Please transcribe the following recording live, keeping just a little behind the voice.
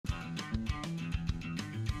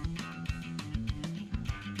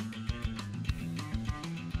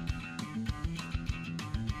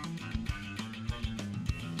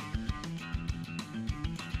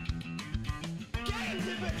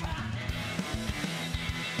Baby.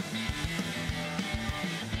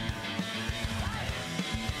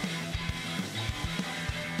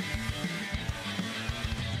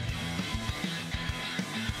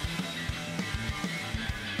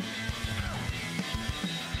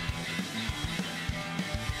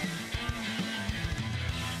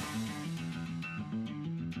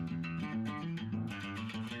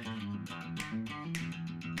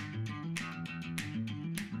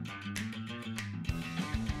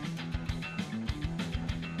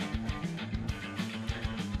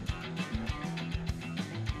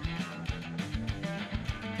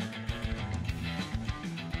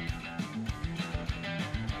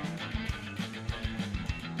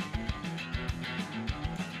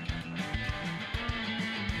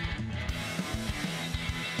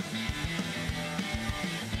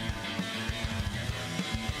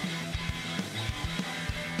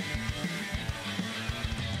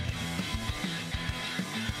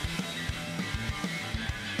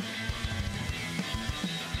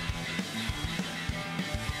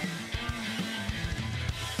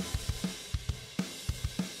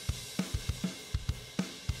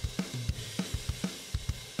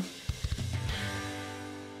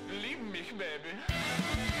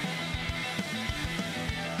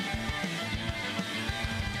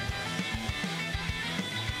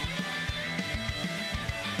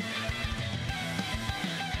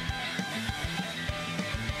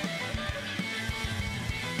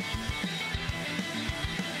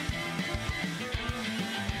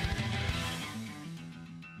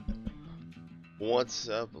 What's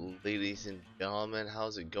up, ladies and gentlemen?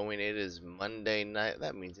 How's it going? It is Monday night.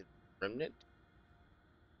 That means it's Remnant.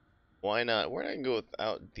 Why not? We're not gonna go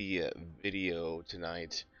without the video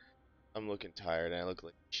tonight. I'm looking tired and I look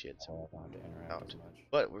like shit. So out.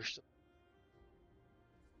 But we're still.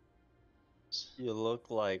 You look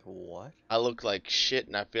like what? I look like shit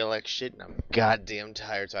and I feel like shit and I'm goddamn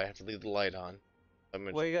tired, so I have to leave the light on.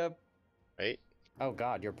 Wake up! Right? Oh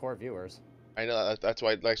God, your poor viewers. I know that's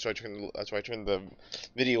why I turned the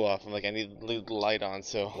video off. I'm like, I need to leave the light on.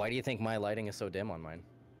 So why do you think my lighting is so dim on mine?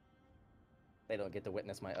 They don't get to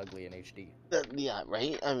witness my ugly in HD. Yeah,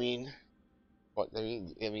 right. I mean, what? I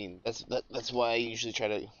mean that's why I usually try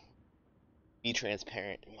to be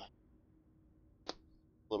transparent. In my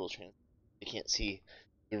little they can't see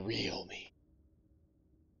the real me.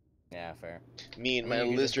 Yeah, fair. Me and I my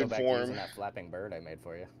mean, you lizard just go back to form. using that flapping bird I made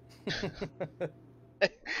for you.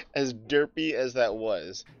 As derpy as that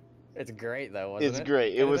was. It's great though, wasn't it? It's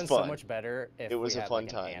great. It was fun. So much better if it was we a had fun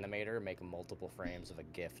like time. An animator make multiple frames of a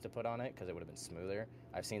GIF to put on it, because it would have been smoother.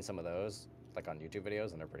 I've seen some of those, like on YouTube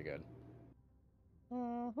videos, and they're pretty good.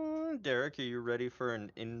 Derek, are you ready for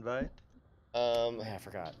an invite? Yeah, I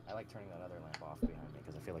forgot. I like turning that other lamp off behind me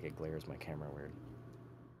because I feel like it glares my camera weird.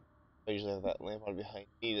 I usually have that lamp on behind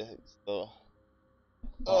me, so.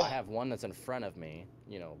 Well, I have one that's in front of me,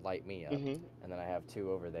 you know, light me up, Mm-hmm. and then I have two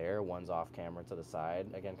over there. One's off camera to the side,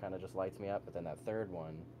 again, kind of just lights me up, but then that third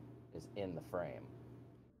one is in the frame.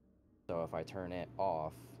 So if I turn it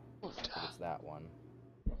off, it's that one.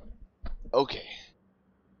 Okay.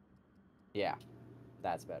 Yeah,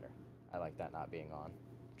 that's better. I like that not being on.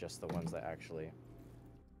 Just the ones that actually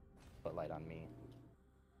put light on me.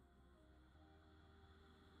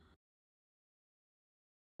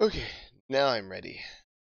 Okay, now I'm ready.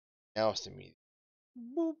 Now it's the meeting.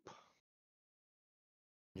 Boop.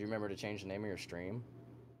 Do you remember to change the name of your stream?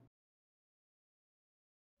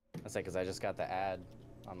 That's like, because I just got the ad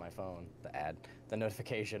on my phone. The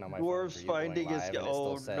notification on my phone for you going live, and it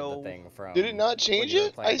still said the thing from... Did it not change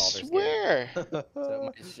it? I swear! So it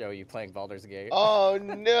might show you playing Baldur's Gate. Oh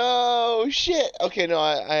no! Shit! Okay, no,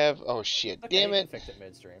 I have... Oh shit, okay, damn it! You can fix it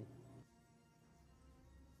midstream.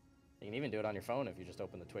 You can even do it on your phone if you just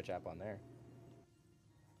open the Twitch app on there.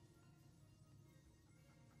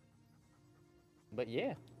 But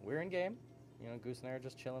yeah, we're in game. You know, Goose and I are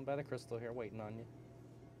just chilling by the crystal here, waiting on you.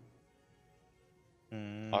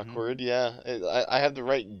 Mm-hmm. Awkward, yeah. I have the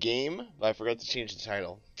right game, but I forgot to change the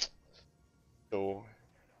title. So...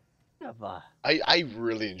 I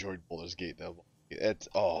really enjoyed Baldur's Gate, though. It's...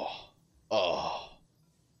 I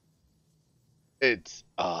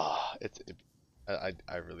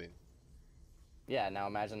really... Yeah, now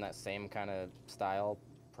imagine that same kind of style,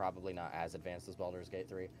 probably not as advanced as Baldur's Gate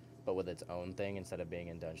 3, but with its own thing instead of being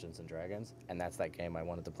in Dungeons and Dragons. And that's that game I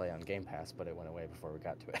wanted to play on Game Pass, but it went away before we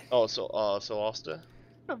got to it. Oh, so Asta?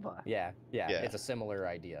 Yeah, it's a similar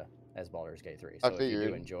idea as Baldur's Gate 3. I So if you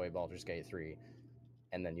do enjoy Baldur's Gate 3,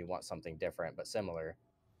 and then you want something different but similar,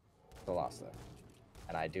 The Lost Them.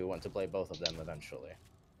 And I do want to play both of them eventually.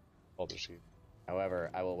 Baldur's Gate. However,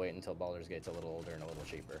 I will wait until Baldur's Gate's a little older and a little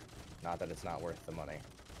cheaper. Not that it's not worth the money.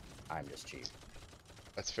 I'm just cheap.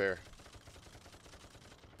 That's fair.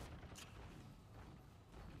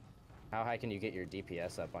 How high can you get your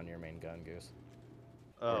DPS up on your main gun, Goose?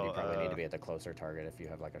 Oh, or do you probably need to be at the closer target if you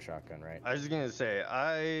have like a shotgun, right? I was gonna say,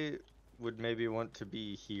 I would maybe want to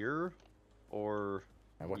be here, or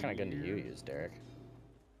And what kind of gun do you use, Derek?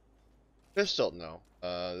 Pistol, no.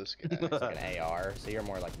 This guy. It's like an AR, so you're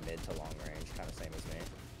more like mid to long range, kind of same as me.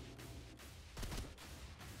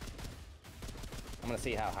 I'm gonna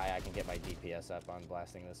see how high I can get my DPS up on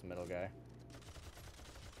blasting this middle guy.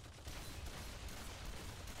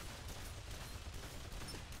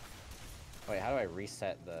 Wait, how do I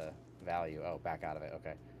reset the value? Oh, back out of it.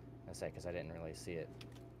 Okay. I say because I didn't really see it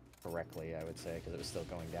correctly, I would say, because it was still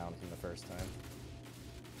going down from the first time.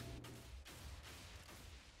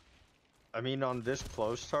 I mean, on this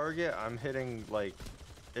close target, I'm hitting like,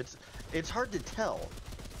 it's hard to tell.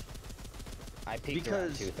 I peaked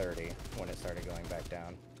around 230 when it started going back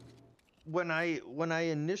down. When I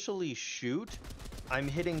initially shoot, I'm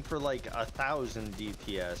hitting for like 1,000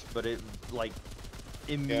 DPS, but it like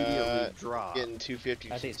immediately drops. Getting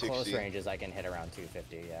 250, At these close ranges, I can hit around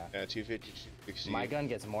 250. Yeah. Yeah, 250, 260. My gun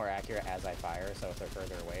gets more accurate as I fire, so if they're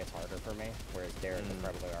further away, it's harder for me. Whereas Derek is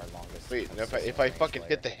probably our longest. Wait, if I fucking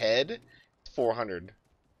hit the head, it's 400.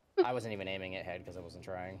 I wasn't even aiming at head because I wasn't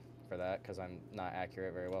trying for that because I'm not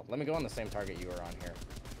accurate very well. Let me go on the same target you were on here.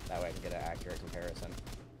 That way I can get an accurate comparison.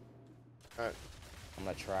 Alright. I'm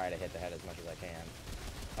gonna try to hit the head as much as I can.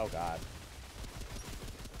 Oh god.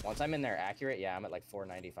 Once I'm in there accurate, yeah, I'm at like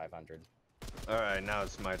 490, 500. Alright, now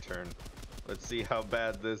it's my turn. Let's see how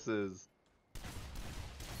bad this is.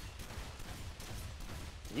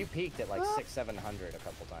 You peaked at like 600, 700 a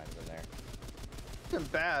couple times in there.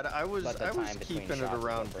 Wasn't bad. I was keeping it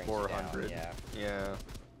around 400. Yeah. Yeah.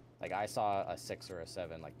 Like I saw a 6 or a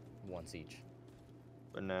 7 like once each.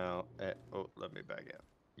 But now, oh, let me back out.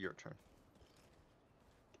 Your turn.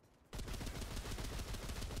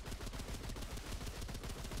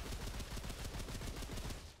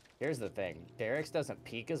 Here's the thing. Derek's doesn't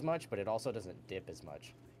peak as much, but it also doesn't dip as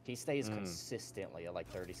much. He stays consistently at like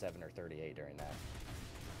 37 or 38 during that.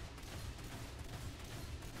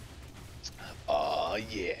 Oh,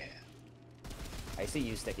 yeah. I see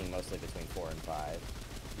you sticking mostly between 4 and 5.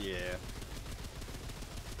 Yeah.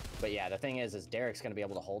 But yeah, the thing is Derek's going to be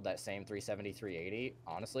able to hold that same 370, 380,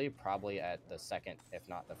 honestly, probably at the second, if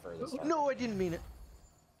not the furthest target. No, I didn't mean it.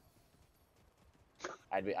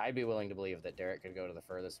 I'd be willing to believe that Derek could go to the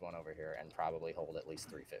furthest one over here and probably hold at least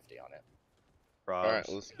 350 on it. Alright,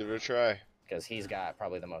 let's give it a try. Because he's got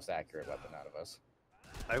probably the most accurate weapon out of us.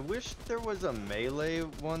 I wish there was a melee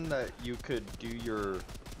one that you could do your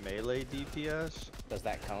melee DPS. Does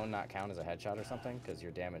that cone not count as a headshot or something? Because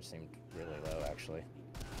your damage seemed really low, actually.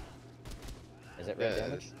 Is it red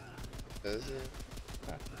damage? Does it?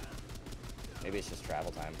 Huh. Maybe it's just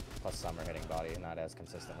travel time, plus some are hitting body, not as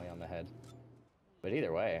consistently on the head. But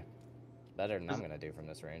either way, better than I'm going to do from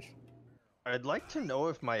this range. I'd like to know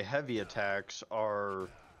if my heavy attacks are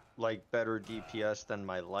like better DPS than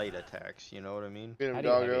my light attacks, you know what I mean? How do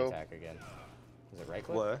you heavy attack again? Is it right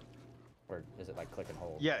click? What? Or is it like click and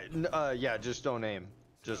hold? Yeah, yeah, just don't aim.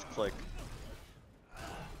 Just click.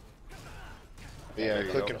 Yeah,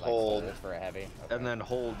 click and hold. For a heavy. Okay. And then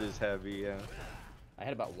hold is heavy, yeah. I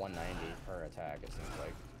had about 190 per attack, it seems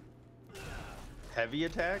like. Heavy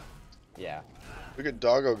attack? Yeah. Look at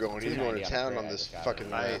Doggo going. He's going to 290 town on on a this crit,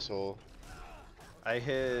 fucking asshole. I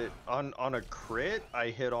hit on a crit. I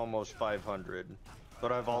hit almost 500,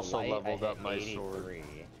 but I've also leveled up my 83. sword.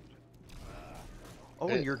 Oh,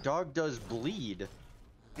 and your dog does bleed.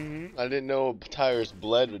 I didn't know tires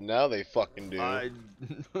bled, but now they fucking do.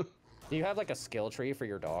 Do you have like a skill tree for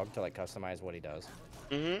your dog to like customize what he does?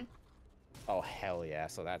 Oh hell yeah!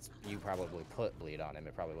 So that's you probably put bleed on him.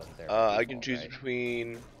 It probably wasn't there. I can choose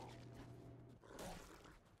between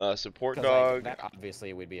support 'Cause, dog. Like, that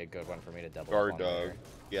obviously would be a good one for me to double. Guard up on dog. later.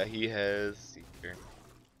 Yeah, he has. See here.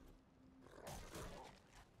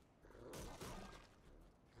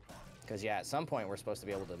 Because yeah, at some point we're supposed to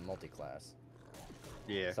be able to multi-class.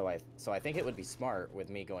 Yeah. So I think it would be smart with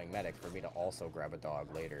me going medic for me to also grab a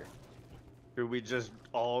dog later. Should we just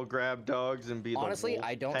all grab dogs and be Honestly, the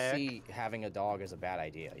I don't pack? see having a dog as a bad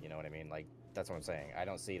idea. You know what I mean? Like that's what I'm saying. I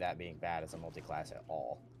don't see that being bad as a multi-class at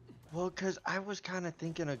all. Well, because I was kind of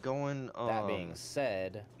thinking of going. That being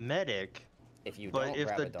said, medic. If you but don't if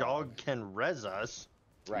grab the a dog can res us.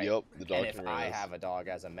 Right. Yep, the dog and if can I res. have a dog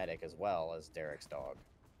as a medic as well as Derek's dog,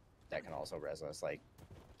 that can also res us. Like,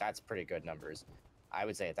 that's pretty good numbers. I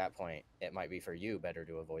would say at that point, it might be for you better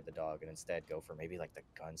to avoid the dog and instead go for maybe like the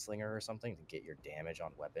gunslinger or something to get your damage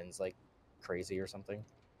on weapons like crazy or something.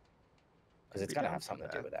 Because I'd it's be got to down have for something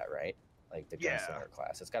to do that. with that, right? Like the Yeah. gunslinger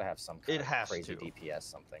class, it's got to have some It kind of has crazy to. DPS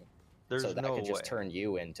something. There's So that no could just way. turn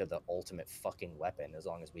you into the ultimate fucking weapon as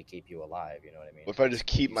long as we keep you alive. You know what I mean? If I just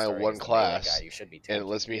keep you my start one against the melee class guy, you should be and it tanky.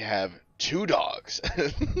 lets me have 2 dogs.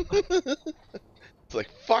 It's like,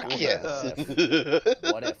 fuck What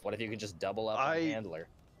yes. What if you could just double up on handler?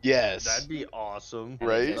 Yes. That'd be awesome. And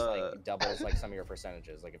Right? it just like doubles like some of your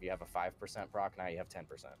percentages. Like if you have a 5% proc, now you have 10%.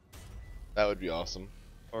 That would be awesome.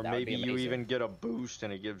 Or That would maybe be you amazing. even get a boost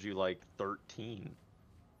and it gives you like 13.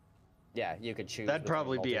 Yeah, you could choose. That'd between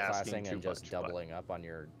probably be asking multi-classing too and just much, but- doubling up on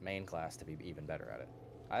your main class to be even better at it.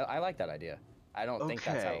 I like that idea. I don't think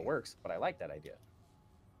that's how Okay. it works, but I like that idea.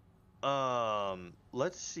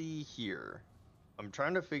 Let's see here. I'm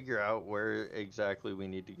trying to figure out where exactly we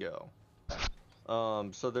need to go.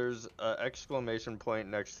 So there's an exclamation point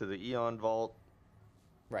next to the Eon Vault.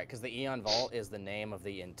 Right, because the Eon Vault is the name of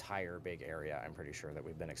the entire big area, I'm pretty sure, that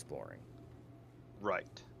we've been exploring.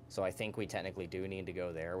 Right. So I think we technically do need to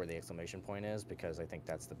go there where the exclamation point is, because I think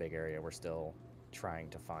that's the big area we're still trying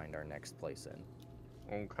to find our next place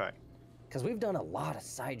in. Okay. Because we've done a lot of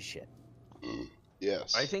side shit.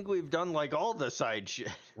 Yes. I think we've done like all the side shit.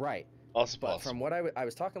 Right. Also But possible. from what I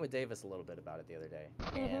was talking with Davis a little bit about it the other day,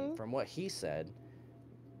 and from what he said,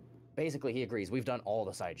 basically he agrees we've done all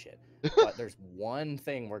the side shit. But there's one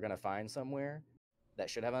thing we're gonna find somewhere that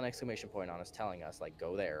should have an exclamation point on us telling us like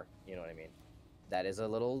go there. You know what I mean? That is a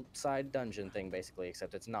little side dungeon thing basically,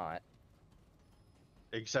 except it's not.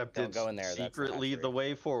 Except Don't it's go in there, that's the secretly the hatchery.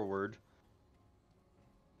 way forward.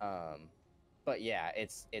 But yeah,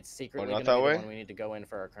 it's secretly not gonna that be way? the one we need to go in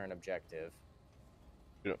for our current objective.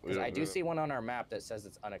 We Because don't- I we do don't- see one on our map that says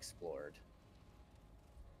it's unexplored.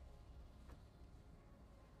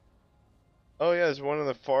 Oh yeah, there's one in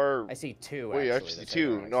the far. I see two. Wait, I actually, see that say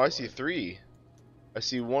they're 2. No, I see unexplored. 3. I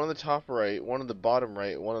see one on the top right, one on the bottom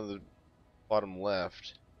right, one on the bottom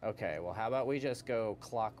left. Okay, well, how about we just go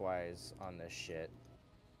clockwise on this shit,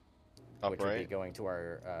 Top which would be right. going to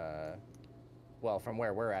our, well, from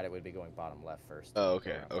where we're at, it would be going bottom left first. Oh, go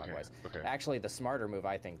okay, around okay, clockwise. okay. Actually, the smarter move,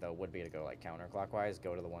 I think, though, would be to go, like, counterclockwise,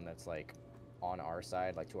 go to the one that's, like, on our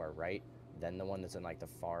side, like, to our right, then the one that's in, like, the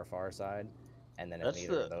far, far side, and then if That's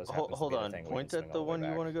neither the. of those happens Hold to be on. the thing, we Point can at swing the all the way one you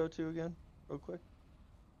back. want to go to again, real quick.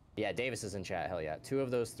 Yeah, Davis is in chat, hell yeah. 2 of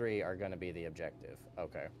those 3 are going to be the objective.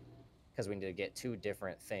 Okay. Because we need to get 2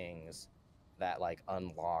 different things that, like,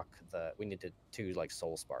 unlock the... We need to 2, like,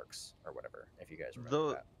 soul sparks, or whatever, if you guys remember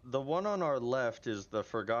that. The one on our left is the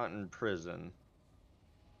Forgotten Prison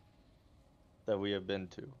that we have been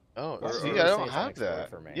to. Oh, Or- see, or I say don't it's have unexplored that.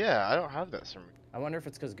 for me. Yeah, I don't have that. I wonder if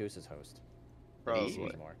it's because Goose is host. Probably.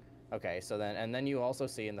 Maybe more. Okay, so then... And then you also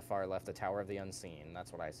see in the far left the Tower of the Unseen.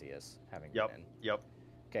 That's what I see as having Yep. been in. Yep.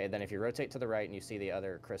 Okay, then if you rotate to the right and you see the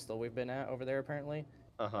other crystal we've been at over there, apparently,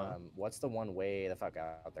 what's the one way the fuck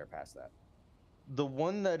out there past that? The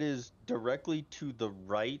one that is directly to the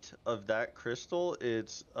right of that crystal,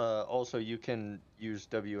 it's also you can use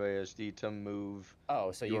WASD to move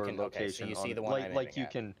Oh, so you your can... Okay, so location you see on the one I'm like aiming you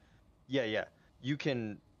at. can you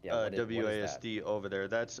can Yeah, what is that? WASD over there.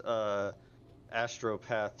 That's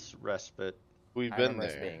Astropath's Respite. We've I been remember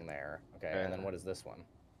us there. being there. Okay, and then what is this one?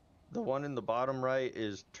 The one in the bottom right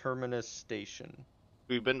is Terminus Station.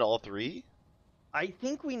 We've been to all 3? I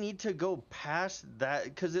think we need to go past that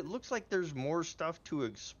because it looks like there's more stuff to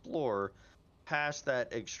explore past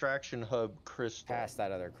that extraction hub crystal. Past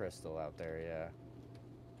that other crystal out there, yeah.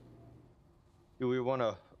 Do we want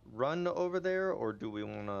to run over there or do we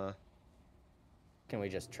want to? Can we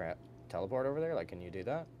just teleport over there? Like, can you do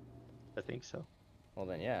that? I think so. Well,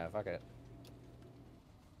 then, yeah, fuck it.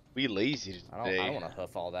 We lazy I today. don't want to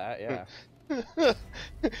hoof all that, yeah.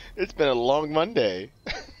 It's been a long Monday.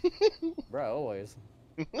 Bro, always.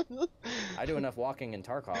 I do enough walking in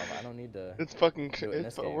Tarkov. I don't need to... It's fucking. Do it in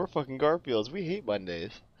this game. We're fucking Garfields. We hate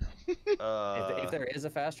Mondays. If there is a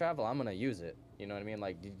fast travel, I'm gonna use it. You know what I mean?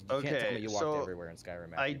 Like, you can't tell Okay, me you so walked everywhere in Skyrim.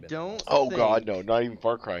 after I you've been don't- lost. Oh god, think- no! Not even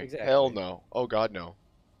Far Cry. Exactly. Hell no! Oh god, no!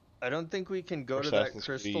 I don't think we can go Or to that Assassin's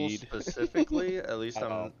crystal Creed. specifically. At least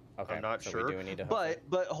Uh-oh. Okay, I'm not so sure. we do need to hoof it.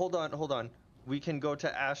 But hold on. We can go to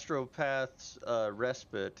Astropath's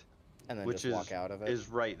Respite, And then which just walk out of it. is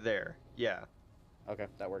right there. Yeah. Okay,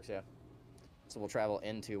 that works, yeah. So we'll travel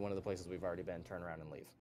into one of the places we've already been, turn around, and leave.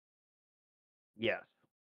 Yeah.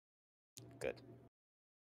 Good.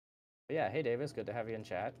 But yeah, hey Davis, good to have you in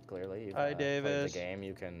chat. Clearly, you've Hi, played Davis. the game.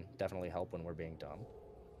 You can definitely help when we're being dumb.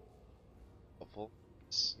 Helpful.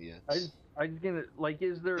 Yes. I was gonna like,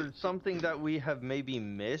 is there something that we have maybe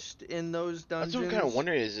missed in those That's what I'm dungeons? kind of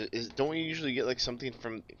wondering. Is don't we usually get like something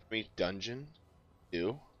from each dungeon?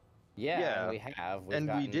 Do? Yeah, Yeah, and we have. We've and we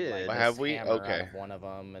gotten like did. Oh, this have we? hammer out Okay. of one of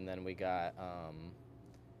them, and then we got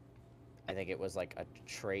I think it was like a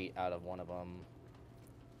trait out of one of them,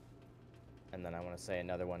 and then I want to say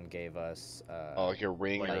another one gave us Oh, like a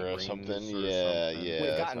ring like or rings something. or Yeah, something. yeah. we've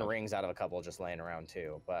That's gotten not... rings out of a couple just laying around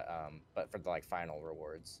too, but for the like final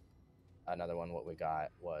rewards, another one what we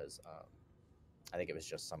got was I think it was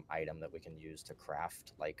just some item that we can use to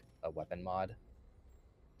craft like a weapon mod.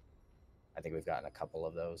 I think we've gotten a couple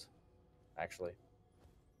of those actually.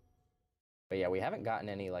 But yeah, we haven't gotten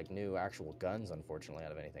any like new actual guns unfortunately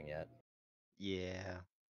out of anything yet. Yeah.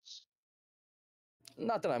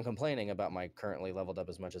 Not that I'm complaining about my currently leveled up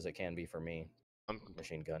as much as it can be for me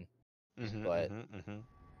machine gun, but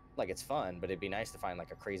like it's fun, but it'd be nice to find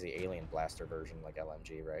like a crazy alien blaster version like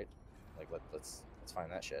LMG, right? Like let's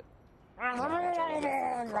find that shit. You know how much I love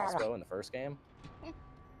that fucking crossbow in the first game?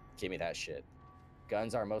 Give me that shit.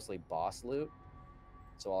 Guns are mostly boss loot,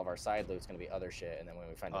 so all of our side loot's gonna be other shit, and then when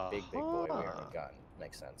we find a big boy, we earn a gun.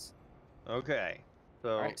 Makes sense. Okay.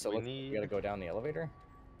 So, All right, so we we gotta go down the elevator.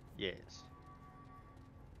 Yes.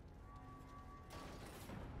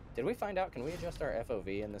 Did we find out? Can we adjust our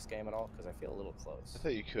FOV in this game at all? Because I feel a little I close.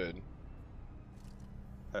 thought you could.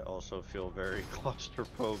 I also feel very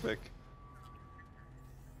claustrophobic.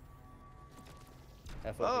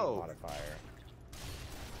 FOV modifier.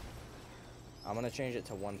 I'm gonna change it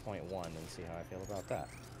to 1.1 and see how I feel about that.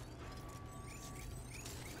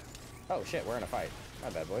 Oh shit, we're in a fight. My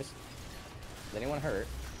bad, boys. Is anyone hurt?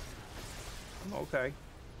 I'm okay.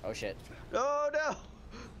 Oh shit. Oh no!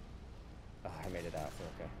 Oh, I made it out.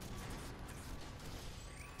 Okay.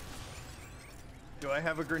 Do I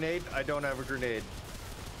have a grenade? I don't have a grenade.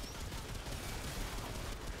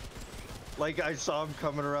 Like, I saw him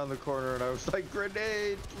coming around the corner and I was like,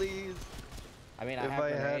 grenade, please. I mean, I If have I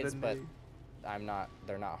had grenades, a but nade. I'm not.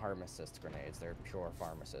 They're not pharmacist grenades. They're pure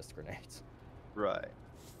pharmacist grenades. Right.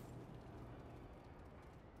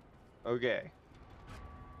 Okay.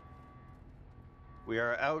 We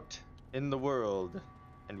are out in the world,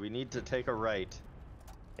 and we need to take a right.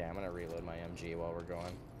 Okay, I'm gonna reload my MG while we're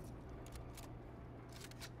going.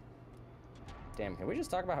 Damn, can we just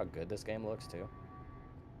talk about how good this game looks too?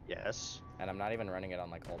 Yes. And I'm not even running it on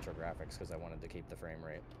like ultra graphics because I wanted to keep the frame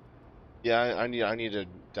rate. Yeah, I need to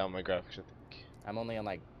down my graphics, I think. I'm only on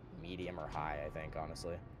like medium or high, I think,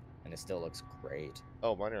 honestly, and it still looks great.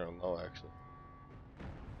 Oh, mine are on low actually.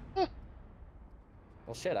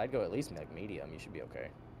 Well, shit, I'd go at least like medium. You should be okay.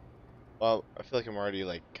 Well, I feel like I'm already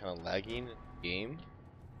like kind of lagging in the game.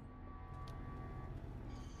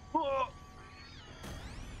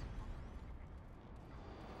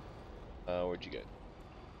 Where'd you get?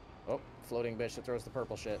 Oh, floating bitch that throws the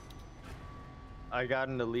purple shit. I got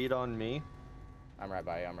an elite on me. I'm right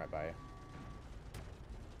by you. I'm right by you.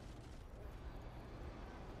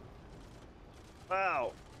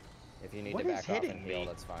 Wow. If you need What to is back off hitting and heal, me?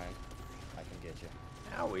 that's fine. I can get you.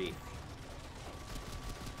 Owie.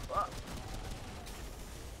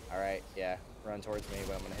 All right, yeah, run towards me,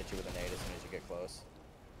 but I'm gonna hit you with a nade as soon as you get close.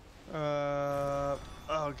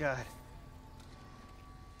 Oh god.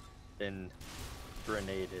 Been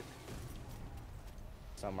grenaded.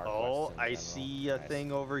 Some are Oh, quests in I general. see a Nice.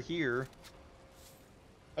 thing over here.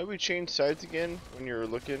 How do we change sides again when you're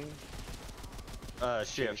looking?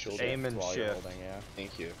 Shift. shoulder Aim and while you're shift. holding, yeah.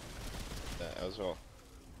 Thank you. That as well.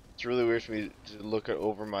 It's really weird for me to look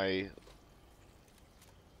over my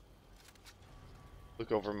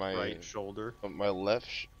Right shoulder. my left.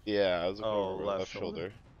 Yeah, I was looking Oh, over my left left shoulder.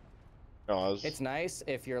 shoulder. No, I was. It's nice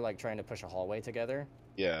if you're like trying to push a hallway together,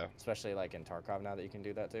 Yeah. especially like in Tarkov now that you can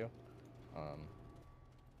do that too.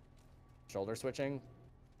 Shoulder switching,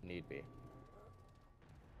 need be.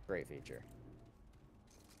 Great feature.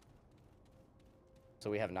 So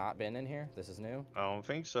we have not been in here? This is new? I don't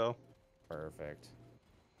think so. Perfect.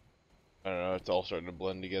 I don't know. It's all starting to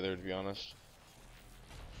blend together, to be honest.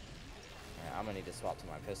 Yeah, I'm gonna need to swap to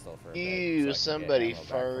my pistol for a Ew, bit. So I can get somebody ammo back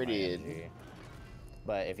for my farted. MG.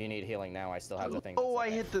 But if you need healing now, I still have the thing. Oh, that's like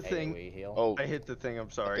I hit the thing. AoE heal. Oh, I hit the thing, I'm I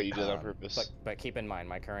thought sorry. you did that on purpose. But keep in mind,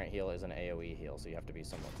 my current heal is an AoE heal, so you have to be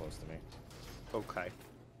somewhat close to me. Okay.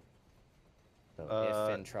 So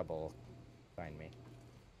if in trouble, find me.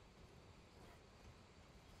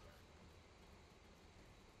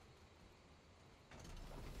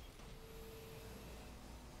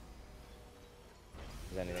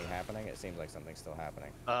 Is anything happening? It seems like something's still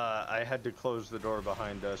happening. I had to close the door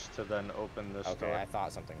behind us to then open this Okay, door. I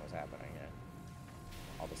thought something was happening, yeah.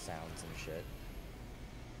 All the sounds and shit.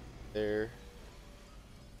 There.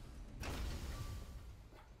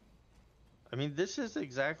 I mean, this is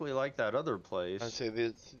exactly like that other place. I'd say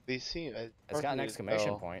they seem. It's got an hard for me to exclamation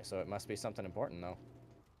tell. point, so it must be something important, though.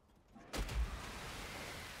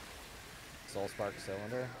 Soul Spark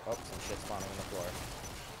cylinder. Oh, some shit spawning on the floor.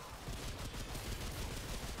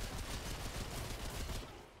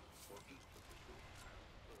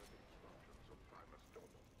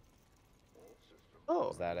 Oh,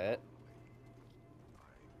 Is that it?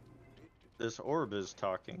 this orb is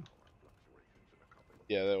talking.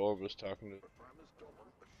 Yeah, that orb was talking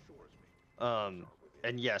to.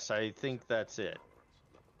 And yes, I think that's it.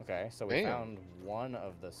 Okay, so we Damn. found one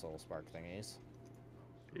of the Soul Spark thingies.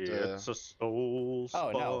 It's a soul Oh,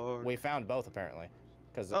 spark. no. We found both, apparently.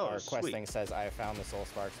 Because Oh, our quest sweet. thing says, I have found the Soul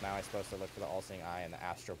Sparks. Now I'm supposed to look for the All-Seeing Eye in the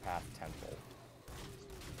Astropath Temple.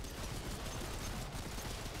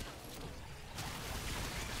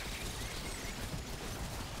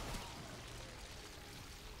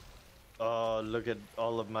 Oh, look at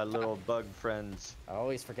all of my little bug friends. I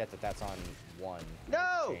always forget that that's on 1. I No!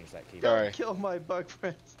 need to change that keyboard. Don't Sorry. kill my bug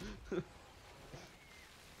friends.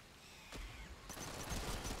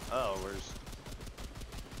 Oh, where's...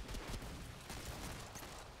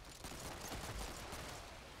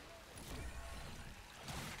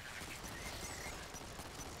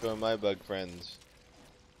 Go my bug friends.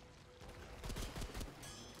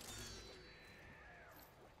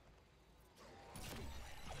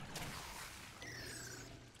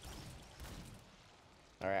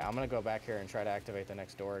 Alright, I'm gonna go back here and try to activate the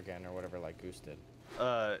next door again, or whatever, like Goose did.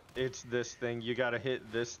 It's this thing. You gotta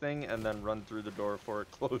hit this thing and then run through the door before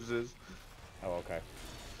it closes. Oh, okay.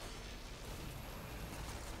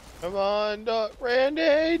 Come on, Doc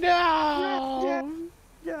Randy, no!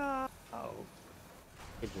 Yeah. Oh.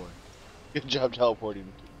 Good boy. Good job teleporting,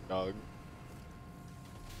 dog.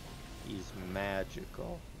 He's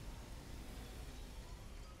magical.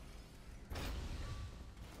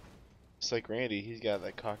 It's like Randy, he's got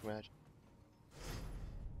that cock magic.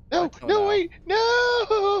 No, Oh, no, no. wait,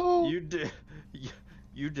 no!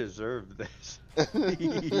 You deserve this.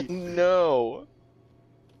 No.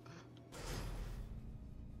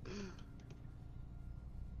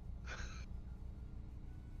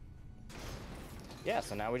 Yeah,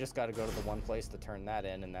 so now we just gotta go to the one place to turn that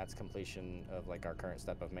in, and that's completion of, like, our current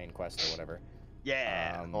step of main quest or whatever.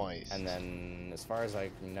 Yeah. Nice. And then, as far as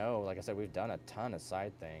I know, like I said, we've done a ton of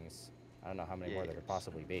side things. I don't know how many more there could Yes.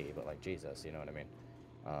 possibly be, but, like, Jesus, you know what I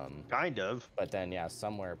mean? Kind of. But then, yeah,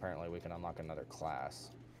 somewhere apparently we can unlock another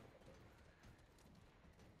class.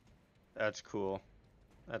 That's cool.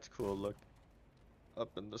 That's cool. Look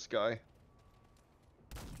up in the sky.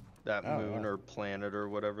 That Oh, moon yeah. or planet or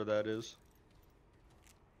whatever that is.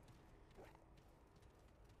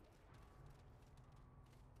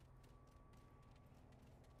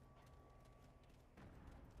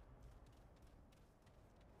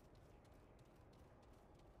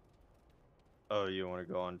 Oh, you want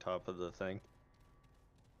to go on top of the thing?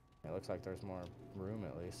 It looks like there's more room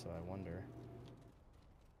at least, so I wonder.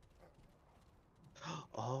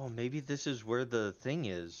 Oh, maybe this is where the thing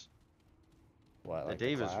is. What, That like the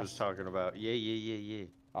Davis was class? talking about. Yeah.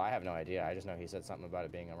 Oh, I have no idea. I just know he said something about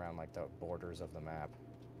it being around, like, the borders of the map.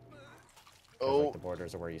 'Cause, Oh, like, the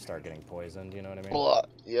borders are where you start getting poisoned, you know what I mean? blah.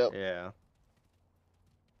 Yep. Yeah.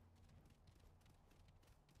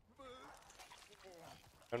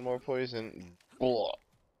 One more poison. Blah.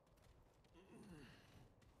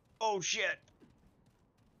 Oh shit.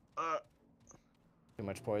 Too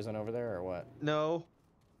much poison over there, or what? No.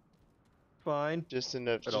 Fine. Just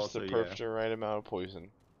enough, But just also, the yeah. perfect right amount of poison.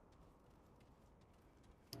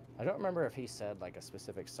 I don't remember if he said, like, a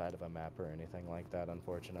specific side of a map or anything like that,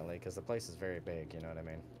 unfortunately, because the place is very big, you know what I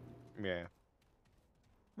mean? Yeah.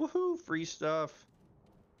 Woohoo! Free stuff.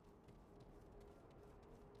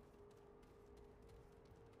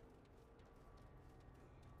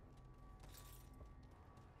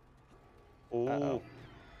 Oh. Uh-oh.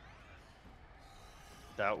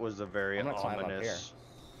 That was a very I'm gonna climb up here. ominous.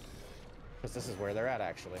 Because this is where they're at,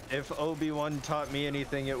 actually. If Obi-Wan taught me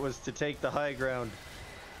anything, it was to take the high ground.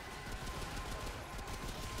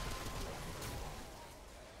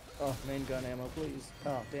 Oh, main gun ammo, please.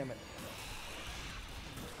 Oh, damn it.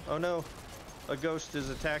 Oh no. A ghost is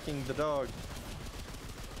attacking the dog.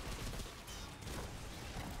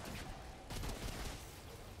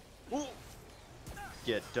 Ooh.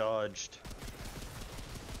 Get dodged.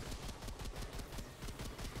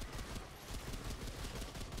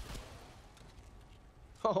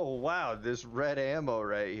 Oh wow, this red ammo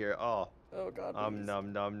right here. Oh, Oh, God, please.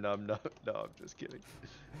 num. No, I'm just kidding.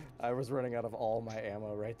 I was running out of all my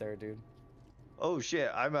ammo right there, dude. Oh shit,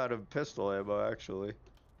 I'm out of pistol ammo actually.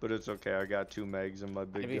 But it's okay, I got 2 megs in my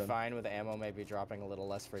big I'd be gun. fine with ammo maybe dropping a little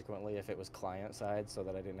less frequently if it was client side, so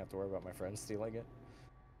that I didn't have to worry about my friends stealing it.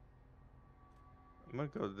 I'm gonna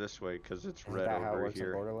go this way because it's Isn't red that how it over works in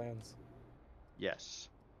here. Borderlands? Yes.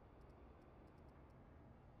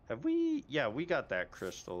 Have we? Yeah, we got that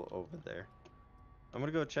crystal over there. I'm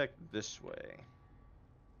gonna go check this way.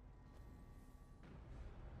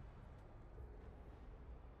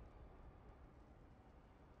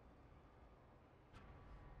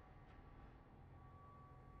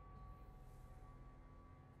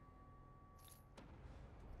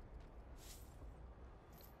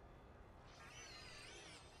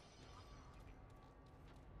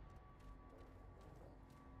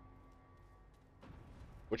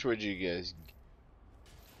 Which way did you guys?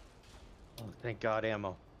 Oh, thank God,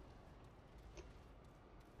 ammo.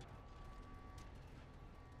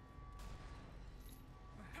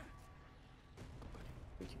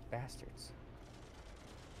 You bastards.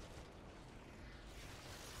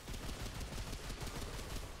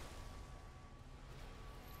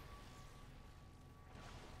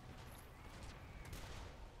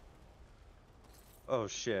 Oh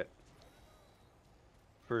shit.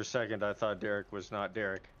 For a second, I thought Derek was not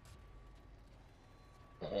Derek.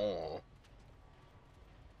 Oh.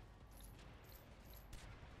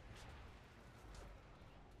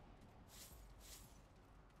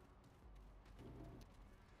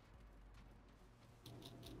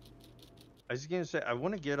 I was gonna say, I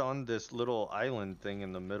want to get on this little island thing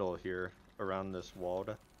in the middle here, around this wall.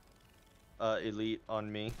 Elite on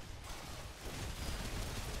me.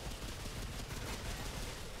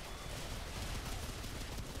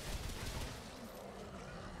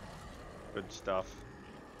 Good stuff.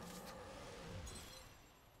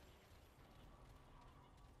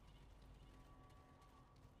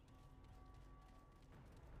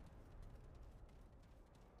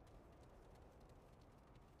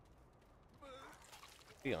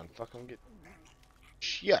 Leon, fuck, I'm getting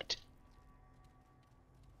shit.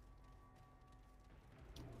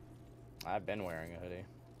 I've been wearing a hoodie.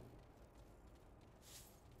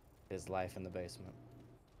 His life in the basement.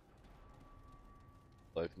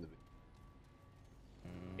 Life in the.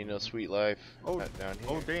 You know, sweet life. Oh, down here.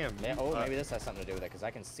 oh damn. Yeah, oh, maybe this has something to do with it, because I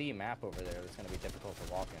can see map over there that's going to be difficult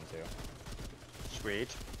to walk into. Sweet.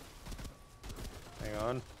 Hang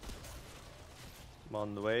on. I'm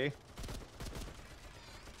on the way.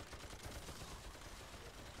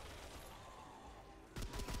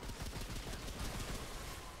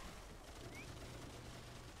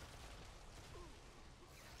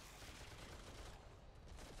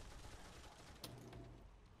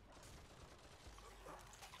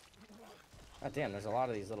 God damn, there's a lot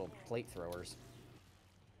of these little plate throwers.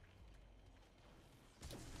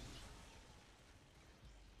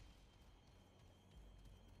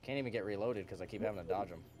 Can't even get reloaded because I keep having to dodge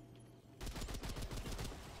them.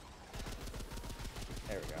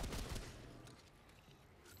 There we go.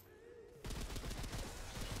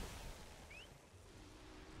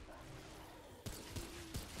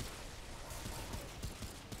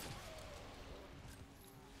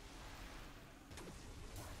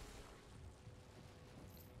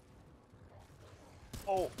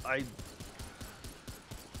 Oh,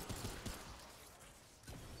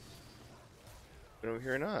 Been over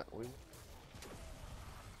here or not?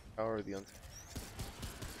 How are the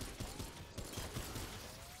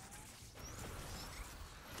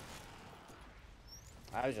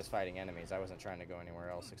I was just fighting enemies. I wasn't trying to go anywhere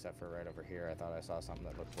else except for right over here. I thought I saw something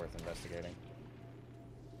that looked worth investigating.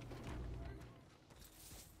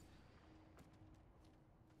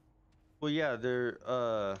 well, yeah,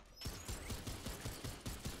 there's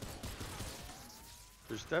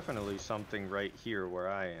definitely something right here where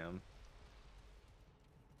I am.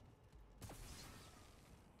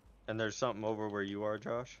 And there's something over where you are,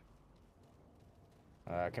 Josh?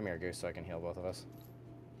 Come here, Goose, so I can heal both of us.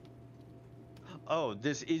 Oh,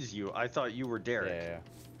 this is you. I thought you were Derek. Yeah.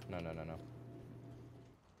 No. No,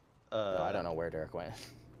 I don't know where Derek went.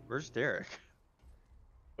 Where's Derek?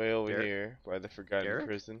 way over Derek? here by the Forgotten Derek?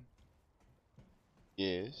 Prison?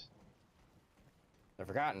 Yes. The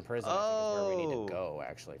Forgotten Prison, I think, is where we need Oh. to go,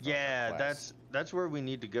 actually. for Yeah, our quest. that's where we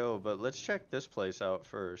need to go, but let's check this place out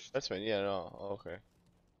first. That's fine. Yeah, no. Okay.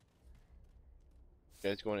 You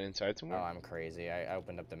guys going inside Oh, somewhere? I'm crazy. I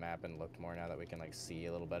opened up the map and looked more now that we can, like, see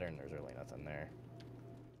a little better, and there's really nothing there.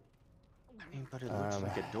 I mean, but it looks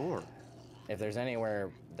like a door. If there's anywhere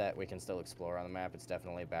that we can still explore on the map, it's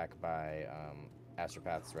definitely back by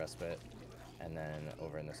Astropath's Respite. And then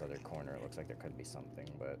over in this other corner, it looks like there could be something,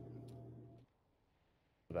 but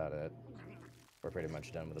that's about it. We're pretty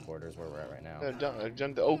much done with the borders where we're at right now.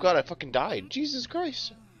 Oh god, I fucking died. Jesus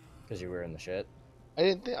Christ. Because you were in the shit. I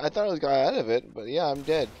didn't think. I thought I got out of it, but yeah, I'm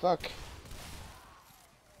dead. Fuck.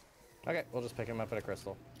 Okay, we'll just pick him up at a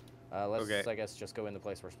crystal. Let's, Okay. I guess, just go in the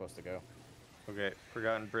place we're supposed to go. Okay,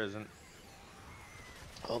 Forgotten Prison.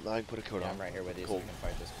 Oh, now I can put a coat Yeah, on. I'm right here with you, so Cool. we can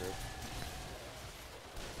fight this group.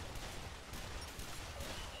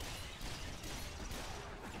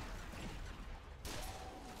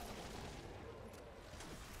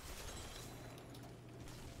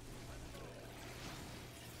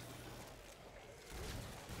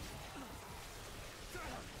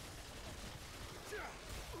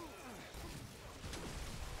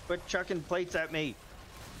 Quit chucking plates at me.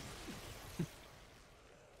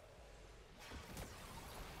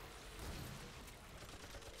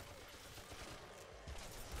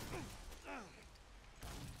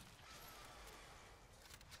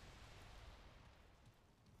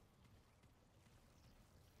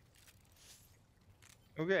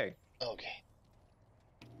 Okay. Okay.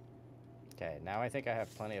 Okay, now I think I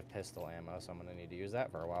have plenty of pistol ammo, so I'm gonna need to use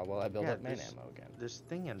that for a while I build Yeah, up main this- ammo again. This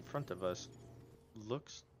thing in front of us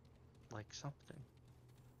looks like something.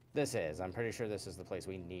 This is. I'm pretty sure this is the place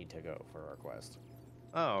we need to go for our quest.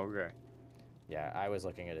 Oh, okay. Yeah, I was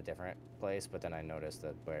looking at a different place, but then I noticed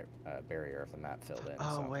that barrier of the map filled in.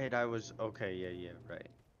 Oh, so. wait, I was... Okay, yeah, right.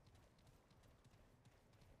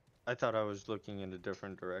 I thought I was looking in a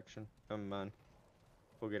different direction. Never mind.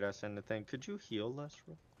 We'll get us in the thing. Could you heal us?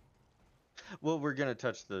 Well, we're gonna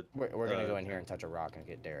touch the... We're gonna go in here and touch a rock and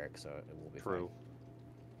get Derek, so it will be True. fine.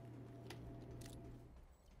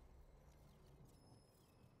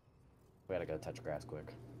 We gotta go touch grass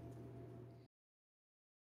quick.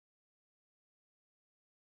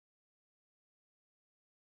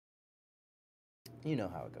 You know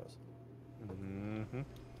how it goes. Mm-hmm.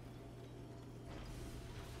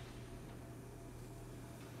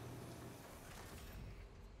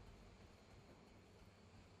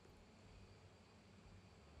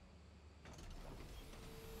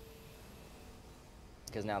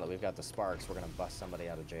 Because now that we've got the sparks, we're gonna bust somebody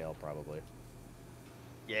out of jail, probably.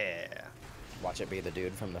 Yeah. Watch it be the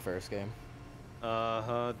dude from the first game.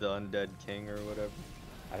 Uh-huh, the Undead King or whatever.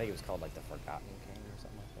 I think it was called, like, the Forgotten King or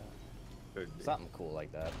something like that. Could be. Something cool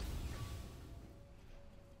like that.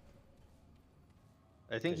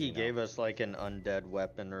 I think 'Cause, he you know, gave us, like, an undead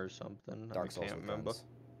weapon or something. Dark Souls I can't remember. weapons.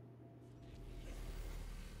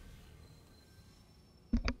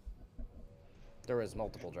 There was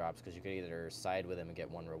multiple drops, because you could either side with him and get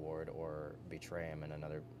one reward, or betray him in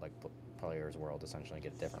another, like, player's world, essentially, and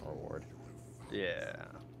get a different reward. Yeah.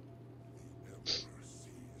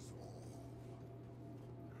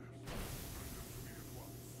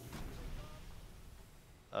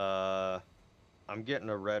 I'm getting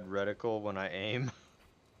a red reticle when I aim.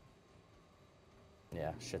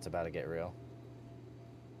 Yeah, shit's about to get real.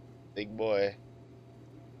 Big boy.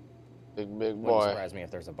 Big Wouldn't boy. surprise me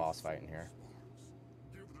if there's a boss fight in here.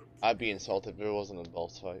 I'd be insulted if it wasn't a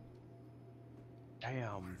boss fight.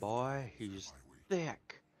 Damn, boy, he's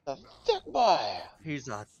thick. A thick boy. He's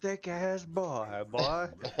a thick ass boy, boy.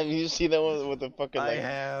 Have you seen that one with the fucking, I like,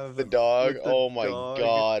 have the dog? with the Oh my dog.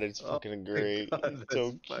 god, it's Oh fucking my great. God, It's that's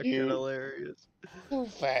so fucking cute. hilarious. So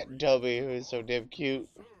fat and tubby, who's so damn cute.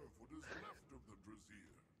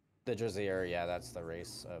 The Drazier, yeah, that's the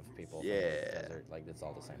race of people from the Yeah. desert. Like, it's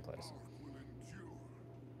all the same place.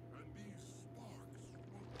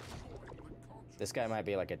 This guy might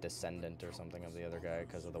be like a descendant or something of the other guy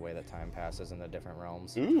because of the way that time passes in the different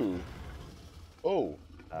realms. Ooh. Oh.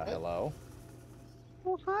 Hello?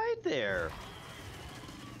 Well, hi there.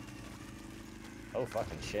 Oh,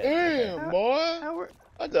 fucking shit. Damn, Okay. boy. How are...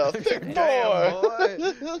 That's a thick boy. Damn,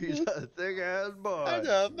 boy. He's a thick ass boy. That's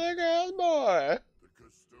a thick ass boy.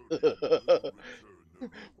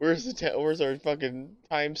 Where's the where's our fucking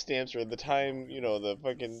timestamps or the time, you know, the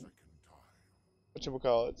fucking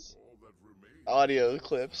whatchamacallits? Audio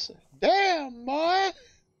clips. Damn, boy.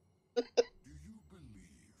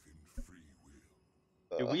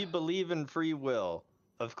 Do we believe in free will?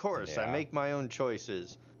 Of course, I Yeah. make my own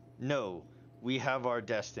choices. No, we have our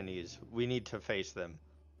destinies. We need to face them.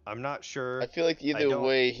 I'm not sure. I feel like either don't-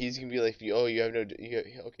 way, he's gonna be like, oh, you have no,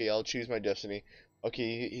 okay, I'll choose my destiny.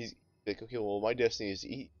 Okay, he's like, okay, well, my destiny is to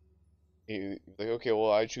eat. He's like, okay,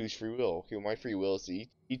 well, I choose free will. Okay, well, my free will is to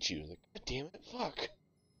eat you. Like, god damn it, fuck.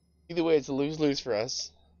 Either way, it's a lose-lose for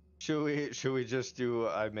us. Should we just do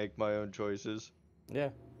I make my own choices?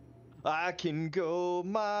 Yeah. I can go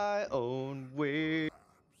my own way.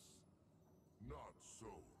 Not so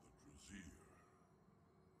the Drazier.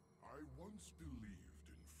 I once believed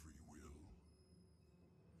in free will.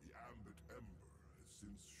 The Ambit Ember has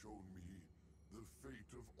since shown me the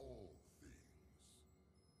fate of all things.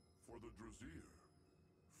 For the Drazier,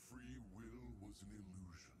 free will was an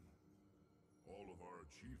illusion. All of our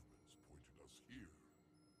achievements pointed us here,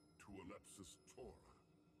 to Ellipsis Torah.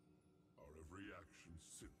 Our every action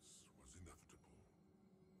since was inevitable.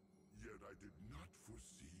 Yet I did not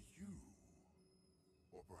foresee you.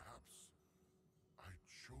 Or perhaps I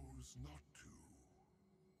chose not to.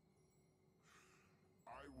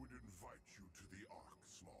 I would invite you to the Ark,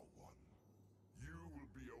 small one. You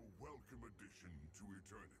will be a welcome addition to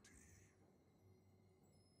eternity.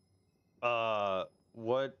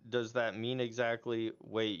 What does that mean exactly?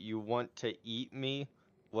 Wait, you want to eat me?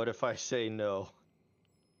 What if I say no?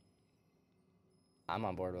 I'm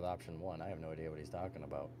on board with option 1. I have no idea what he's talking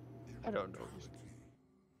about. I don't know.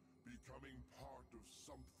 Becoming part of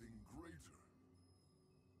something greater.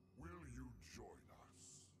 Will you join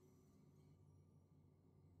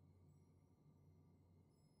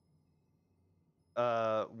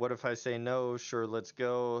us? What if I say no? Sure, let's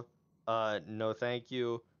go. No, thank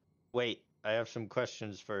you. Wait, I have some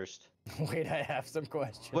questions first. Wait, I have some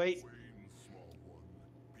questions. Wait. Wayne, small one.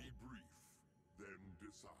 Be brief, then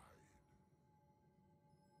decide.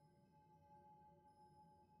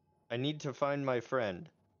 I need to find my friend.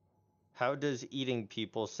 How does eating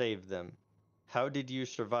people save them? How did you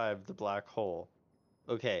survive the black hole?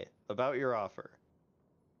 Okay, about your offer.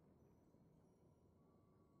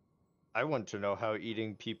 I want to know how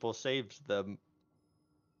eating people saves them.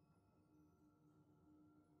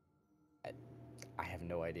 I have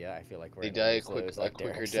no idea. I feel like we're They in die a quicker a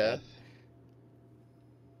quicker death.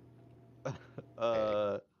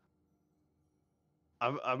 I'm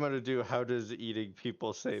gonna do how does eating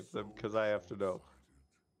people save them, because I have to know.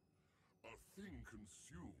 A thing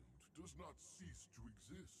consumed does not cease to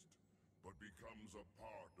exist, but becomes a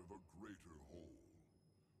part of a greater whole.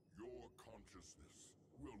 Your consciousness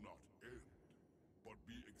will not end, but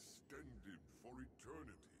be extended for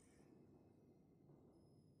eternity.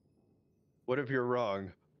 What if you're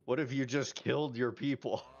wrong? What if you just killed your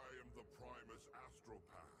people? I am the Primus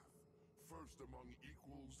Astropath, first among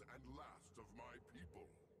equals and last of my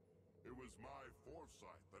people. It was my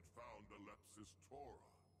foresight that found Ellipsis Torah,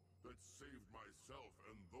 that saved myself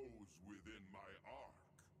and those within my Ark.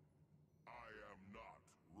 I am not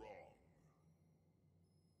wrong.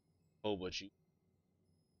 Oh, but you.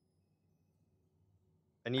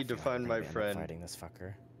 I need to find my friend. Fighting this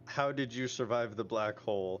fucker. How did you survive the black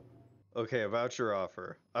hole? Okay, about your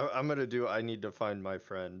offer. I'm gonna do I need to find my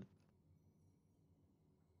friend.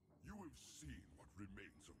 You have seen what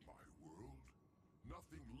remains of my world.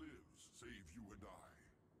 Nothing lives save you and I.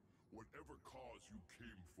 Whatever cause you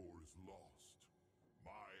came for is lost.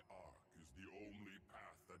 My Ark is the only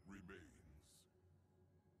path that remains.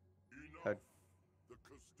 Enough! The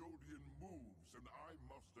custodian moves, and I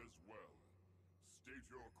must as well. State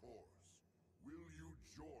your course. Will you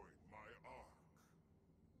join my Ark?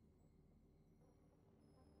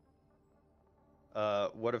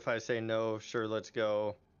 What if I say no? Sure, let's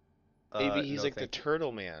go. Maybe he's no, like the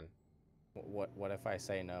turtle man. What if I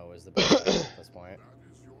say no is the best answer at this point?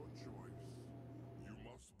 That is your choice. You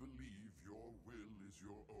must believe your will is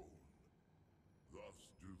your own. Thus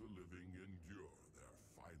do the living endure their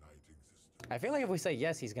finite existence. I feel like if we say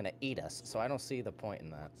yes, he's gonna eat us, so I don't see the point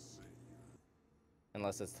in that.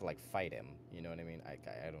 Unless it's to like fight him, you know what I mean? I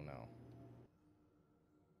don't know.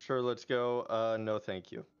 Sure, let's go. No,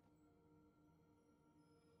 thank you.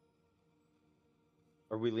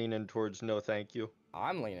 Are we leaning towards no, thank you?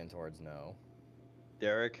 I'm leaning towards no.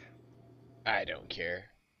 Derek? I don't care.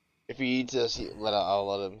 If he eats us, I'll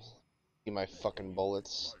let him see my fucking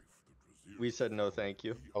bullets. We said no, thank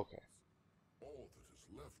you. Okay. All that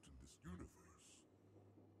is left in this universe.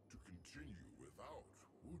 To continue without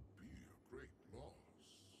would be a great loss.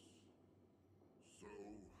 So,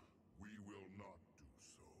 we will not do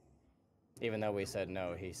so. Even though we said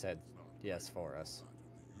no, he said yes for us.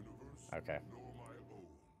 Okay.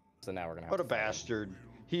 So now we're gonna have What a to fight him. bastard.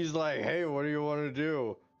 He's like, hey, what do you want to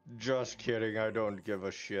do? Just kidding, I don't give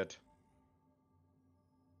a shit.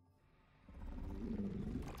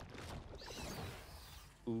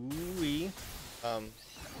 Ooh-wee.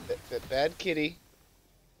 Bad kitty.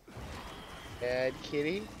 Bad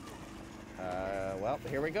kitty. Well,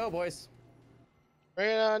 here we go, boys. Bring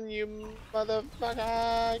it on, you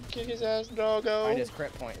motherfucker! Kick his ass, doggo! Find his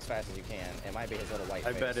crit point as fast as you can. It might be his little white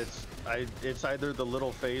I face. bet it's either the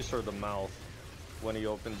little face or the mouth when he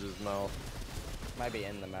opens his mouth. Might be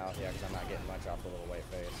in the mouth, yeah, because I'm not getting much off the little white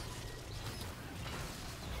face.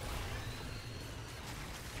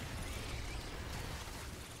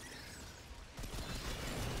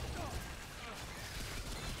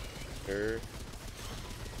 Sure.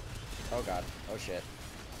 Oh god. Oh shit.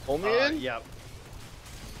 Pull me in? Yeah.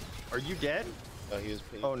 Are you dead? Oh, he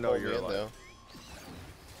Oh, no, pulled you're me in, alive. though.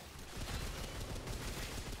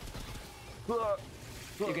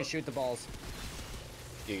 You can shoot the balls.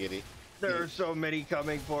 Giggity. There are so many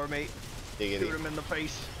coming for me. Giggity. Shoot him in the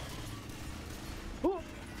face.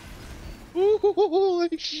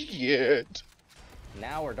 Holy shit.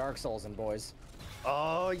 Now we're Dark Soulsing, boys.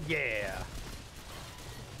 Oh yeah.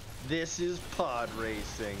 This is pod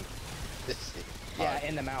racing. Yeah,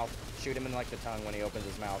 in the mouth. Shoot him in like the tongue when he opens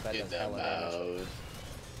his mouth. That In does the hella damage. mouth.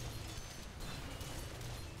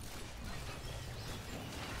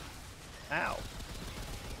 Ow.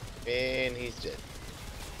 And he's dead.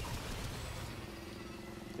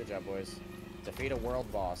 Good job, boys. Defeat a world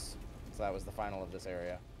boss. So that was the final of this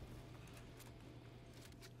area.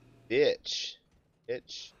 Bitch.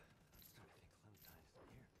 Bitch.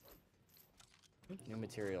 New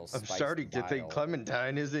materials. I'm Spiced starting to think Vial.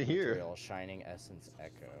 Clementine isn't here. Material, Shining Essence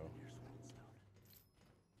Echo.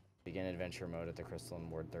 Begin adventure mode at the Crystalline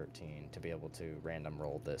Ward 13 to be able to random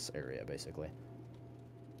roll this area, basically.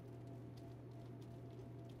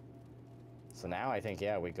 So now I think,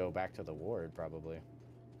 yeah, we go back to the ward, probably.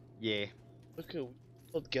 Yeah. Look at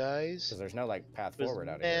old guys. Because there's no, like, path It was forward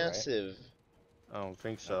out of here, right? massive. I don't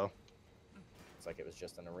think so. It's like it was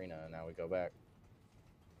just an arena, and now we go back.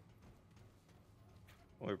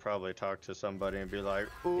 We probably talk to somebody and be like,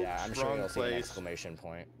 oops, Yeah, I'm sure wrong you'll see an place. exclamation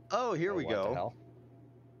point. Oh, here Or we what the go. hell?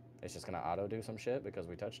 It's just gonna auto do some shit because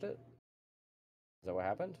we touched it? Is that what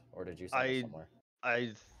happened? Or did you send it somewhere?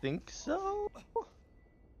 I think so.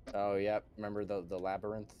 Oh, yep. Remember the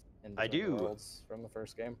labyrinth in I between do. worlds from the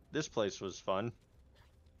first game? This place was fun.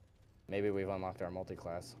 Maybe we've unlocked our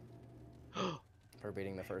multi-class for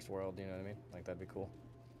beating the first world, you know what I mean? Like, that'd be cool.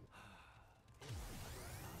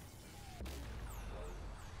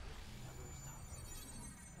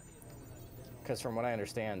 Because from what I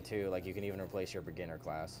understand, too, like, you can even replace your beginner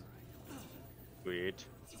class. Sweet.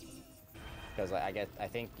 Because I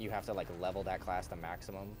think you have to, like, level that class to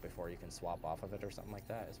maximum before you can swap off of it or something like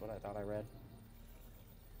that, is what I thought I read.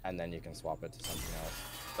 And then you can swap it to something else.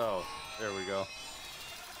 Oh, there we go.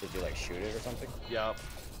 Did you, like, shoot it or something? Yup.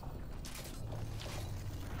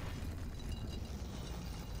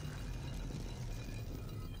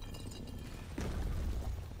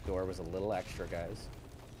 Door was a little extra, guys.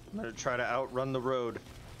 I'm gonna try to outrun the road.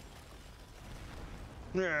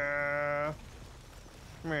 Meh.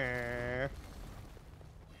 Meh. It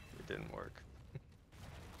didn't work.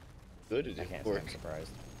 Good, it I didn't can't say I'm work.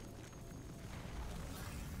 surprised.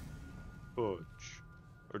 Touch.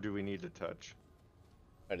 Or do we need to touch?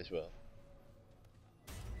 Might as well.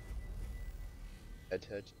 I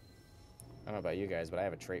touch. I don't know about you guys, but I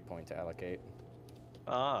have a trait point to allocate.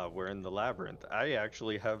 Ah, we're in the labyrinth. I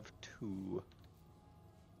actually have 2.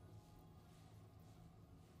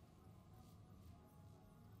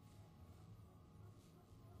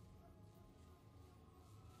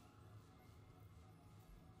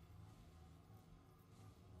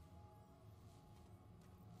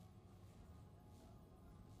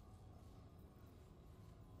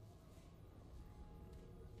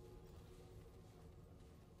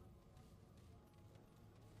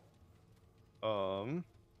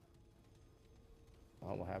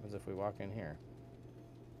 Well, what happens if we walk in here?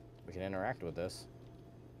 We can interact with this.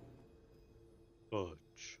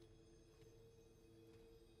 Touch.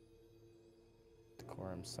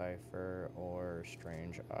 Decorum cipher or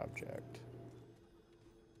strange object.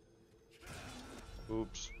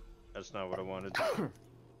 Oops. That's not what I wanted.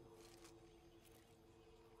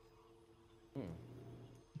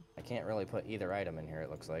 I can't really put either item in here, it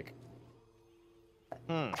looks like.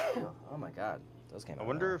 Hmm. Oh my god. Those came I out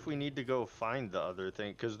wonder well. if we need to go find the other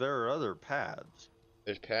thing, because there are other paths.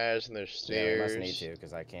 There's paths and there's Yeah, we stairs. must need to,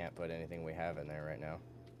 because I can't put anything we have in there right now.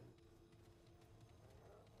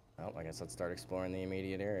 Well, I guess let's start exploring the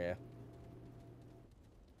immediate area.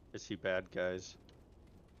 I see bad guys.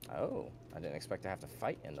 Oh, I didn't expect to have to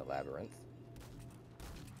fight in the labyrinth.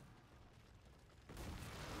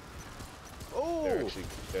 Oh! They're actually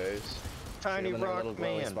good guys. Tiny Shoot 'em in their little rock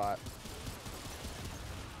glowy man. spot.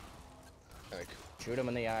 Kinda cool. Shoot him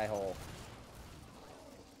in the eye hole.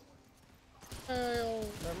 They're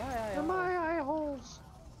my eye They're hole. my eye holes.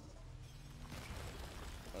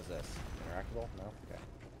 What's this? Interactable? No? Okay.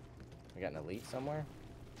 We got an elite somewhere?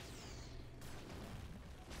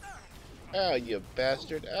 Oh, you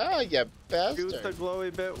bastard. Oh, you Shoot the bastard.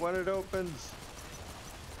 glowy bit when it opens.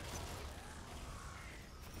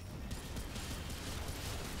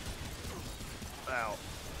 Ow.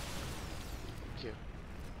 Thank you.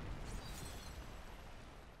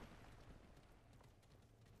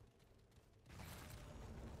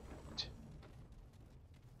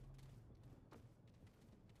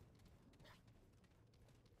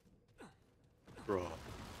 Bro.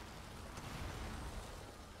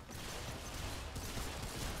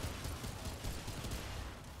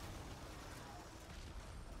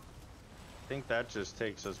 think that just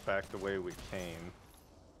takes us back the way we came.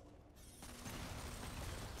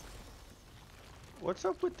 What's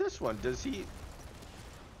up with this one? Does he...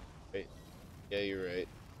 Wait. Yeah, you're right.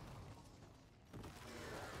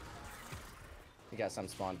 You got some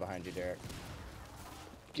spawn behind you, Derek.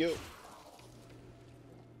 Go.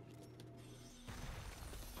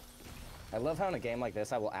 I love how in a game like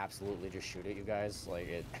this, I will absolutely just shoot at you guys.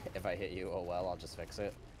 Like, if I hit you, oh well, I'll just fix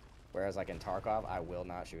it. Whereas, like in Tarkov, I will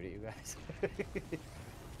not shoot at you guys.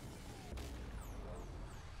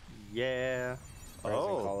 Yeah. Whereas in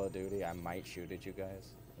Call of Duty, I might shoot at you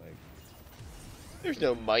guys. Like, There's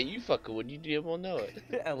no might. You fucking would. You damn well know it.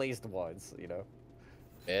 at least once, you know?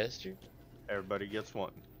 Bastard. Everybody gets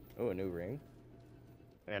one. Ooh, a new ring.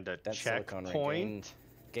 And a That silicone ring. checkpoint.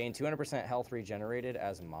 Gain 200% health regenerated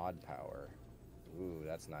as mod power. Ooh,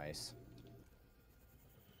 that's nice.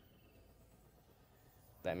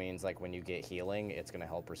 That means, like, when you get healing, it's gonna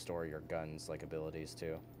help restore your guns, like, abilities,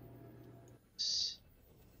 too.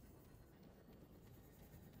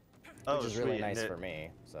 Which is really nice for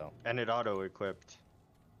me, so. And it auto-equipped.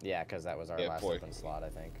 Yeah, because that was our last open slot, I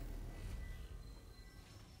think.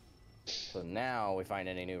 So now, we find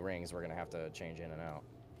any new rings, we're gonna have to change in and out.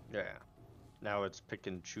 Yeah. Now it's pick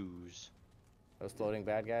and choose. Those floating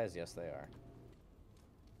bad guys? Yes, they are.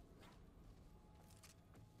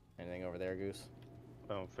 Anything over there, Goose?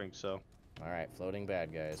 I don't think so. Alright, floating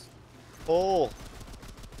bad guys. Oh.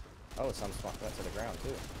 Oh, some spawn went to the ground,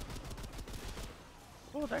 too.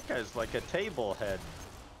 Oh, that guy's like a table head.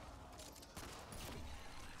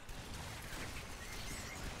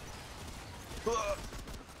 Oh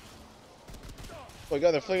my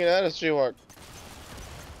god, they're flinging at us, J-Mark.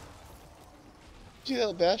 See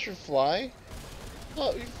that bastard fly?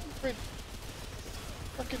 Oh, you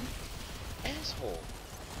freaking asshole.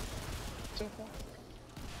 So far.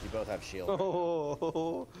 You both have shield.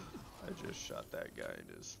 Oh, I just shot that guy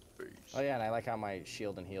in his face. Oh yeah, and I like how my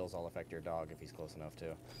shield and heals all affect your dog if he's close enough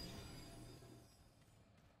too.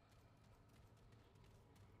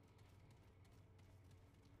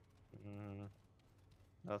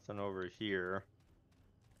 Nothing over here.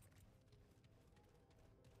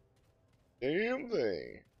 Damn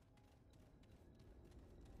thing.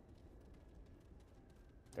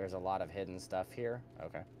 There's a lot of hidden stuff here.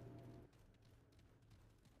 Okay.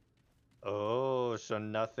 Oh, so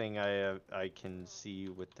nothing I can see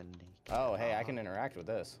with the naked Oh, hey, I eye. can interact with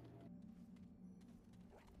this.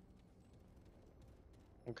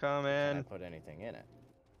 I'm Can I coming. put anything in it?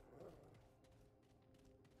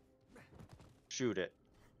 Shoot it.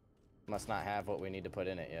 Must not have what we need to put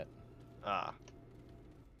in it yet. Ah.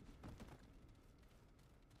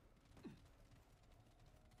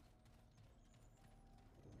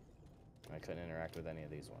 I couldn't interact with any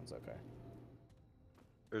of these ones. Okay.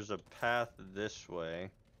 There's a path this way.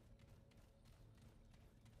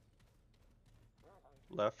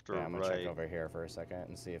 Left or Yeah, I'm gonna right? check over here for a second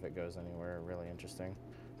and see if it goes anywhere really interesting.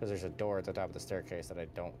 Because there's a door at the top of the staircase that I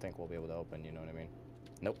don't think we'll be able to open, you know what I mean?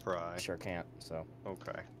 Nope. Try. Sure can't, so.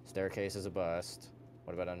 Okay. Staircase is a bust.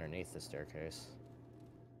 What about underneath the staircase?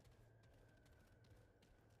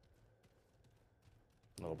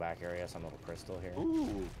 Little back area, some little crystal here.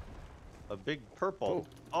 Ooh. A big purple.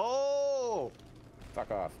 Ooh. Oh!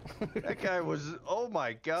 Fuck off. That guy was... Oh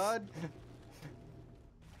my god.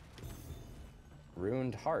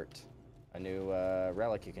 Ruined Heart. A new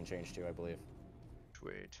relic you can change to, I believe.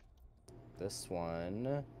 Sweet. This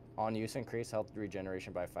one, on use, increase health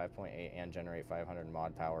regeneration by 5.8 and generate 500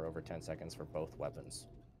 mod power over 10 seconds for both weapons.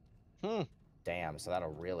 Hmm. Damn, so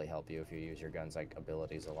that'll really help you if you use your guns like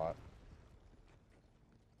abilities a lot.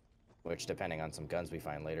 Which, depending on some guns we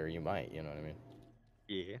find later, you might, you know what I mean?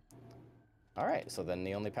 Yeah. Alright, so then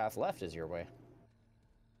the only path left is your way.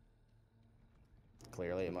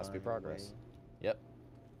 Clearly, it must be My progress. way. Yep.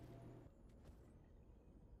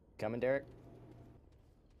 Coming, Derek?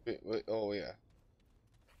 Wait, oh yeah.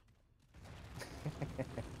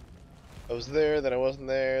 I was there, then I wasn't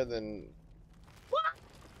there, then...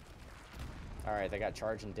 Alright, they got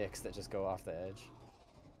charging dicks that just go off the edge.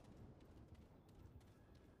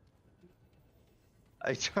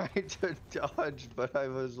 I tried to dodge, but I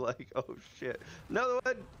was like, oh shit. Another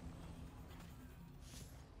one!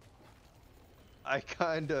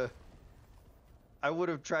 I would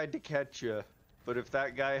have tried to catch you, but if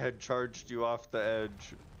that guy had charged you off the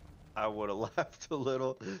edge, I would have laughed a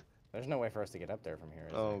little. There's no way for us to get up there from here,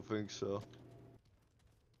 is I don't think so.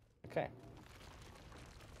 there? Okay.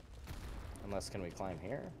 Unless, can we climb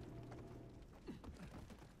here?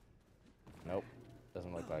 Nope.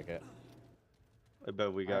 Doesn't look like it. I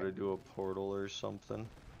bet we gotta Alright. do a portal or something.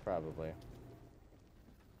 Probably.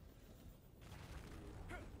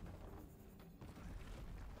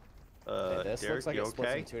 Okay, this Derek, looks like you it splits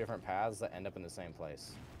okay? in 2 different paths that end up in the same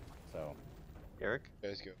place. So, Derek?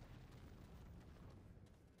 Guys, go.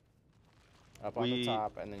 up on the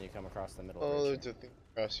top, and then you come across the middle Oh, bridge there's a thing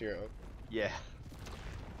across here. Okay. Yeah.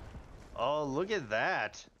 Oh, look at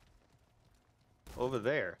that. Over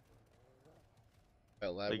there.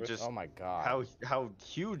 Elaborate. Like just here. Oh my god. how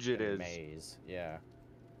huge it is. Maze, yeah.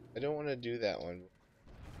 I don't want to do that one.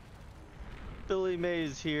 Billy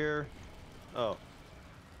Mays here. Oh.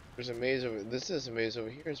 There's a maze over. This is a maze over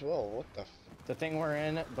here as well. What the? The thing we're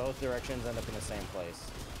in, both directions end up in the same place.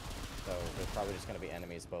 So there's probably just gonna be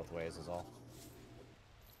enemies both ways is all.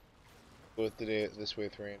 Go this way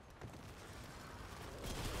with rain.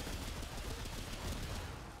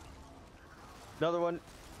 Another one.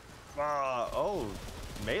 Oh,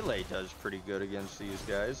 melee does pretty good against these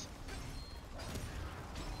guys.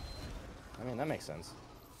 I mean, that makes sense.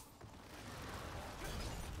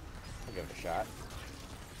 I'll give it a shot.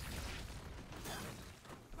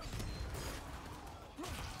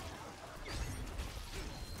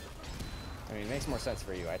 I mean, it makes more sense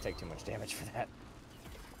for you. I take too much damage for that.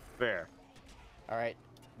 Fair. Alright,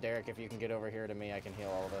 Derek, if you can get over here to me, I can heal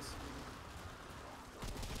all of us.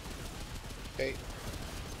 Okay.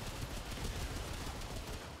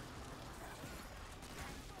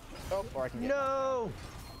 Oh, or I can get... No!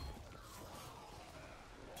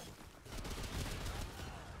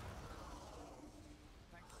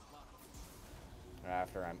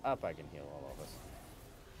 After I'm up, I can heal all of us.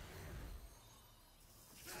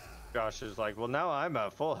 Josh is like, well, now I'm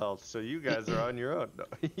at full health, so you guys are on your own. No.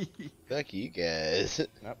 Fuck you guys.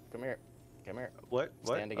 Nope, come here. Come here. What?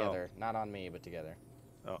 Stand together. Not on me, but together.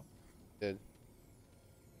 Oh. Good.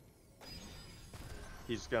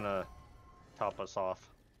 He's gonna top us off.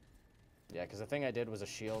 Yeah, because the thing I did was a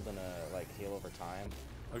shield and a, like, heal over time.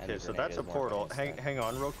 and Okay, the so grenade that's is a more portal. of an Hang instant.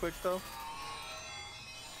 on real quick, though.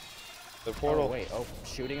 The portal. Oh, wait. Oh,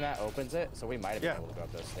 shooting that opens it? So we might have been Yeah. able to go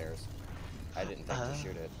up those stairs. I didn't think to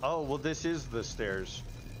shoot it. Oh, well, this is the stairs.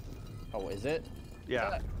 Oh, is it?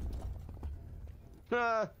 Yeah.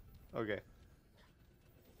 Ah, okay.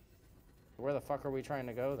 Where the fuck are we trying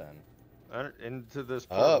to go then? Into this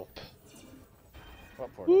portal. Up.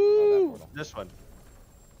 What portal? Oh, that portal. This one.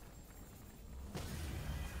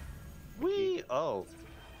 Wee! Oh.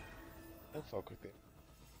 Don't fuck with it.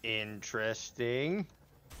 Interesting.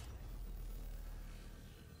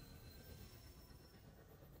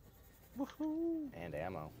 Woohoo! And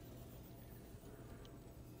ammo.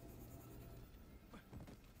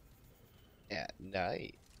 At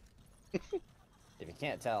night. If you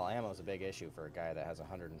can't tell, ammo's a big issue for a guy that has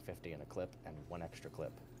 150 in a clip and 1 extra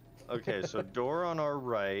clip. Okay, so door on our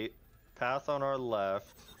right, path on our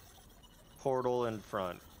left, portal in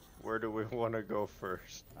front. Where do we want to go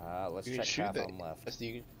first? Let's You can check shoot path that. on left. That's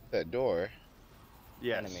you can that door.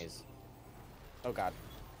 Yes. Enemies. Oh god.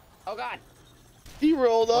 Oh god! He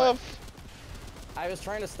rolled off. I was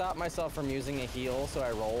trying to stop myself from using a heal, so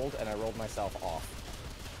I rolled, and I rolled myself off.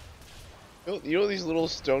 You know what these little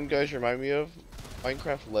stone guys remind me of?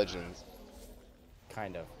 Minecraft Legends.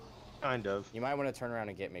 Kind of. Kind of. You might want to turn around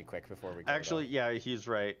and get me quick before we go. Actually, yeah, he's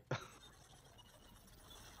right.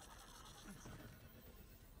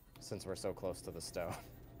 Since we're so close to the stone.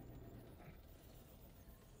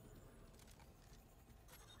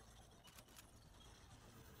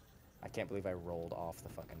 I can't believe I rolled off the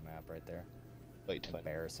fucking map right there. Wait, fun.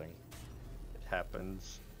 Embarrassing. It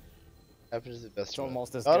happens. Happens to the best It's of us.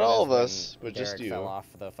 almost as Not good all as of when us, but just Derek you. fell off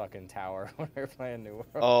the fucking tower when we were playing New World.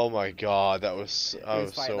 Oh my god, that was I He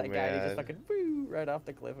was fighting so that guy, and he just mad. fucking woo right off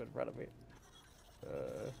the cliff in front of me.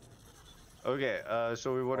 Okay,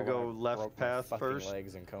 so we want to Oh, go when I left broke my path fucking first.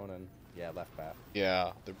 legs in Conan. Yeah, left path.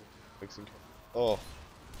 Yeah, the fixing. Oh,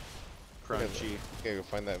 Crunchy. gotta go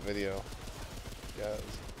find that video. Yeah, it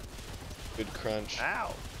was good crunch.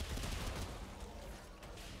 Ow!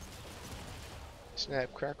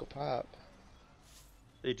 Snap, crackle, pop.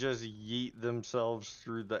 They just yeet themselves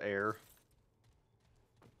through the air.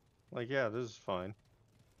 Like, yeah, this is fine.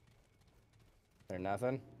 There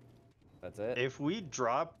nothing? That's it? If we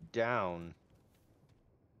drop down...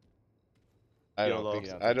 I don't YOLO. think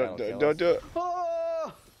You so. don't I think don't. that'll kill Don't us? do it.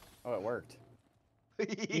 Oh! Oh, it worked.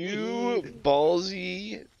 You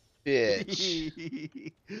ballsy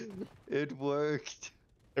bitch. It worked.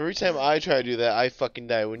 Every time I try to do that, I fucking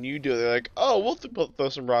die. When you do it, they're like, "Oh, we'll throw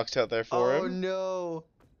some rocks out there for Oh him." no!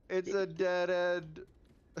 It's a dead end.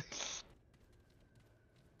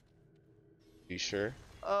 You sure?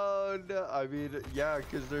 Oh no! I mean, yeah,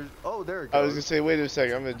 because there's. Oh, there it I was gonna goes. say, wait a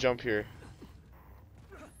second. I'm gonna jump here.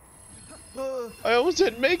 Uh, I almost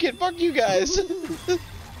didn't make it. Fuck you guys.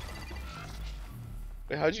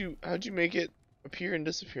 Wait, how'd you make it appear and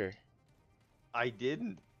disappear? I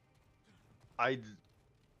didn't. I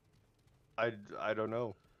don't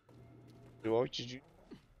know. What did you?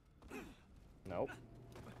 Nope.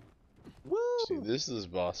 Woo! See, this is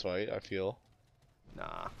boss fight. I feel.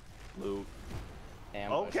 Nah. Loot.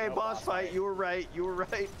 Ambush, Okay, no boss fight. You were right. You were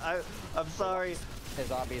right. I'm sorry.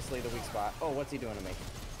 Is obviously the weak spot. Oh, what's he doing to me?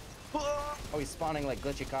 Oh, Oh, he's spawning like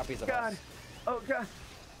glitchy copies of God. us. Oh God.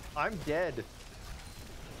 I'm dead.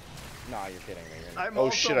 No, you're kidding me. You're not. I'm Oh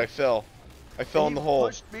also, shit! I fell. I fell in he the hole.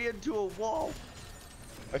 pushed me into a wall.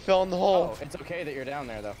 I fell in the hole. Oh, it's okay that you're down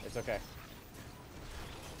there though. It's okay.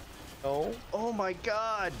 No. Oh my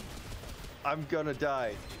God. I'm gonna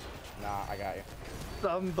die. Nah, I got you.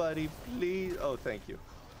 Somebody please. Oh, thank you.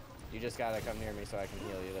 You just gotta come near me so I can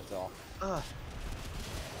heal you. That's all.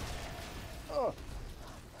 Oh.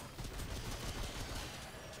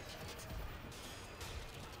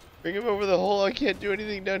 Bring him over the hole. I can't do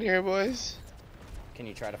anything down here, boys. Can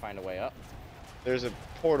you try to find a way up? There's a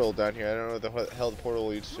portal down here. I don't know what the hell the portal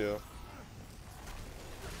leads to.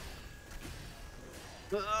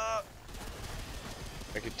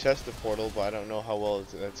 I could test the portal, but I don't know how well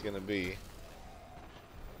that's gonna be.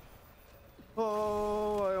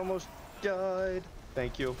 Oh, I almost died.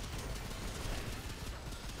 Thank you.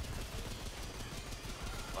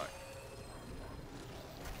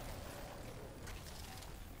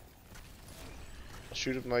 I'll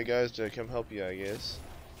shoot at my guys to come help you, I guess.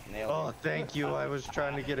 Nailed Oh, it. thank you. I was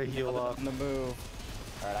trying to get a heal off. On the move.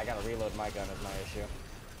 Alright, I gotta reload my gun is my issue.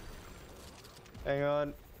 Hang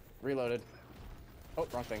on. Reloaded. Oh,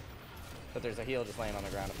 wrong thing. But there's a heal just laying on the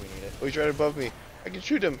ground if we need it. Oh, he's right above me. I can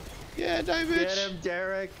shoot him. Yeah, die, bitch. Get him,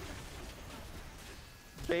 Derek.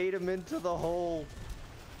 Bait him into the hole.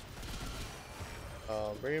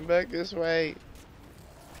 Bring him back this way.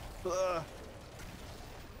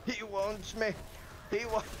 He wants me. He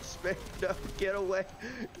wants me. No, get away.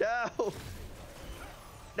 No.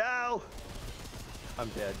 No. I'm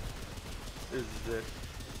dead. This is it.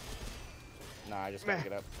 Nah, I just gotta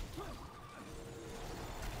get up.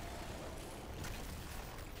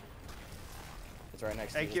 It's right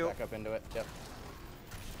next to you. Thank you. Just back up into it. Yep.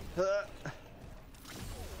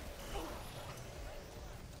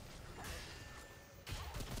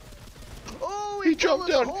 Oh, He fell dropped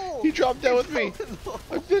in the down. hole. He dropped down with fell me. in the hole.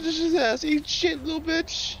 I finished his ass. Eat shit, little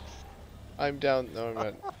bitch. I'm down. No, I'm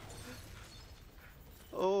not.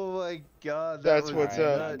 Oh my God. That's was what's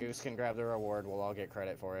Alright, up. now Goose can grab the reward. We'll all get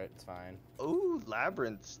credit for it. It's fine. Ooh,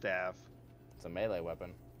 labyrinth staff. It's a melee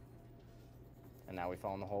weapon. And now we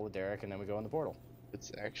fall in the hole with Derek, and then we go in the portal. It's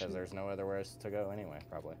Because actually. there's no other ways to go anyway,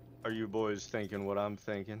 probably. Are you boys thinking what I'm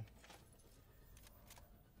thinking?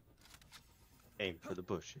 Aim for the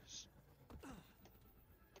bushes.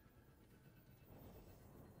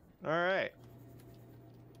 All right.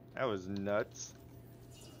 That was nuts.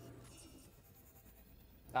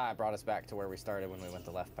 Ah, it brought us back to where we started when we went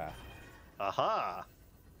the left path. Aha!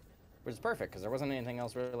 Which is perfect, because there wasn't anything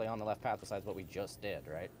else really on the left path besides what we just did,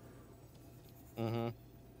 right? Mm-hmm.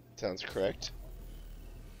 Sounds correct.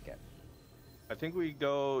 Okay. I think we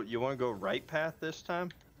go. You want to go right path this time?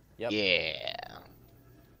 Yep. Yeah.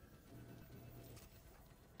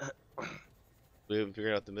 We haven't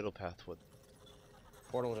figured out the middle path. What?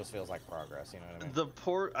 Portal just feels like progress, you know what I mean? The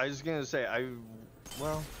port. I was gonna say.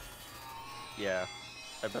 Well. Yeah.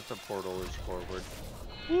 I bet the portal is forward.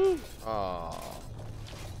 Woo! Aww.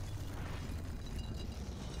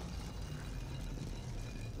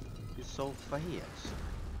 He's so fast.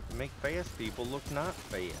 You make fast people look not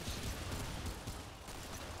fast.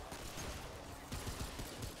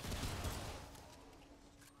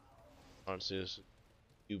 Honestly, this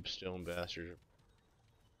cube stone bastard.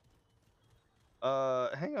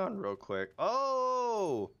 Hang on real quick.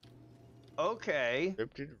 Oh! Okay.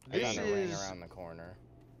 Scripted I This found a raid. ring is- around the corner.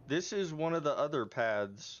 This is one of the other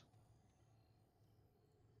paths.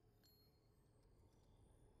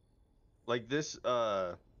 Like this,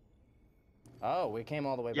 Oh, we came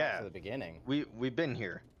all the way back Yeah. to the beginning. we've been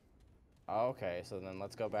here. Okay, so then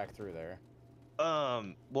let's go back through there.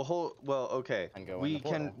 Well, okay. And go in we the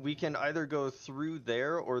portal. we can either go through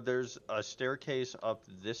there or there's a staircase up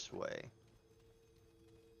this way.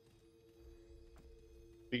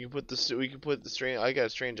 We can put the strange. I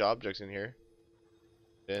got strange objects in here.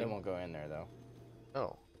 It Then won't go in there, though.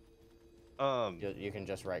 oh, You can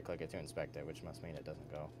just right-click it to inspect it, which must mean it doesn't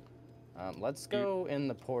go. Let's go in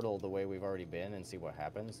the portal the way we've already been and see what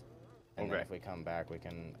happens. And then Okay. if we come back, we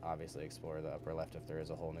can obviously explore the upper left if there is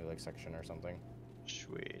a whole new like section or something.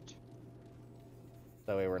 Sweet.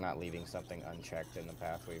 That way we're not leaving something unchecked in the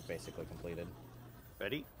path we've basically completed.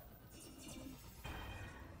 Ready?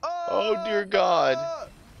 Oh, dear God.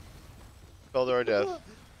 fell to our death.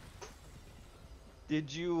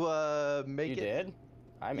 Did you make You it? did?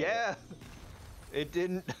 I made Yeah. It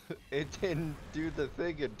didn't. It didn't do the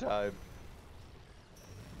thing in time.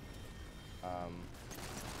 it.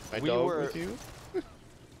 My We dog were- with you?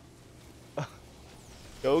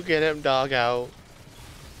 Go get him, dog out.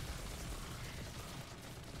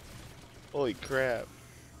 Holy crap.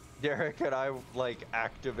 Derek and I like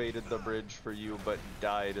activated the bridge for you, but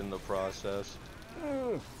died in the process.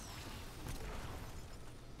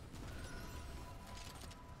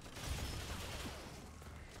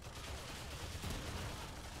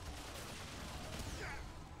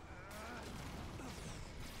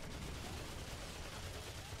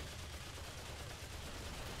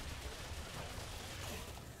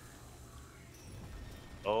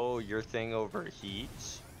 Oh, your thing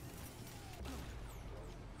overheats?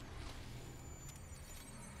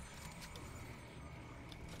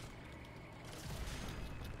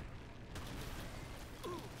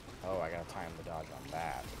 Oh, I gotta time the dodge on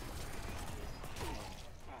that.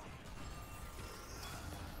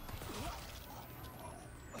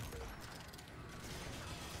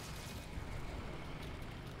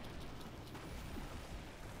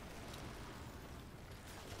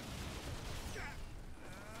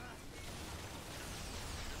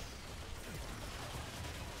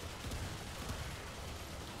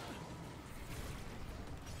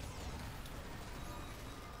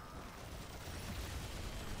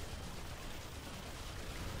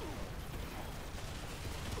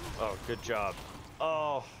 Oh, good job.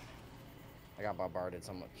 Oh, I got bombarded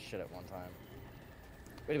so much shit at one time.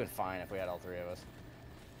 We'd have been fine if we had all three of us.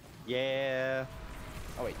 yeah.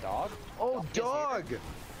 Oh wait, dog? Oh, Dog is here.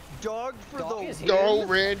 Dog for Dog the is win. here. Go, I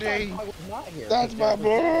Randy! thought dog was not here. That's my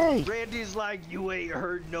boy! Randy's like, you ain't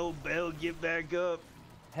heard no bell. Get back up.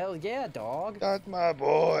 Hell yeah, dog. That's my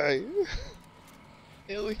boy!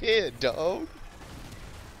 Hell yeah, dog!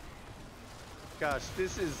 Gosh,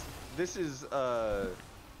 this is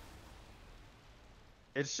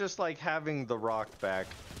it's just like having the rock back.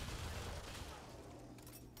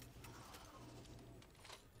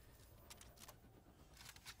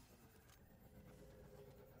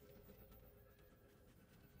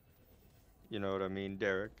 You know what I mean,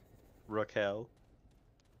 Derek? Raquel.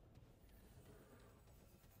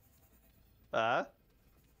 Huh?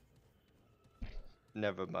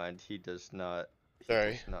 Never mind, he does not. He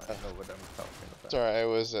Sorry. does not know what I'm talking about. Sorry, I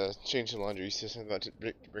was changing laundry system about to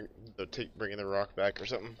bringing the rock back or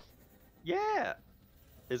something. Yeah!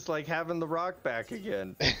 It's like having the rock back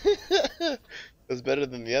again. It was better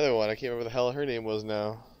than the other one. I can't remember what the hell her name was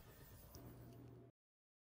now.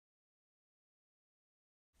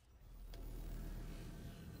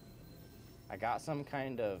 I got some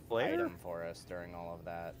kind of Blair? item for us during all of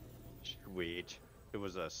that. Sweet. It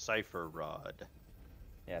was a cipher rod.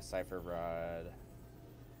 Yeah, cipher rod.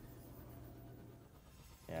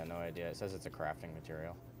 Yeah, no idea. It says it's a crafting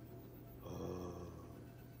material.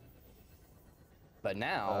 But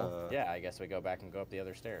now, yeah, I guess we go back and go up the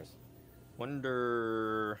other stairs.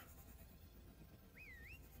 Wonder...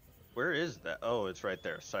 Where is that? Oh, it's right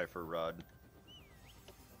there. Cipher rod.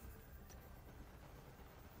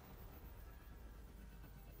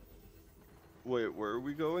 Wait, where are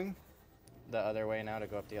we going? The other way now to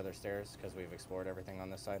go up the other stairs, because we've explored everything on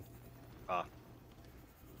this side. Ah.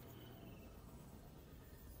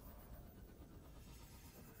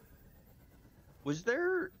 Was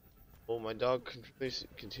there... Oh, my dog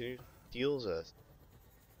continues steals us.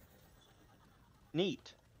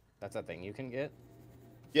 Neat. That's a thing you can get.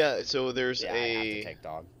 Yeah, so there's Yeah, I have to a take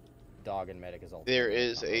dog. Dog and medic is all. there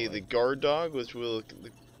is the guard dog, which will the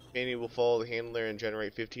companion will follow the handler and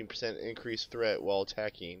generate 15% increased threat while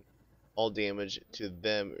attacking. All damage to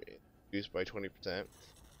them reduced by 20%.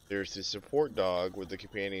 There's the support dog, where the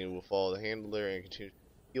companion will follow the handler and continue to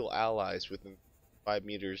heal allies within 5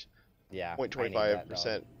 meters. Yeah.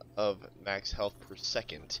 0.25% of max health per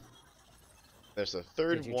second. There's a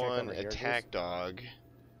third Did you check one, over here, attack Goose? dog.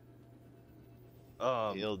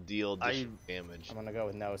 He'll deal additional damage. I'm gonna go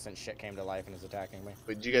with no since shit came to life and is attacking me.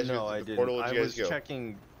 But did you guys no, go I to the didn't. portal? Or I did you was guys go?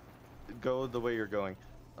 checking... Go the way you're going.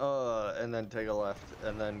 And then take a left,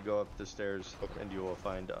 and then go up the stairs, Okay. and you will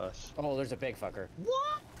find us. Oh, there's a big fucker.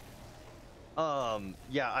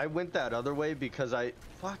 Yeah, I went that other way because I...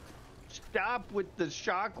 Fuck. Stop with the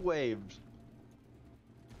shockwaves.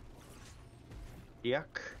 Yuck.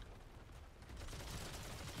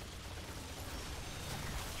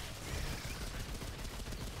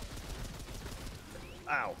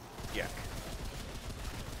 Ow. Yuck.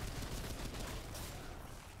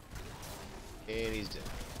 And he's dead.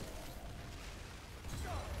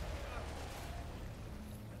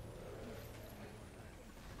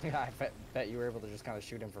 Yeah, I bet you were able to just kind of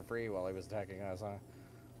shoot him for free while he was attacking us, huh?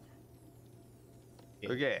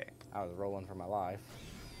 Okay. I was rolling for my life.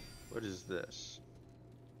 What is this?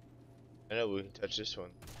 I know we can touch this one.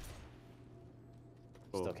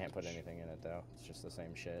 Still Oh, can't put anything in it though. It's just the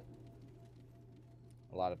same shit.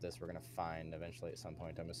 A lot of this we're gonna find eventually at some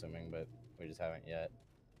point, I'm assuming, but we just haven't yet.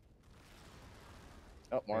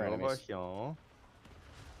 Oh, more over enemies. here.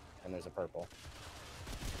 And there's a purple.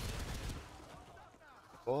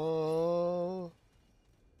 Oh.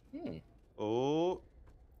 Hmm. Oh.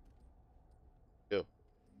 Yo.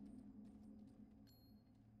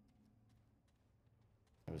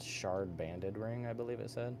 It was shard banded ring, I believe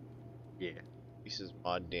it said. Yeah. Increases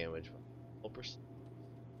mod damage. 12%.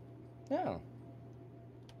 Yeah.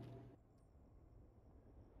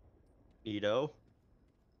 Neato.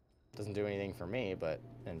 Doesn't do anything for me, but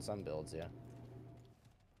in some builds, yeah.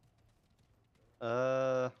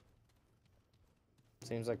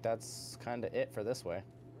 Seems like that's kind of it for this way.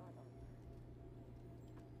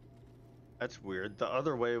 That's weird. The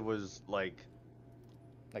other way was like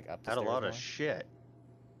Like up the had a stairs lot of going. shit.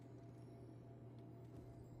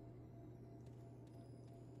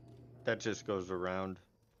 That just goes around.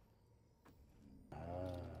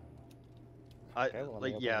 Okay, well, let me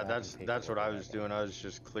like open yeah, the map and peek that's at what I we're was back in. doing. I was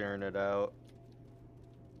just clearing it out.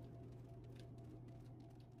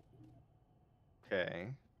 Okay.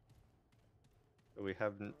 We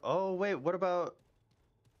haven't. Oh wait, what about?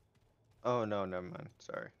 Oh no, never mind.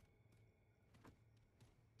 Sorry.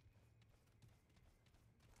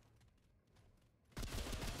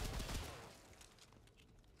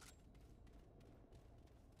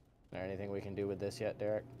 Is there anything we can do with this yet,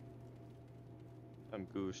 Derek? I'm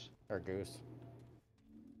Goose. Or Goose?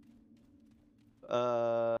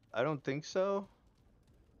 I don't think so.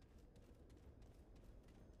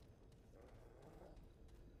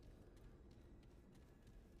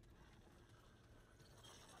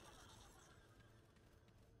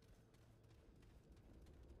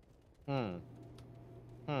 Hmm.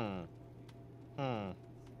 Hmm. Hmm.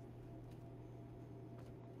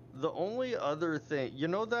 The only other thing, you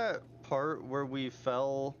know that part where we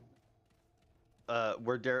fell,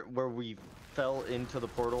 where we fell into the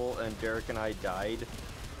portal and Derek and I died?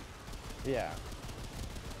 Yeah.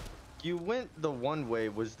 You went the one way.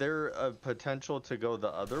 Was there a potential to go the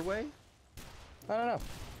other way? I don't know.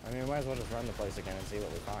 I mean, we might as well just run the place again and see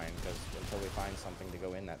what we find, because until we find something to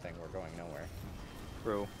go in that thing, we're going nowhere.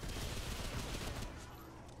 True.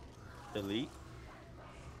 Elite.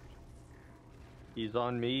 He's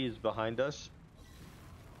on me. He's behind us.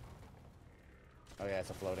 Oh yeah, it's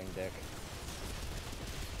a floating dick.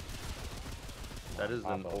 That is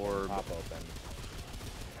Pop an open, orb. Pop open.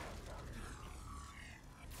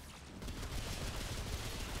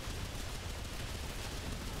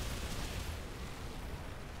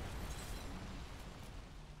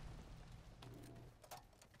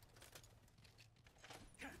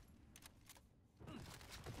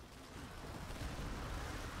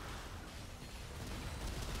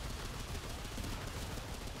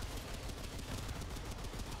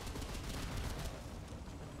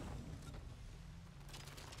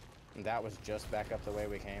 That was just back up the way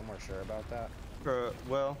we came. We're sure about that.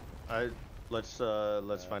 Well, let's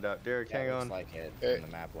find out. Derek, Yeah, hang it looks on. like it Hey. in the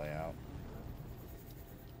map layout.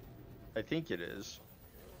 I think it is.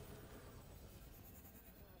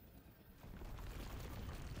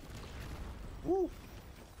 Woo.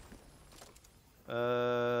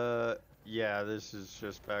 Yeah, this is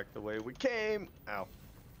just back the way we came. Ow.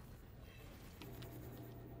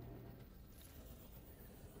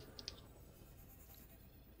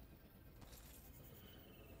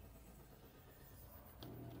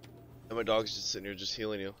 And my dog's just sitting here just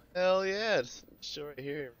healing you. Hell yeah, it's still right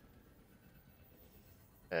here.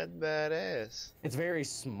 That's badass. It's very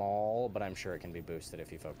small, but I'm sure it can be boosted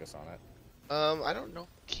if you focus on it. I don't know if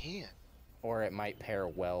it can. Or it might pair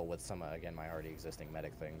well with some, again, my already existing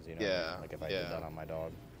medic things, you know? Yeah, Like if I yeah. did that on my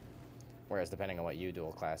dog. Whereas depending on what you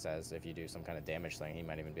dual class as, if you do some kind of damage thing, he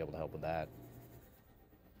might even be able to help with that.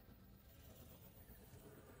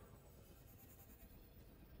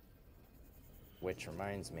 Which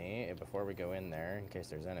reminds me, before we go in there, in case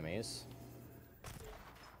there's enemies...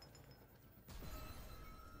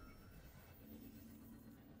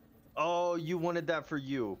 Oh, you wanted that for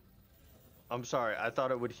you. I'm sorry. I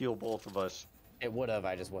thought it would heal both of us. It would have,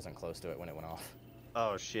 I just wasn't close to it when it went off.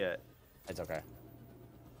 Oh, shit. It's okay.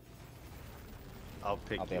 I'll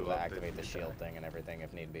pick you up. I'll be able to if activate the you shield die. thing and everything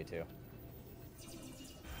if need be too.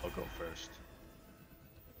 I'll go first.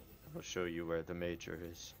 I'll show you where the major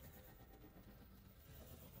is.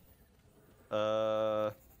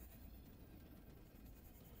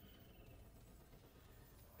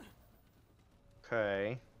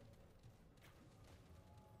 Okay.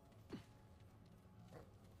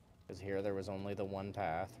 Because here there was only the one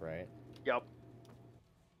path, right? Yep.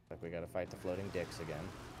 Like we gotta fight the floating dicks again.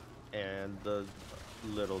 And the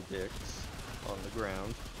little dicks on the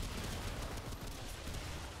ground.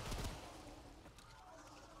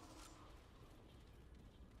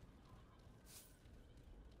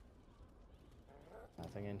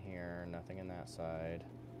 Nothing in here, nothing in that side.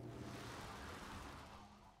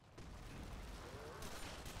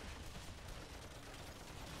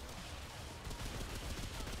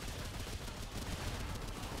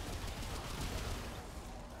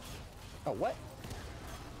 Oh, what?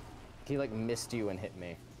 He like missed you and hit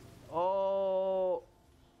me. Oh.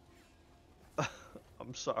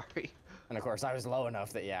 I'm sorry. And of course I was low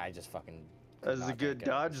enough that yeah, I just fucking That was a good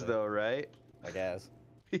dodge though, right? I guess.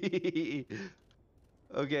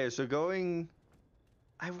 Okay, so going...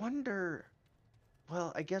 I wonder...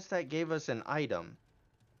 Well, I guess that gave us an item.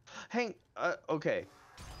 Okay.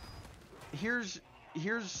 Here's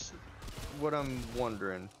what I'm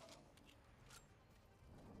wondering.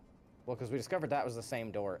 Well, because we discovered that was the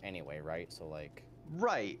same door anyway, right? So like...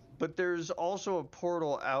 Right, but there's also a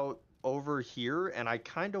portal out over here, and I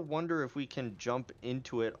kind of wonder if we can jump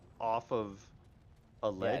into it off of a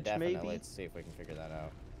ledge, yeah, definitely. maybe? Let's see if we can figure that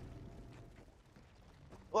out.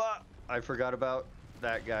 Ah, I forgot about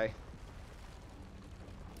that guy.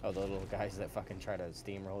 Oh, the little guys that fucking try to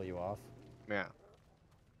steamroll you off? Yeah.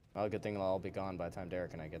 Well, good thing they'll all be gone by the time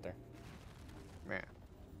Derek and I get there. Yeah.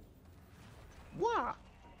 Wah!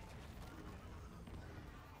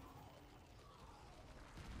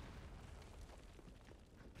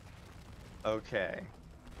 Okay.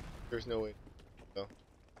 There's no way. No.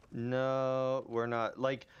 No, we're not.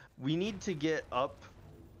 Like, we need to get up.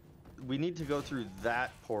 We need to go through that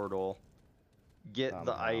portal, get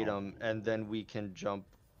the Somehow. item, and then we can jump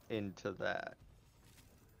into that.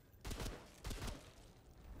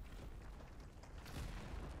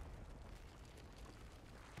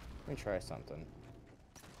 Let me try something.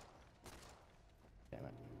 Damn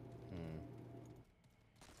it.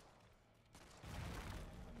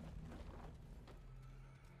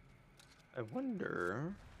 I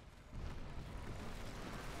wonder...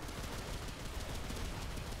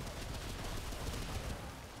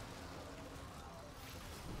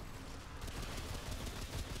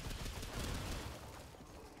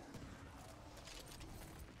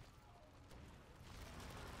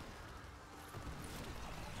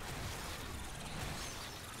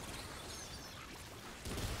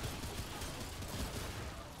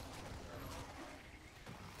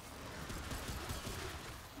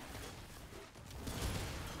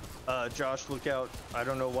 Josh, look out. I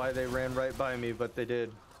don't know why they ran right by me, but they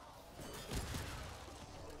did.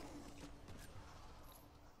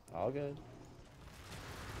 All good.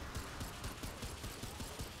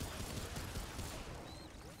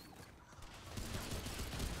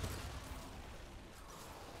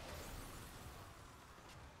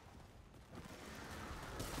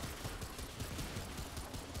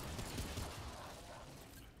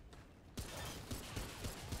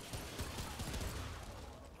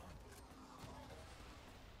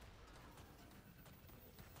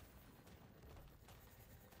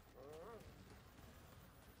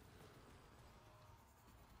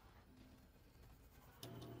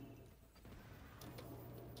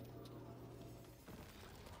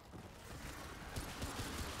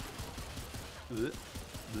 Blech,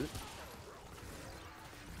 blech.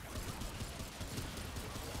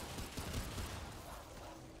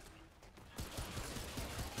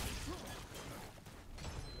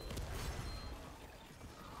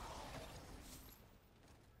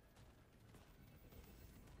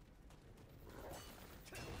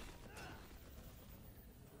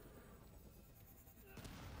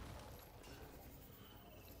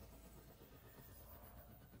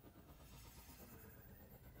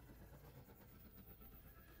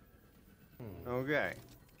 Okay.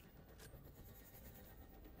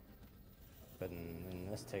 But then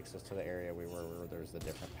this takes us to the area we were where there's the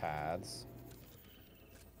different paths.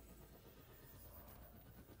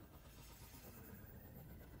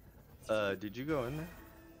 Did you go in there?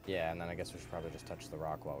 Yeah, and then I guess we should probably just touch the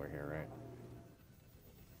rock while we're here, right?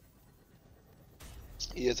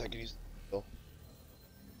 Yes, I can use. Oh.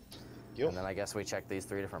 Yo. And then I guess we check these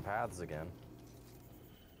 3 different paths again.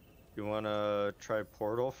 You wanna try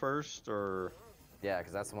portal first, or? Yeah,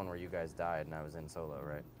 because that's the one where you guys died and I was in solo,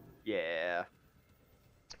 right? Yeah.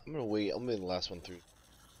 I'm gonna wait. I'm gonna be the last one through.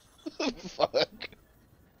 Fuck.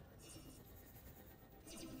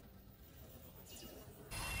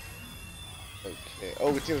 Okay.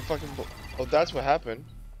 Oh, it's gonna fucking. Oh, that's what happened.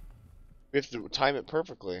 We have to time it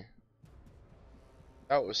perfectly.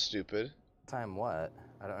 That was stupid. Time what?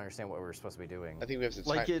 I don't understand what we were supposed to be doing. I think we have to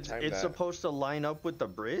Like time it's that. supposed to line up with the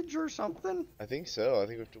bridge or something? I think so. I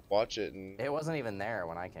think we have to watch it and. It wasn't even there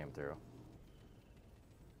when I came through.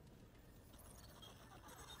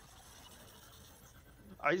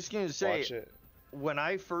 I was gonna say, Watch it. when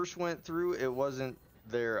I first went through, it wasn't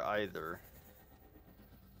there either.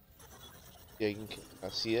 Yeah, you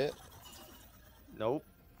can see it. Nope.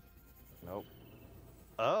 Nope.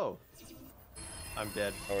 Oh. I'm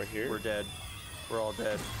dead. Oh, we're here. We're dead. We're all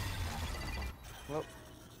dead. Well,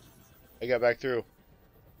 I got back through.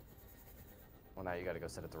 well, now you gotta go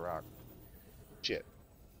sit at the rock. Shit.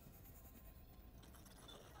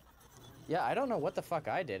 Yeah, I don't know what the fuck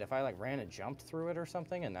I did. If I like ran and jumped through it or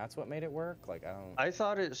something, and that's what made it work. Like I don't. I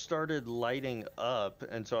thought it started lighting up,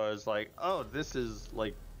 and so I was like, "Oh, this is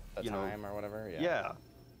like, The you know, time or whatever. Yeah.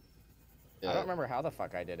 yeah." I don't remember how the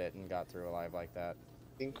fuck I did it and got through alive like that.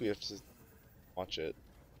 I think we have to watch it.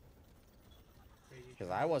 Because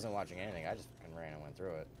I wasn't watching anything. I just fucking ran and went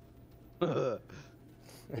through it. What'd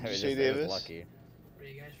you It say, it was Davis? lucky. What are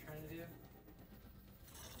you guys trying to do?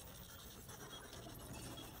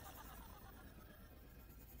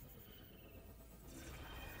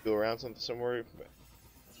 Go around somewhere.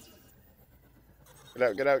 Get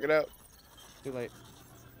out! Get out! Get out! Too late.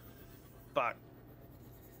 Fuck.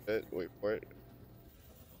 Wait for it.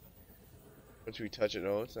 Once we touch it,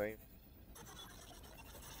 no, it's not.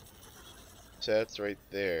 So that's right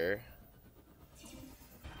there.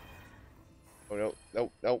 Oh no!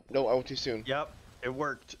 No! No! No! I went too soon. Yep, it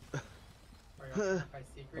worked. Or you want to find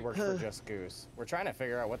It secret? works for just Goose. We're trying to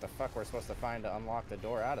figure out what the fuck we're supposed to find to unlock the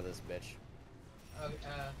door out of this bitch. Oh,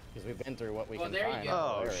 Because we've been through what we Well, can there you find go. in the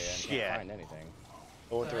Oh, area and shit. can't find anything.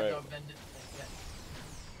 I went the so right.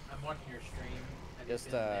 I'm watching your stream. Have you Just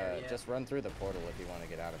been there yet? just run through the portal if you want to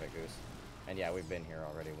get out of it, Goose. And yeah, we've been here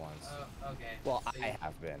already once. Oh, okay. Well, So I you-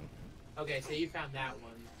 have been. Okay, so you found that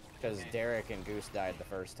one. Because Okay. Derek and Goose died the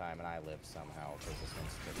first time, and I lived somehow because this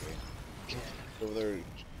one's tricky. Over there.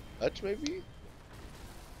 Touch maybe?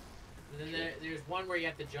 And then there's one where you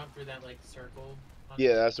have to jump through that like circle. on Yeah,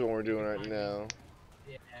 the- that's what we're doing right Fine. now.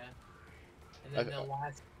 Yeah. And then I- the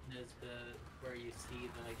last one is where you see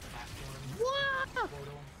the like platform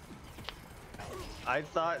portal. I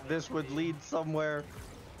thought this would lead somewhere.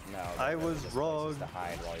 No, I there was just wrong. places to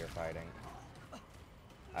hide while you're fighting.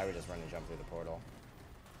 I would just run and jump through the portal.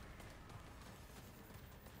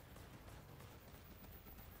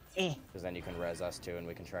 Because then you can res us too, and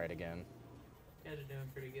we can try it again. You guys are doing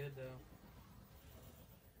pretty good though.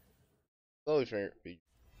 Slowly trying to be.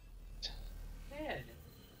 Yeah.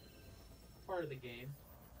 Part of the game.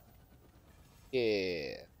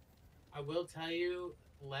 Yeah. I will tell you,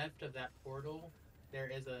 left of that portal, there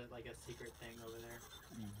is a secret thing over there.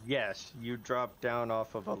 Yes, you drop down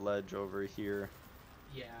off of a ledge over here.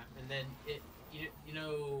 Yeah, and then you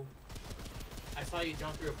know, I saw you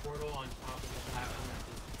jump through a portal on top of the platform that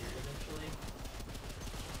disappeared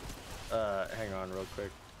eventually. Hang on real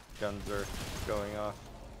quick. Guns are going off.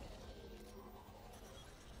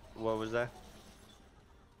 What was that?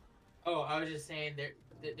 Oh, I was just saying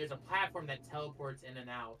there's a platform that teleports in and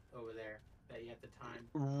out over there that you have to time.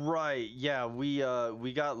 Right, yeah, we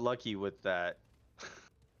got lucky with that.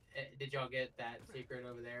 Did y'all get that secret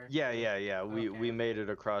over there? Yeah. We Okay. made it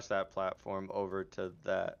across that platform over to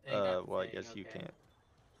that. And you got the Well, I thing, guess you okay. can't.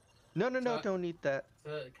 No, So- don't eat that.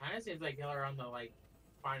 So it kind of seems like y'all are on the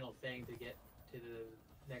final thing to get to the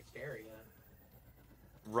next area.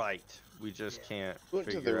 Right, we just Yeah. can't We went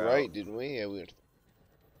to figure the out. right, didn't we? Yeah, we went.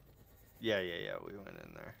 Yeah, we went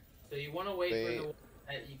in there. So you want to wait Wait. for the one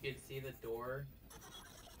that you can see the door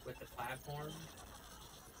with the platform,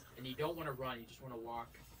 and you don't want to run. You just want to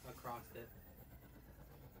walk across it.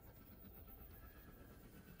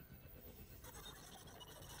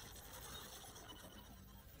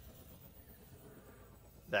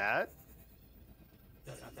 That?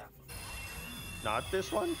 No, not that one. Not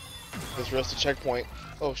this one? Let's rest the checkpoint.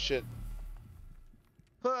 Oh shit.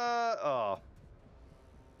 Oh.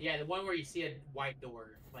 Yeah, the one where you see a white door.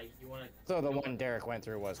 Like you want to. So the one Derek went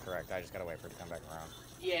through was correct. I just gotta wait for it to come back around.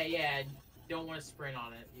 Yeah. Don't want to sprint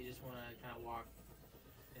on it. You just want to kind of walk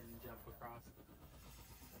and jump across.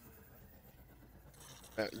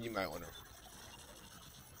 You might want to.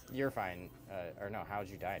 You're fine. Or no, how'd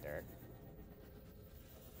you die, Derek?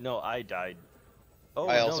 No, I died. Oh,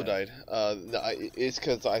 I no. also died. No, it's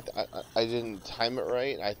because I didn't time it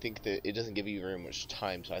right. I think that it doesn't give you very much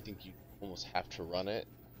time, so I think you almost have to run it.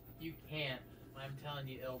 You can't. I'm telling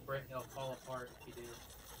you, it'll fall apart if you do.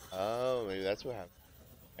 Oh, maybe that's what happened.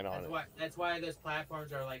 And on it. That's why those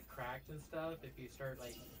platforms are cracked and stuff. If you start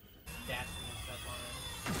dashing and stuff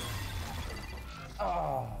on it.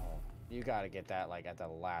 Oh, you gotta get that like at the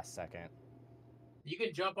last second. You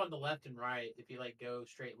can jump on the left and right if you like go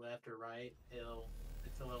straight left or right.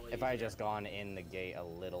 It's a little easier. If I had just gone in the gate a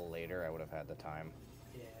little later, I would have had the time.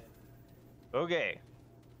 Yeah. Okay.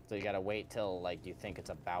 So you gotta wait till like you think it's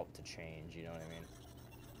about to change. You know what I mean?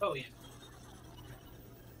 Oh yeah.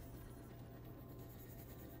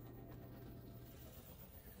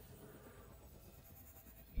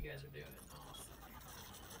 You guys are doing it awesome.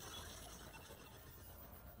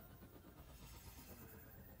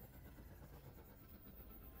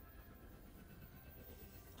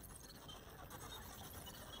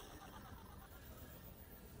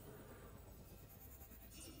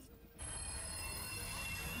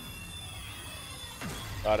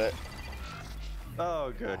 Got it.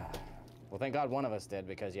 Oh, good. Well, thank God one of us did,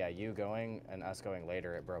 because yeah, you going and us going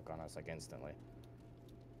later, it broke on us like instantly.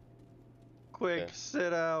 Quick, Okay. sit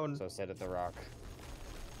down. So sit at the rock.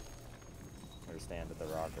 Or stand at the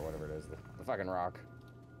rock, or whatever it is. The fucking rock.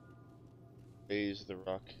 Phase the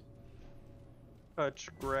rock. Touch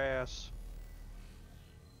grass.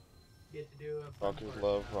 You get to do a fun Rock is part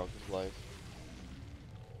love, now. rock is life.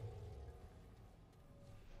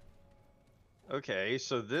 Okay,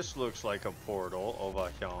 so this looks like a portal over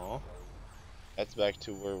here. That's back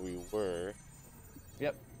to where we were.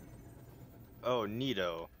 Yep. Oh,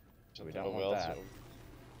 neato. So we Something don't want else. that.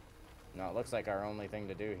 No, it looks like our only thing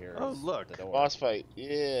to do here Oh, is look. the door. Boss fight.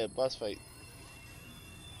 Yeah, boss fight.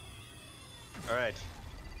 Alright.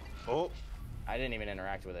 Oh, I didn't even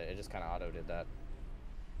interact with it. It just kind of auto did that.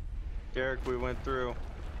 Derek, we went through.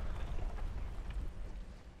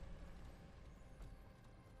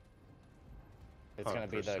 It's gonna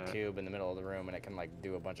be the 100%. cube in the middle of the room, and it can like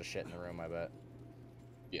do a bunch of shit in the room, I bet.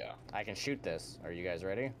 Yeah. I can shoot this. Are you guys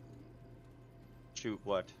ready? Shoot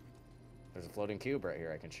what? There's a floating cube right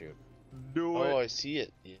here I can shoot. Do Oh, it. I see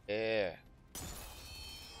it. Yeah.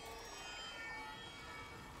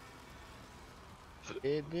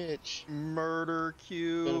 Hey, bitch. Murder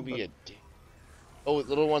cube. Gonna be a dick. Oh,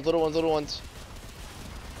 little ones, little ones, little ones.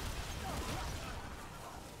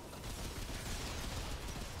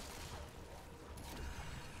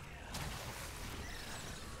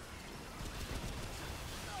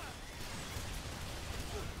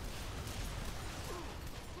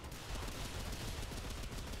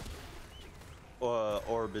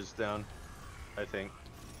 Orb is down, I think.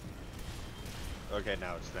 Okay,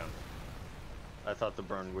 now it's down. I thought the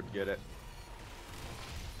burn would get it.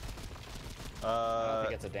 I don't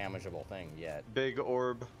think it's a damageable thing yet. Big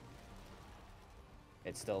orb.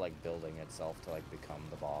 It's still like building itself to like become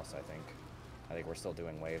the boss, I think. I think we're still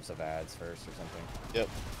doing waves of ads first or something. Yep.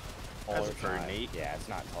 That's Or pretty Not- neat. Yeah, it's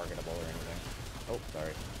not targetable or anything. Oh,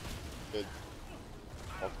 sorry. good.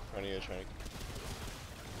 All in front of you, trying to.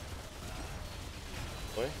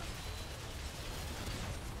 Boy.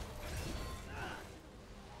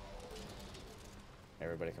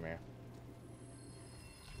 Everybody come here.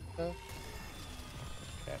 Oh.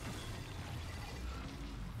 Okay.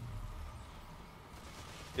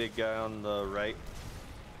 Big guy on the right.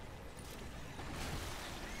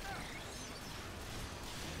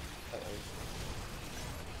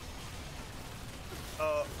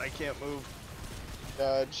 Oh, I can't move.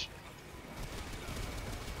 Dodge.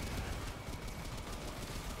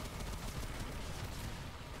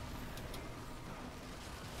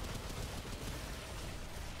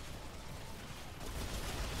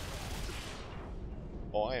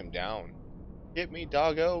 Oh, I am down. Get me,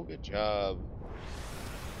 doggo. Good job.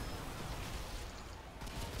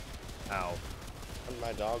 Ow. Run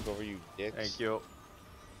my dog over, you dicks. Thank you.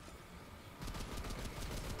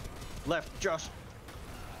 Left, Josh.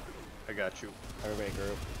 I got you. Everybody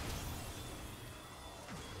group.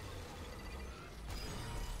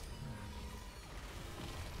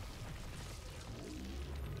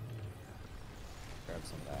 Grab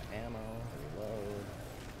some of that ammo, reload.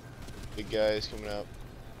 Big guys coming up.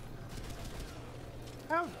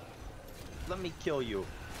 How? Let me kill you.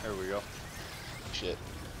 There we go. Shit.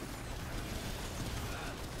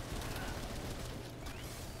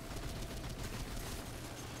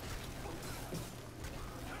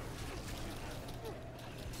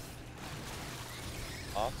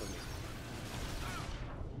 Awesome.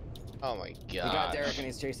 Oh my god. We got Derek and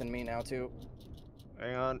he's chasing me now too.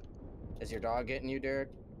 Hang on. Is your dog getting you, Derek?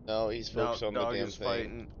 No, he's No, focused on the dog damn is thing.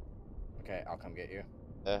 fighting. Okay, I'll come get you.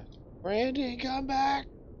 Brandy, come back!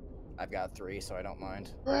 I've got 3, so I don't mind.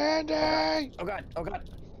 Brandy! Oh god, oh god!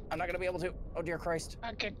 I'm not gonna be able to. Oh dear Christ.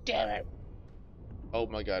 God damn it! Oh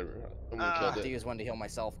my god, someone I killed have to it. use one to heal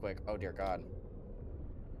myself quick. Oh dear God.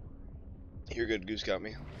 You're good, Goose got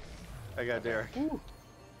me. I got Derek.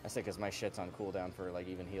 I say because my shit's on cooldown for like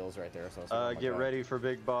even heals right there. So I was like, oh my Get God. ready for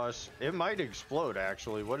big boss. It might explode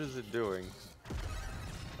actually. What is it doing?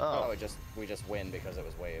 Oh, Oh, we just win because it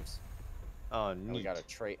was waves. oh, And we neat. got a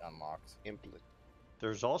trait unlocked. Implement.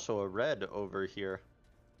 There's also a red over here.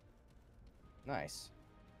 Nice.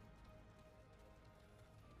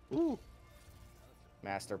 Ooh,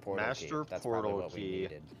 Master portal Master key. That's probably portal what we key.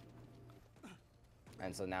 needed.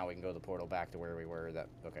 And so now we can go the portal back to where we were.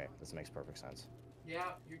 Okay, this makes perfect sense. Yeah,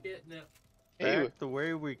 you're getting it. Hey, back the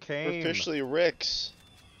way we we're came. officially Rick's.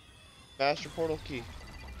 Master portal key.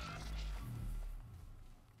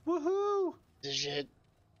 Woohoo! This shit.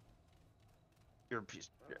 You're a piece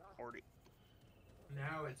of shit, Morty.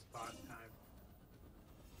 Now it's boss time.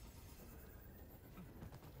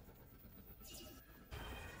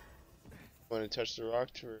 Want to touch the rock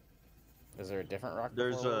or? Is there a different rock?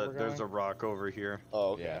 There's before where we're there's a going? rock over here.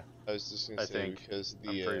 Oh, okay. Yeah. I was just gonna I say think. because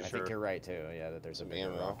I'm the pretty I sure. think you're right too. Yeah, that there's a Some bigger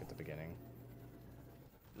ammo. rock at the beginning.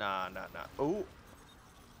 Nah. Oh.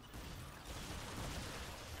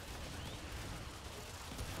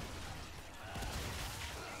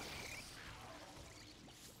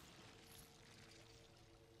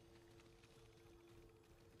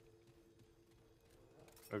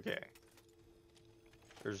 Okay.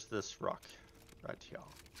 There's this rock right here.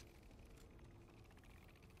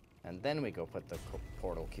 And then we go put the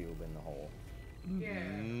portal cube in the hole. Yeah.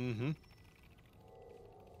 Mm-hmm.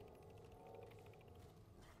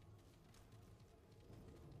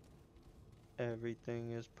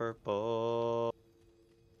 Everything is purple.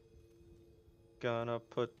 Gonna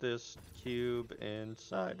put this cube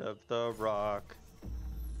inside of the rock.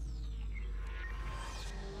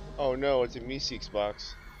 Oh no, it's a Meeseeks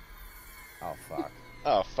box. Oh fuck.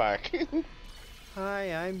 Oh fuck.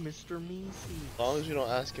 Hi, I'm Mr. Meesey. As long as you don't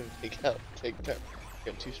ask him to take that,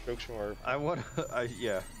 get 2 strokes from our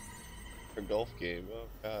Yeah. golf game. Oh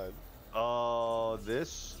god. Oh,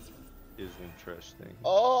 this is interesting.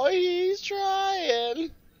 Oh, he's trying.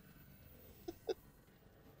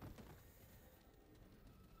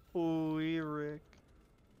 Ooh, Rick.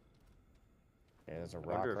 Yeah, there's a I rock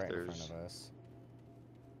wonder if right in there's- front of us.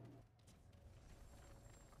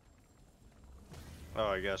 Oh,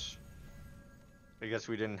 I guess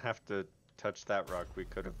we didn't have to touch that rock. We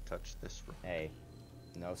could have touched this rock. Hey,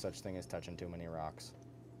 no such thing as touching too many rocks.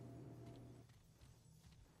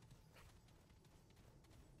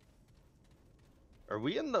 Are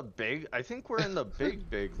we in the big? I think we're in the big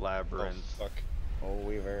Oh labyrinth. fuck. Oh,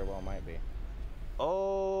 we very well might be.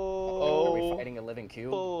 Oh, Are we Oh. fighting a living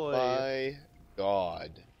cube? boy. My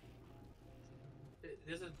god.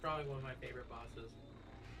 This is probably one of my favorite bosses.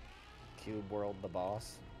 Cube World the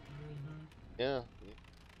boss. Mm-hmm.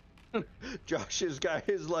 Yeah. Josh's guy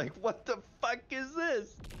is like, what the fuck is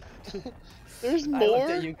this? There's I looked more.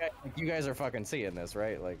 at you guys, like, you guys are fucking seeing this,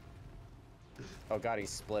 right? Like, oh god, he's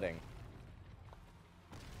splitting.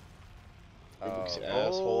 Big Oh,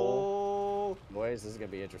 asshole. boys, this is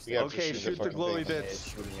gonna be interesting. We have Okay, to shoot the fucking glowy thing. Okay, bits.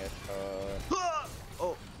 shooting it. Ah!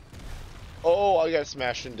 Oh, Oh, I got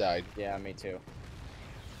smashed and died. Yeah, me too.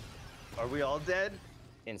 are we all dead?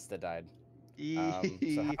 Insta died.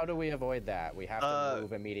 So how do we avoid that? We have to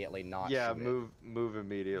move immediately, not yeah, shoot it. move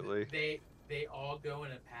immediately. They all go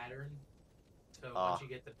in a pattern. So Ah. once you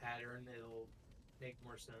get the pattern, it'll make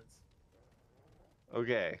more sense.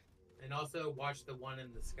 Okay. And also watch the one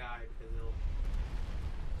in the sky because it'll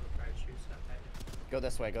try to shoot stuff at you. Go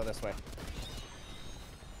this way, go this way.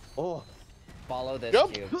 Oh, Follow this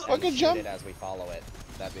Jump! cube Fucking and shoot jump! it as we follow it.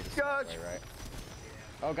 That'd be the Gotcha. smart way, right?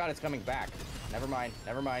 Oh god, it's coming back. Never mind,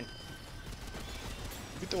 never mind.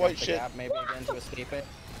 Get the white Jump the shit. gap maybe again to escape it.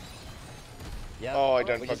 Yep. Oh, I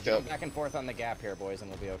done we just fucked jump up. back and forth on the gap here, boys, and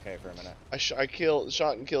we'll be okay for a minute. I shot and killed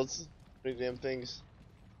so many damn things.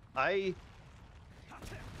 I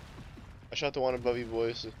I shot the one above you,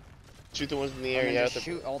 boys. Shoot the ones in the air. And Yeah, then just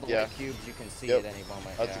shoot all the yeah. white cubes you can see Yep. at any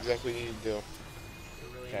moment. That's yeah. exactly what you need to do. It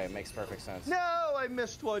really Okay, is. makes perfect sense. no, I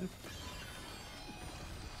missed one.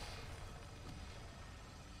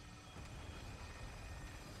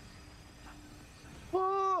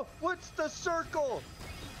 Oh, what's the circle?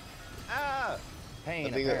 Ah, Pain,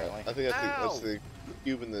 I think apparently. that's Ow. the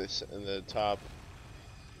cube in the top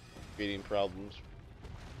creating problems.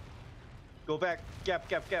 go back. Gap.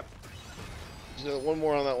 Just one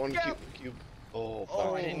more on that one Yep. cube. Oh, Oh,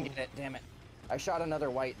 fuck. I didn't get it. Damn it. I shot another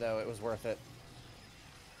white though. It was worth it.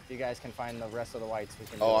 If you guys can find the rest of the whites, we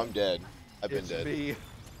can. Oh, do I'm it. dead. I've been It's dead. me.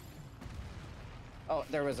 Oh,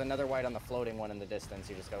 there was another white on the floating one in the distance.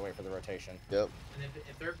 You just gotta wait for the rotation. Yep. And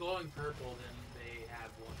if they're glowing purple, then they have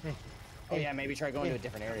one. Oh yeah, maybe try going to a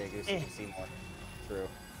different area, Goose, so you can see more. True.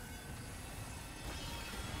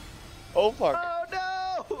 Oh fuck. Oh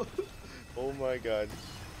no! Oh my god.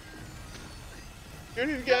 Shoot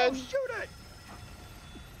it No, again! shoot it!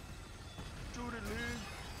 Shoot it, Lee.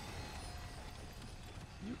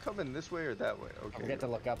 You coming this way or that way? Don't Okay. forget to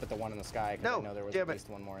look up at the one in the sky, because No, I know there was damn at it. least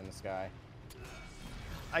one more in the sky.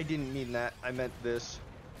 I didn't mean that. I meant this.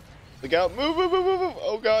 Look out! Move, move, move, move, move!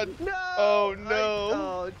 Oh god! No! Oh no!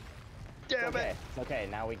 Oh, damn It's okay. it! It's okay.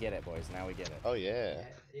 Now we get it, boys. Now we get it. Oh yeah.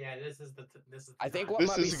 Yeah, this is the I think time. what This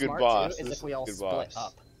might is be a good smart boss. too is This if we is a all good split boss.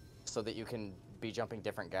 up, so that you can be jumping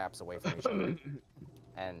different gaps away from each other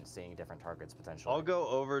and seeing different targets potentially. I'll go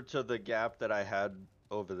over to the gap that I had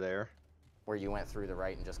over there. Where you went through the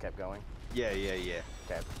right and just kept going. Yeah. Okay.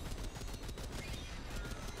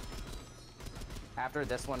 After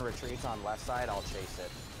this one retreats on left side, I'll chase it.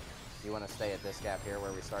 You want to stay at this gap here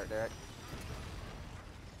where we start, Derek?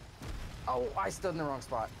 Oh, I stood in the wrong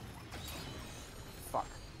spot. Fuck.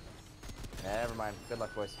 Never mind. Good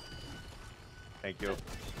luck, boys. Thank you.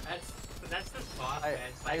 That's the boss, man.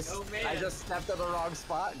 It's like, oh man. I just stepped in the wrong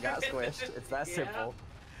spot and got squished. It's that Yeah, simple.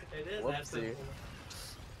 It is that Whoopsie. simple.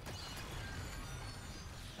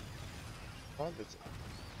 Oh, that's-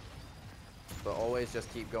 But always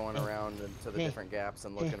just keep going around into the different gaps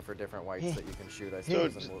and looking for different whites that you can shoot, I So,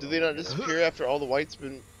 suppose. and do we'll they not get it. disappear after all the white's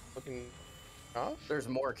been fucking off? There's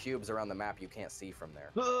more cubes around the map you can't see from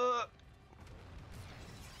there.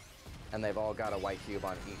 And they've all got a white cube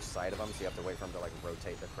on each side of them, so you have to wait for them to like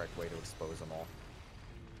rotate the correct way to expose them all.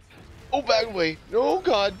 Oh, bad way! No,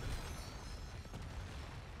 god!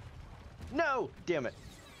 No! Damn it.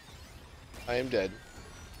 I am dead.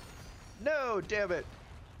 No! Damn it.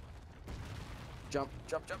 Jump,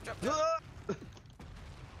 jump, jump, jump, jump.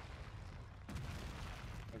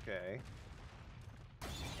 Okay.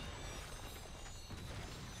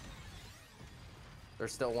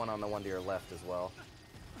 There's still one on the one to your left as well.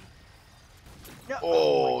 No.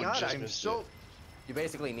 Oh, my god, just I'm missed so... it. You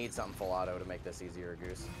basically need something full auto to make this easier,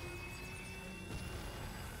 Goose.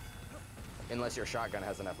 Unless your shotgun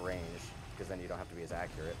has enough range, because then you don't have to be as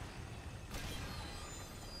accurate.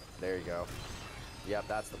 There you go. Yep,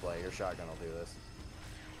 that's the play. Your shotgun will do this.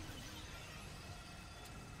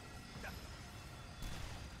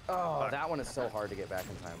 Oh, that one is so hard to get back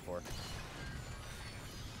in time for.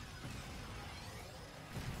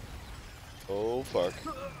 Oh, fuck.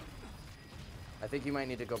 I think you might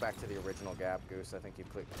need to go back to the original gap, Goose. I think you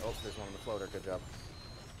clicked. Oh, there's one on the floater. Good job.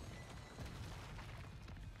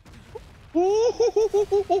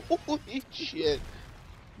 Holy shit.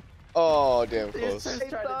 Oh, damn close. Just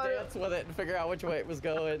trying to dance with it and figure out which way it was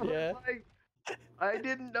going. Yeah. I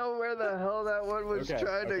didn't know where the hell that one was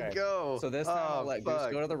trying to go. So this time I'll let Goose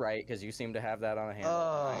fuck. go to the right because you seem to have that on a handle.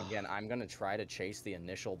 Oh. Again, I'm gonna try to chase the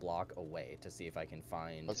initial block away to see if I can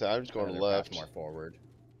find. I'll say I'm just going another left. path more forward.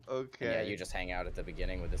 Okay. And yeah, you just hang out at the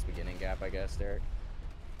beginning with this beginning gap, I guess, Derek.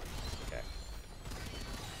 Okay.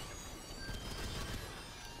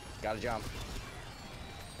 Gotta jump.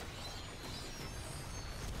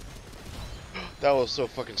 That was so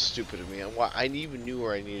fucking stupid of me. Why I even knew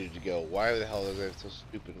where I needed to go. Why the hell was I so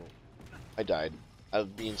stupid? I died. I was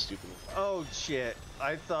being stupid. Oh shit.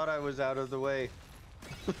 I thought I was out of the way.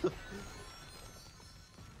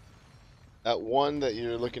 That one that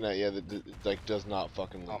you're looking at, yeah, that like does not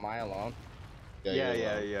fucking. Am I alone? Yeah.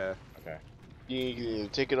 you're Okay. You can either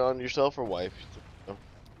take it on yourself or wife. So,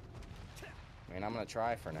 I mean, I'm gonna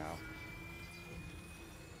try for now.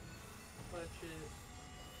 Clutch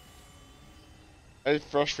it. it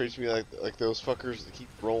frustrates me like those fuckers that keep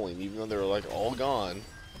rolling, even though they're like all gone.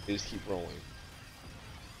 They just keep rolling.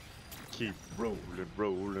 Keep rolling,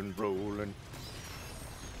 rolling, rolling.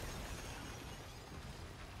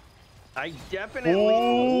 I definitely.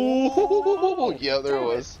 Oh, yeah, there it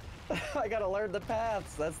was. I gotta learn the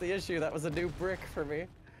paths. That's the issue. That was a new brick for me.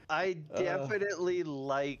 I definitely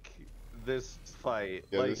like this fight.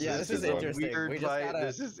 Yeah, like, this is a interesting. weird We just fight. gotta-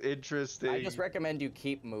 This is interesting. I just recommend you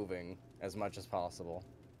keep moving as much as possible.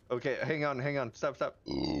 Okay, hang on. Stop.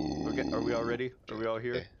 Okay, are we all ready? Are we all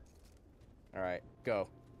here? Okay. All right, go.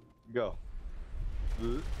 Go.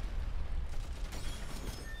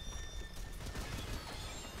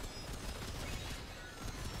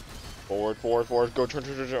 Forward. Go, turn.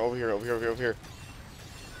 Over here.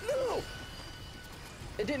 No!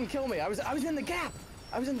 It didn't kill me. I was in the gap.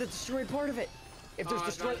 I was in the destroyed part of it. If there's Oh, I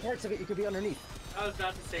destroyed got it. parts of it, you could be underneath. I was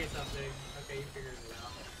about to say something. Okay, you figured it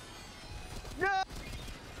out. No!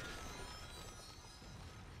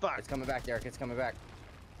 Fuck. It's coming back, Derek. It's coming back.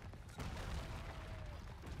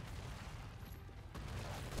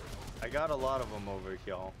 I got a lot of them over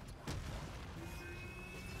here.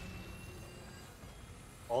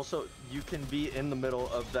 Also, you can be in the middle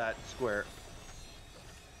of that square.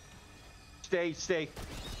 Stay.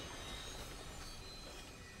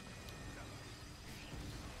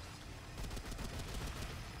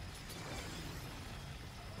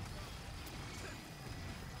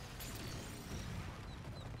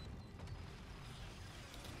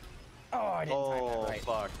 I didn't time that right.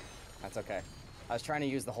 Fuck. That's okay. I was trying to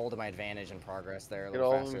use the hold to my advantage and progress there a Get little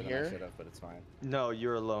all of faster them than I here? should have, but it's fine. No,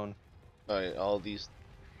 you're alone. Alright, all these.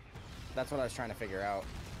 That's what I was trying to figure out.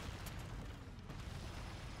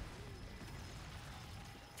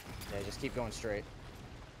 Yeah, just keep going straight.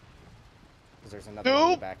 Because there's another one in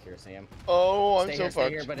the Nope. back here, see him? Oh, I'm Stay so here, stay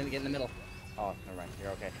fucked. here, but get in the middle. Oh, never mind.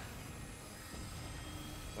 You're okay.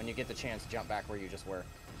 When you get the chance, jump back where you just were.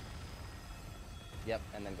 Yep,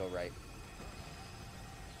 and then go right.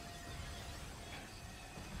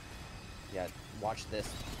 Yeah, watch this.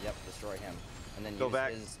 Yep, destroy him. And then Go use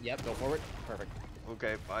back. his... Yep, go forward. Perfect.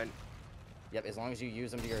 Okay, fine. Yep, as long as you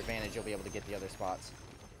use them to your advantage, you'll be able to get the other spots.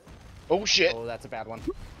 Oh shit. Oh, that's a bad one.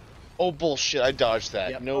 Oh bullshit, I dodged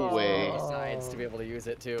that. Yep. No way. Both sides to be able to use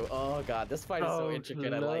it too. Oh god, this fight is so So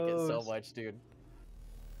intricate. I like it so close. much, dude.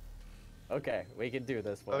 Okay, we can do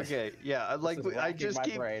this, boys. Okay, yeah, I This like is I racking just my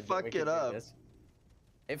keep brain, but we fucking can do up. this.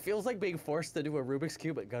 It feels like being forced to do a Rubik's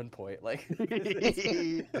Cube at gunpoint. Like,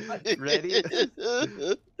 Ready?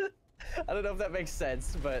 I don't know if that makes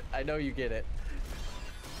sense, but I know you get it.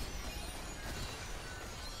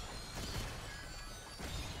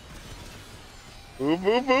 Move,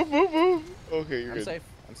 move, move, move, move. Okay, you're I'm good. safe.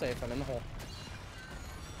 I'm safe. I'm in the hole.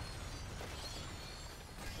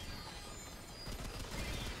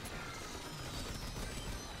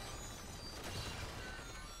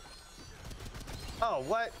 Oh,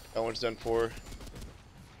 what? That one's done for.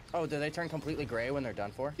 Oh, do they turn completely gray when they're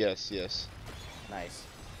done for? Yes, yes. Nice.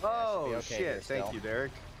 Oh, okay here shit. Thank still. you,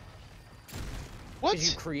 Derek. What?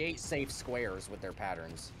 You create safe squares with their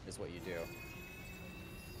patterns, is what you do.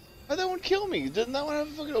 How'd that one kill me? Didn't that one have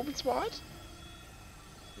a fucking open spot?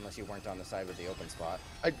 Unless you weren't on the side with the open spot.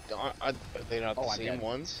 Are they not the Oh, I'm same dead.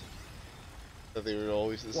 ones? That they were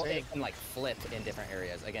always the Well, same? it can like flip in different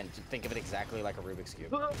areas. Again, think of it exactly like a Rubik's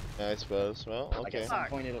Cube. Yeah, I suppose. Well, Like okay. at some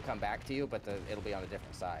point it'll come back to you, but it'll be on a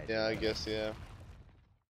different side. Yeah, I guess, yeah.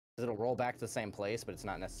 'Cause it'll roll back to the same place, but it's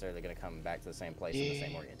not necessarily going to come back to the same place in the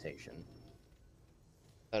same Yeah. orientation.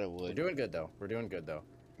 Thought it We're would. doing good though. We're doing good though.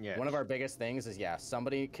 Yeah. One of our biggest things is, yeah,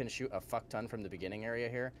 somebody can shoot a fuck ton from the beginning area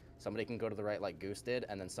here. Somebody can go to the right like Goose did,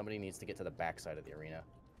 and then somebody needs to get to the back side of the arena.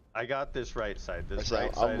 I got this right side. This Actually, right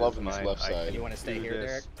I'm side loving is this mine. left I side. can You want to stay do here,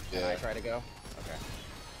 this. Derek? And Yeah. I try to go? Okay.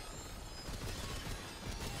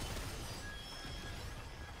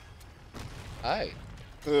 Hi.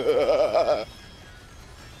 Alright,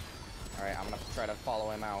 I'm going to try to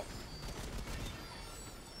follow him out.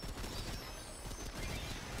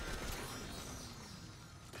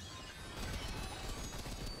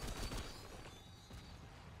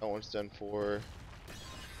 That one's done for.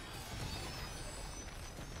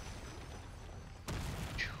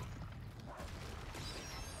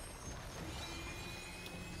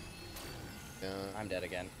 Yeah. I'm dead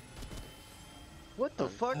again. What the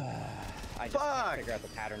fuck? I just Fuck! can't figure out the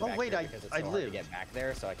pattern Oh, back wait, there I- because it's I so hard to lived. get back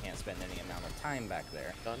there, so I can't spend any amount of time back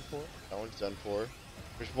there. Done for? That one's done for.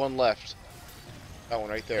 There's one left. That one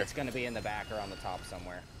right there. It's going to be in the back or on the top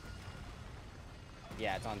somewhere.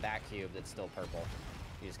 Yeah, it's on that cube that's still purple.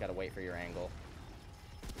 You just got to wait for your angle.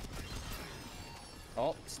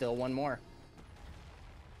 Oh, still one more.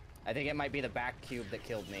 I think it might be the back cube that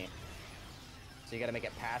killed me. So you got to make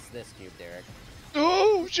it past this cube, Derek.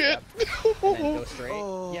 Oh shit! And then go straight.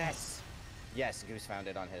 Oh. Yes. Yes, Goose found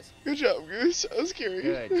it on his. Good job, Goose. That was scary.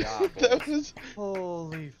 Good job, that boys. was.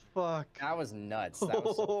 Holy fuck. That was nuts. That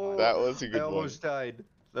was so fun. That was a I good one. almost died.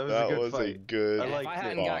 That was That a good was a fight. good. I And like if I it.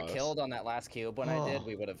 hadn't got boss. killed on that last cube when I did, Oh.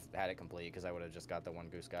 we would have had it complete because I would have just got the one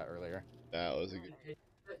Goose got earlier. That was a good.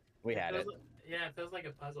 We had it. feels yeah, it feels like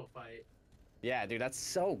a puzzle fight. Yeah, dude, that's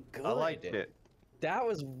so good. I liked it. That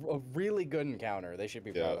was a really good encounter. They should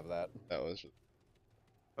be Yeah. proud of that. That was.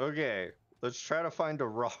 Okay, let's try to find a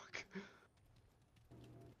rock.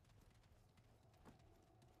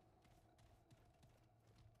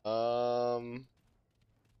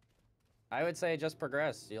 I would say just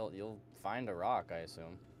progress. You'll find a rock, I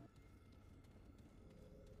assume.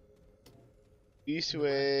 East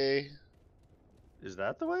way. Is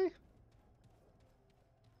that the way?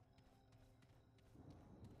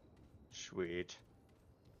 Sweet.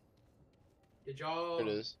 Did y'all? There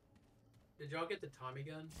it is. Did y'all get the Tommy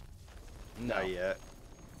gun? Not yet.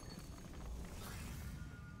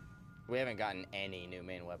 We haven't gotten any new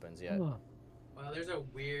main weapons yet. Well, there's a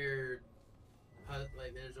weird,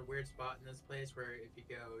 like there's a weird spot in this place where if you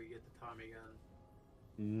go, you get the Tommy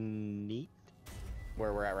gun. Neat.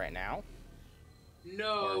 Where we're at right now?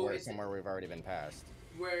 No, Or where, it's somewhere we've already been past?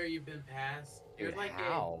 where you've been past. There's Dude, like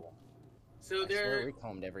how? so I swear there. we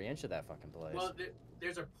combed every inch of that fucking place. Well,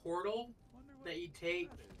 there's a portal that you take.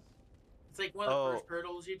 It's like one of the Oh. first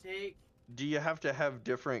hurdles you take. Do you have to have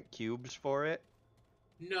different cubes for it?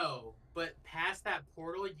 No, but past that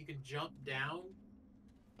portal, you can jump down,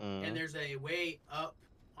 and Mm. there's a way up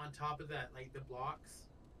on top of that, like the blocks.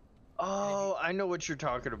 Oh, I know what you're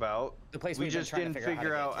talking about. The place We we've been just trying to didn't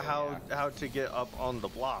figure out figure how to out get to, how to get up on the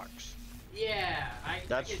blocks. Yeah,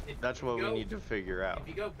 That's what we need to figure out. If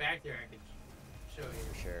you go back there, I can show you.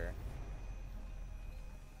 for sure.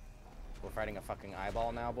 We're fighting a fucking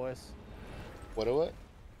eyeball now, boys. What?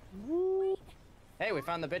 Hey, we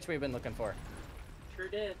found the bitch we've been looking for. Sure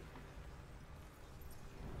did.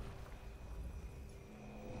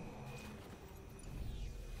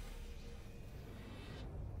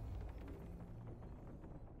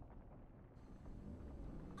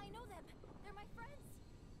 I know them. They're my friends.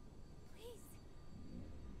 Please.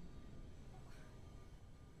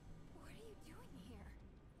 What are you doing here?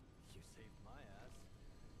 You saved my ass.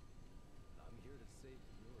 I'm here to save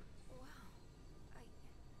yours. Wow.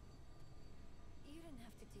 You didn't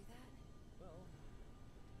have to do that. Well,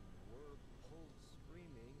 we're pulled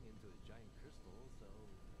screaming into a giant crystal, so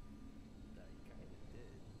I kinda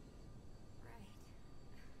did. Right.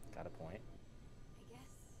 Got a point. I guess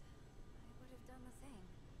I would have done the same.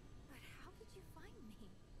 But how did you find me?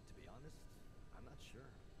 To be honest, I'm not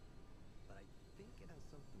sure. But I think it has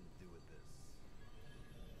something to do with this.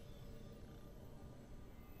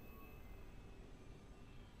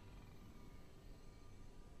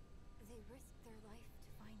 They risked their life to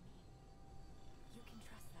find me. You can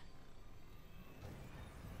trust them.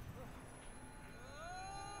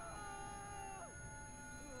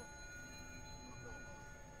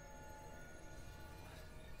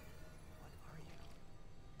 What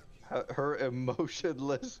are you? Her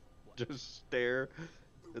emotionless just stare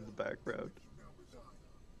in the background. You now reside.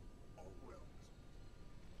 All realms.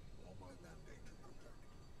 All my mandate to protect.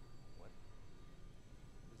 What?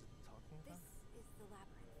 What is it talking about? This is the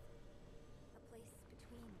labyrinth. A place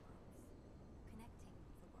between worlds. Connecting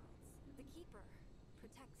the worlds. The Keeper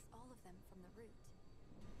protects all of them from the root.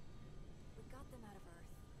 We got them out of Earth,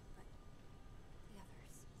 but the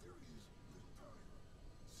others. There is little time.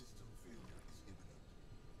 System failure is imminent.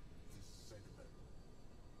 This segment.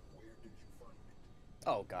 Where did you find it?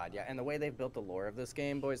 Oh god, yeah. And the way they've built the lore of this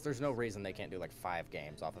game, boys, there's no reason they can't do like 5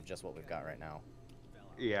 games off of just what we've got right now.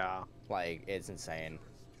 Yeah. Like, it's insane.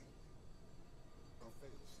 A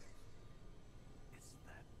failsafe. It's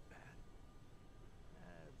that bad?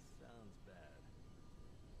 That sounds bad.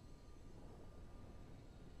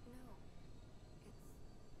 No.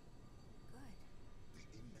 It's good. The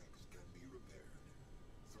index can be repaired.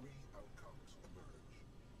 3 outcomes emerge.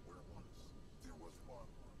 Where once there was one.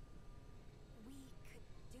 We could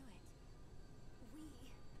do it. We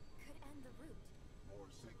could end the root. More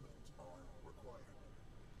segments are required.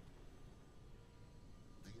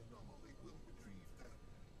 The anomaly will retrieve them.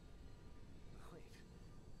 Wait.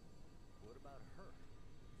 What about her?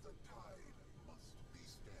 The tide must be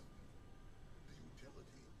stemmed. The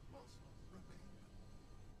utility must remain.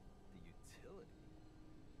 The utility?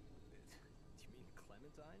 Do you mean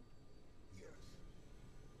Clementine? Yes.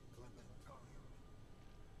 Clementine.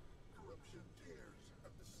 Corruption tears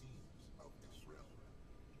at the seams of this realm.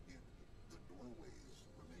 Yet the doorways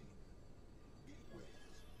remain.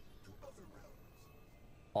 Gateways to other realms.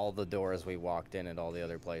 All the doors we walked in at all the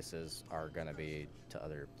other places are gonna be to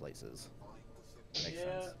other places. Find the Makes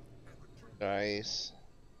Yeah. sense. and return. Nice.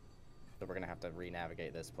 So we're gonna have to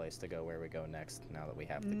re-navigate this place to go where we go next now that we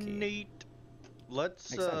have the key. Neat.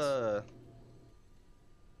 Let's Makes sense.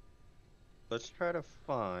 let's try to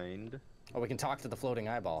find. Oh, we can talk to the floating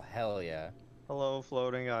eyeball. Hell yeah. Hello,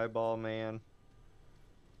 floating eyeball man.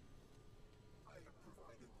 I have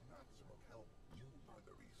provided maximum help. You are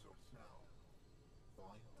the resource now.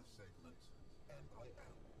 Find the segments, and I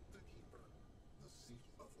am the keeper, the seat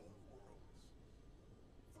of all worlds.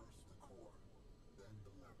 First the core, then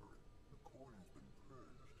the labyrinth. The core has been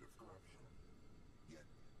purged of corruption. Yet,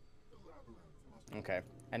 the labyrinth must be Okay.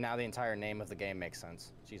 And now the entire name of the game makes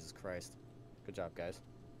sense. Jesus Christ. Good job, guys.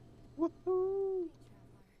 Woohoo!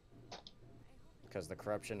 Because the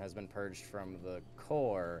corruption has been purged from the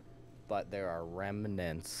core, but there are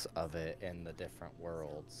remnants of it in the different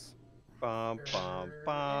worlds. Bum bum Sure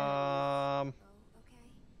bum. Oh, okay.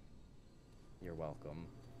 You're welcome.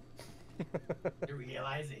 The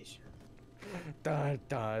realization. Da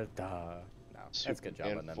da da. No, that's a good job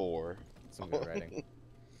on Superman them. 4. Some good writing.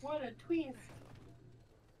 What a twist.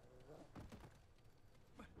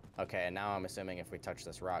 Okay, and now I'm assuming if we touch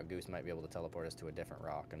this rock, Goose might be able to teleport us to a different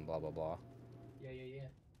rock and blah blah blah. Yeah.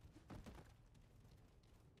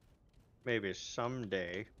 Maybe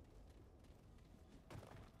someday.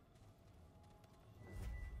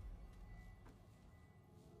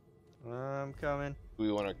 I'm coming. Do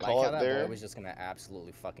we want to Like call how it that there? boy was just gonna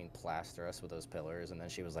absolutely fucking plaster us with those pillars, and then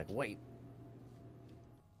she was like, "Wait."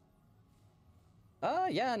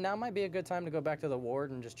 Yeah, now might be a good time to go back to the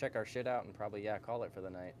ward and just check our shit out and probably, yeah, call it for the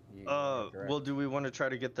night. You're correct. Well, do we want to try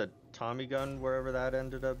to get the Tommy gun wherever that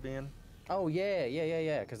ended up being? Oh,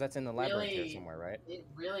 yeah, because that's in the labyrinth here Really, somewhere, right? it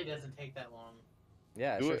really doesn't take that long.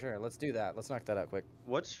 Yeah, Do sure, it. sure. Let's do that. Let's knock that out quick.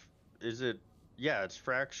 Is it? Yeah, it's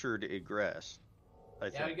fractured egress. I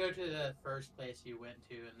Yeah, I think. would go to the first place you went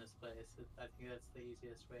to in this place. I think that's the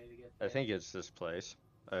easiest way to get there. I think it's this place.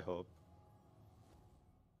 I hope.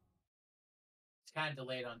 It's kind of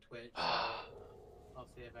delayed on Twitch, so I'll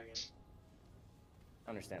see if I can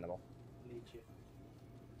Understandable. lead you.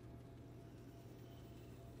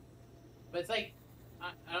 But it's like,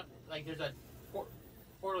 I don't, like there's a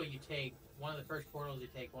portal you take. One of the first portals you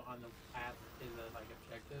take on the path is a like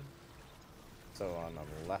objective. So on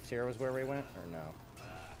the left here was where we went, or no?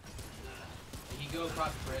 Like, you go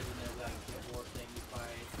across the bridge and there's like a war thing you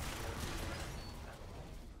fight.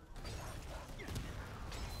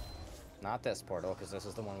 Not this portal, because this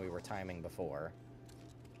is the one we were timing before.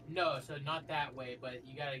 No, so not that way, but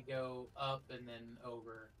you gotta go up and then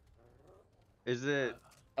over. Is it?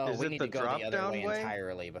 Oh, Is we it need the to go the other drop-down way way?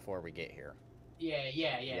 entirely before we get here. Yeah.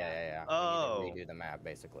 Yeah. Oh. We need to redo the map,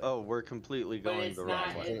 basically. Oh, we're completely But going it's the not-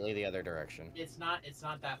 wrong way. Completely the other direction. It's not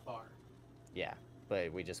that far. Yeah,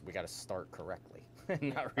 but we gotta start correctly. Not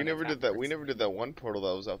We run never it did that. We backwards. never did that one portal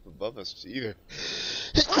that was up above us either.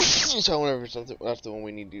 So whenever something, that's the one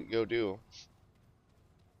we need to go do.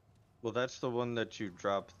 Well, that's the one that you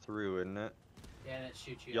drop through, isn't it? Yeah, and it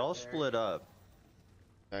shoots you. Y'all up there. split up.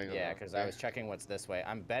 I don't Yeah, know. because I was checking what's this way.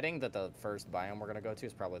 I'm betting that the first biome we're gonna go to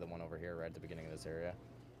is probably the one over here, right at the beginning of this area.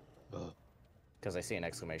 Ugh. Because I see an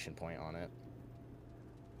exclamation point on it.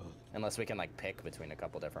 Unless we can like pick between a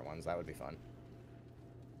couple different ones, that would be fun.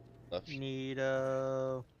 Left.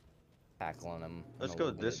 Neato. Tackling them. Let's go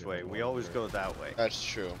this way. We always go that way. That's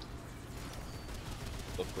true.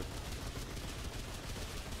 Look quick.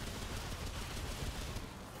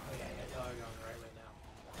 Oh yeah, y'all are going the right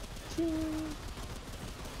way now.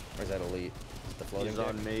 Where's that elite? Is it the floating He's deck?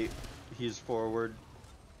 on mate. He's forward.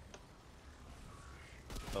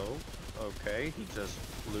 Oh, okay. He just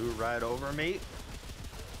flew right over me.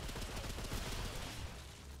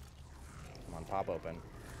 Come on, pop open.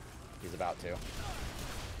 He's about to.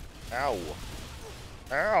 Ow.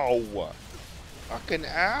 Ow. Fucking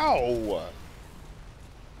ow.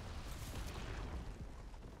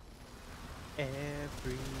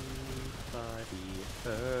 Everybody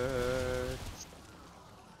hurts.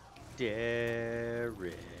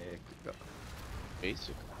 Derek.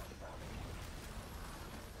 Basically.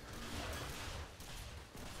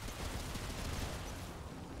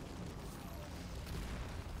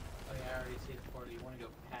 Oh yeah, I already see the portal. You want to go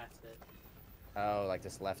past it? Oh, like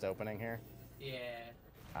this left opening here? Yeah.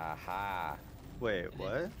 Aha. Wait,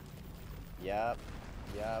 what? Yep.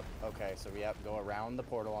 Okay, so go around the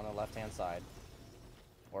portal on the left-hand side.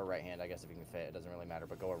 Or right hand, I guess if you can fit. It doesn't really matter,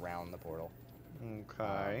 but go around the portal.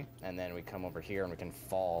 Okay. And then we come over here and we can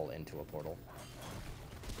fall into a portal.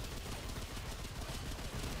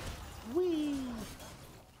 Whee!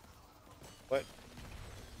 What?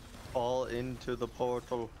 Fall into the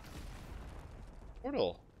portal.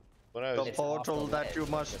 Portal. When I The was It's off portal the that ledge, you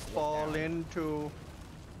so must just look fall down. into.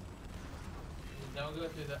 Don't go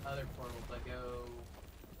through the other portal, but go.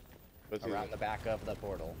 Go through Around the- the back of the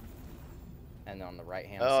portal. And on the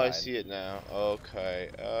right-hand Oh, side. I see it now. Okay.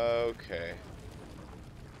 Okay.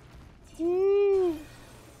 Woo!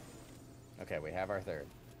 Okay, we have our third.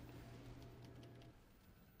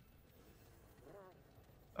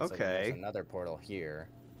 So then there's Okay. another portal here.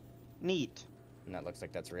 Neat. And that looks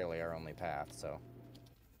like that's really our only path, so.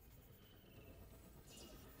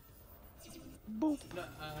 Boop. No,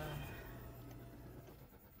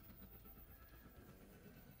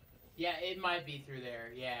 yeah, it might be through there.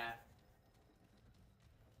 Yeah.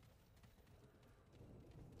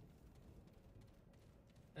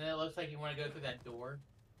 And then it looks like you want to go through that door,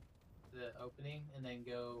 the opening, and then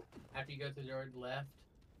go after you go through the door left,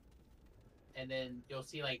 and then you'll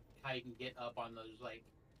see like how you can get up on those like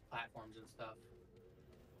platforms and stuff.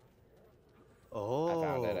 Oh. I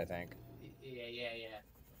found it, I think. Yeah.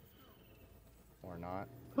 Or not.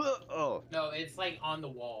 Oh. No, it's like on the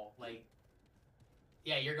wall. Like,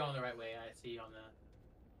 yeah, you're going the right way. I see on the.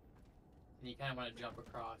 And you kind of want to jump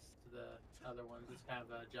across to the other ones. It's kind of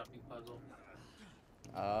a jumping puzzle.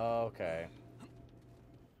 Okay.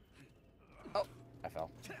 Oh, I fell.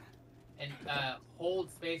 And hold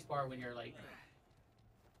spacebar when you're like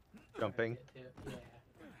Jumping. yeah.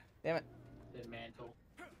 Damn it. The mantle.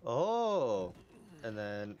 Oh. And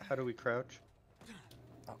then, how do we crouch?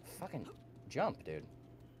 Oh, fucking jump, dude.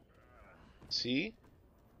 See?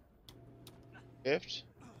 Shift.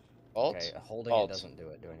 Alt. Okay, holding Alt. it doesn't do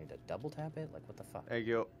it. Do I need to double tap it? Like, what the fuck? There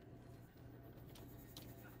you go.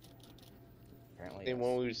 Apparently, Same yes.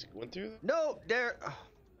 one we just went through? No, there. Oh,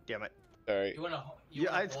 damn it. Sorry. You wanna?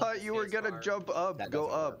 Yeah, I thought you were gonna jump up. That Go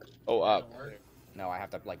doesn't up. work. Oh, up. Doesn't work? No, I have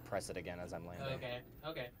to, like, press it again as I'm landing. Okay.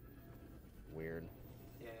 Okay. Weird.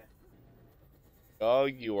 Yeah.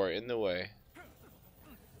 Dog, you are in the way.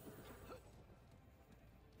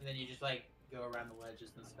 And then you just like go around the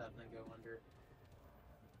ledges and stuff, and then go under.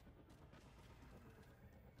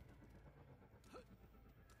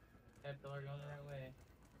 Caterpillar going the right way.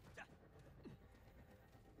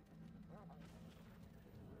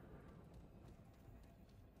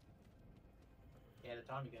 Yeah, the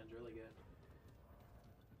Tommy gun's really good.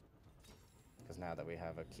 Because now that we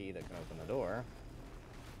have a key that can open the door,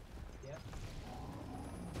 Yep.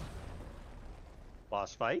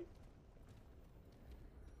 Boss fight?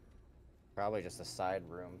 probably just a side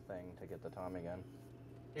room thing to get the Tommy gun.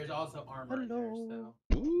 There's also armor in there, so.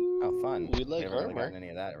 Ooh, Oh, fun. We like haven't really armor. gotten any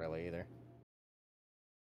of that really either.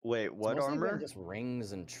 Wait, It's what mostly been armor? just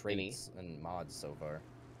rings and traits and mods so far.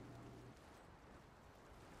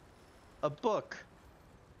 A book.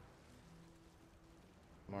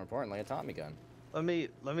 More importantly, a Tommy gun. Let me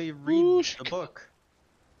read Whoosh. the book.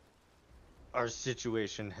 Our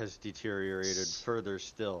situation has deteriorated further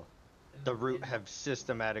still. The root have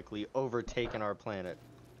systematically overtaken our planet.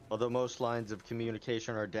 Although most lines of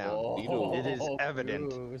communication are down, it is evident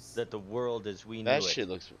Goose. that the world as we knew That it shit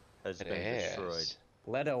looks has been badass. destroyed.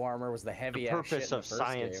 Leto armor was the The heavy ass shit purpose in of the first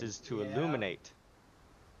science game. is to Yeah. illuminate.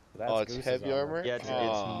 That's Oh, it's Goose's heavy armor? Yet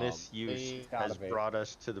Aw, its misuse man. Gotta has be. brought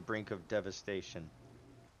us to the brink of devastation.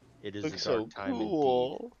 It is Looks a dark so time indeed.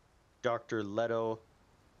 cool. Dr. Leto,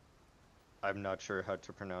 I'm not sure how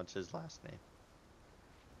to pronounce his last name.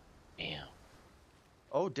 Damn.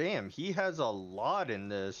 Oh damn, he has a lot in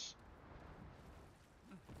this.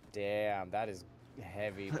 Damn, that is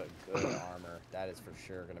heavy but good armor. That is for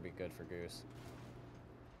sure gonna be good for Goose.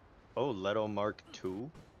 Oh, Leto Mark II?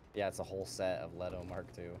 Yeah, it's a whole set of Leto Mark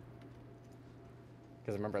II.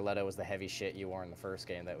 Because remember, Leto was the heavy shit you wore in the first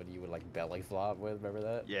game that you would like belly flop with. Remember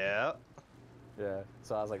that? Yeah. Yeah.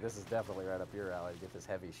 So I was like, this is definitely right up your alley to get this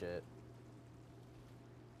heavy shit.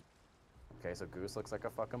 Okay, so Goose looks like a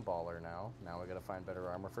fucking baller now. Now we gotta find better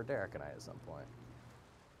armor for Derek and I at some point.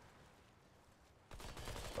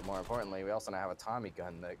 But more importantly, we also now have a Tommy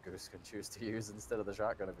gun that Goose can choose to use instead of the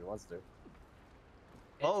shotgun if he wants to. It's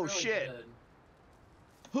Oh, really shit.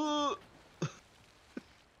 good.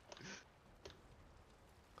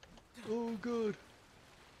 Oh god.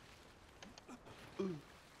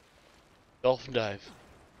 Dolphin dive.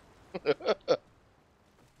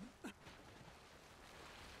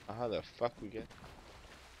 How the fuck we get?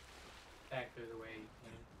 Back through the way you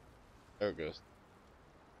came. There it goes.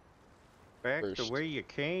 Back to First. where you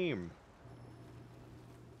came.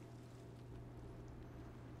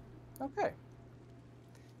 Okay.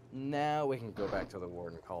 Now we can go back to the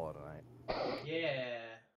ward and call it a night. Yeah.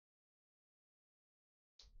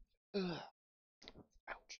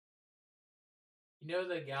 Ouch. You know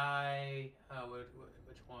the guy?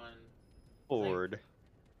 Which one? Ford.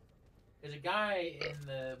 There's a guy in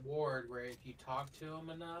the ward where if you talk to him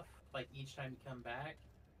enough, like each time you come back,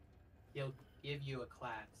 he'll give you a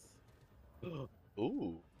class.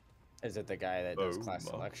 Ooh. Is it the guy that does class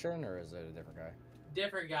Oh, selection, or is it a different guy?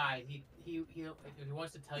 Different guy. He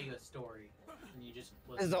wants to tell you a story, and you just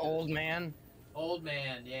listen. Is the to old it. man? Old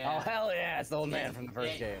man, yeah. Oh hell yeah! It's the old man from the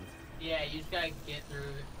first Yeah. game. Yeah, you just gotta get through,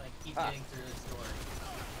 keep getting through the story.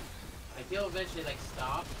 Like he'll eventually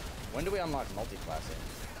stop. When do we unlock multi-classing?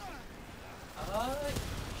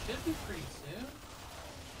 Should be pretty soon.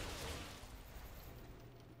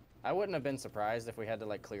 I wouldn't have been surprised if we had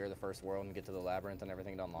to clear the first world and get to the labyrinth and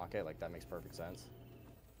everything to unlock it. Like that makes perfect sense.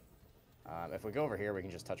 If we go over here, we can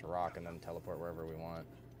just touch a rock and then teleport wherever we want.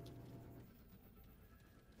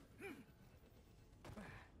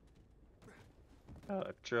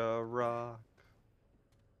 Touch a rock.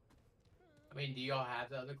 I mean, do y'all have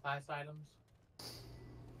the other class items?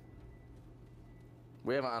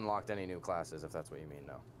 We haven't unlocked any new classes, if that's what you mean,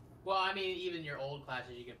 no. Well, I mean, even your old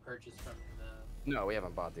classes you can purchase from the. No, we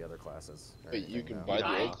haven't bought the other classes. or Wait, you anything, can no. buy the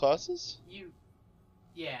Buy- old classes?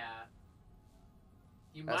 Yeah.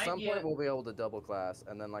 You At might some be point, we'll be able to double class,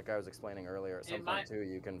 and then, like I was explaining earlier, at It some point might- too,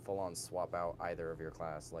 you can full-on swap out either of your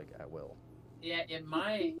class, at will. Yeah, it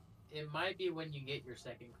might be when you get your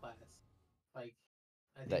second class. I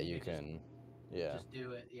think That you could can, yeah. just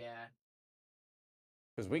do it. Yeah.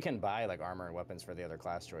 Because we can buy armor and weapons for the other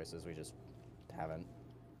class choices. We just haven't.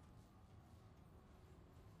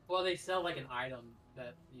 Well, they sell like an item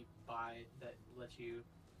that you buy that lets you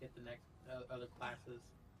get the next other classes,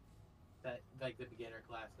 that like the beginner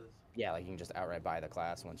classes. Yeah, like you can just outright buy the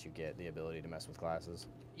class once you get the ability to mess with classes.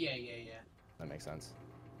 Yeah, yeah, yeah. That makes sense.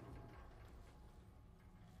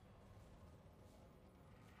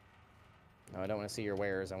 No, I don't want to see your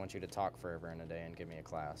wares. I want you to talk forever in a day and give me a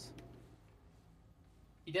class.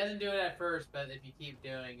 He doesn't do it at first, but if you keep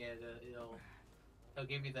doing it, he'll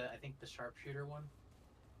give you I think the sharpshooter one.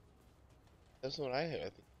 That's what I have. I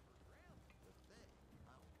think.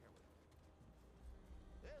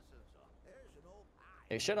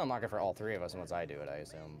 It should unlock it for all three of us once I do it, I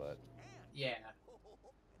assume, but... Yeah.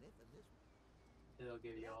 It'll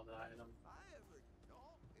give you all the items.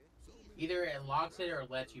 Either it locks it or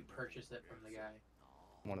lets you purchase it from the guy.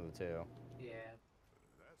 One of the two. Yeah.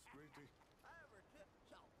 That's great to...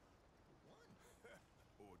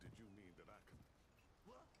 Or did you mean that I could...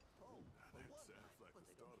 That sounds like the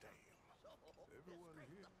start. Damn. Everyone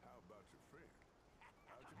here, how about your friend?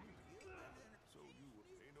 How'd you meet him? So you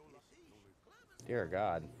ain't no Dear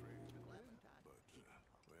God. But,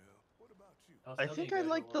 well, what about you? I think I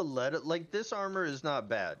like the Leto. Like, this armor is not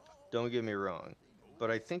bad. Don't get me wrong. But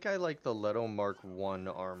I think I like the Leto Mark 1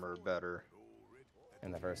 armor better.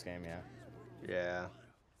 In the first game, yeah. Yeah.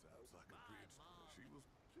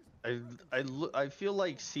 I feel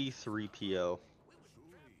like C3PO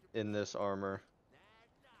in this armor.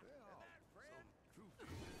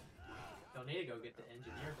 Don't need to go get the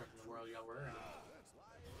engineer from the world y'all were in.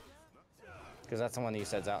 Because that's the one that you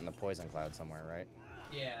said's out in the poison cloud somewhere, right?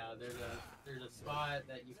 Yeah, there's a spot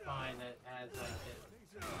that you find that has like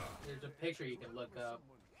there's a picture you can look up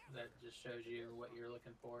that just shows you what you're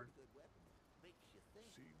looking for.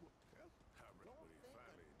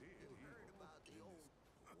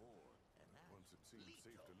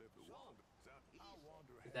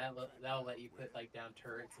 That'll let you put like down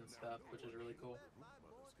turrets and stuff, which is really cool.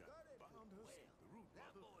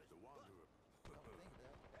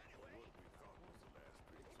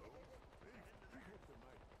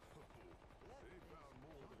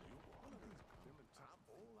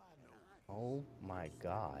 Oh my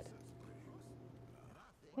God.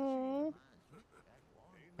 Aww.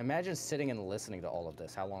 Imagine sitting and listening to all of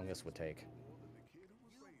this, how long this would take.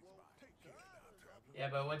 Yeah,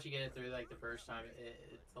 but once you get it through like the first time,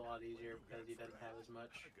 it's a lot easier because he doesn't have as much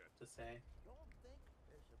to say.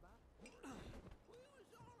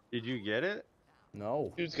 Did you get it?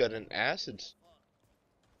 No. Dude's got an acid.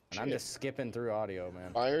 And I'm just skipping through audio,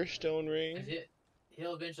 man. Firestone ring.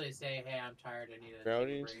 He'll eventually say, "Hey, I'm tired. I need a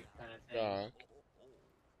Grounding break," kind of thing. stock.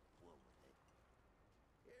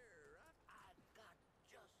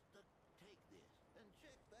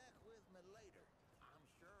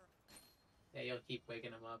 Yeah, you'll keep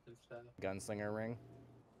waking him up and stuff. Gunslinger ring?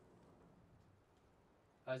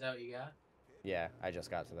 Oh, is that what you got? Yeah, I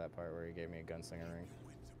just got to that part where he gave me a gunslinger ring.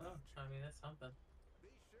 Oh, I mean, that's something.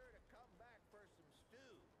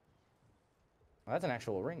 Well, that's an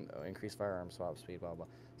actual ring, though. Increased firearm swap speed, blah, blah.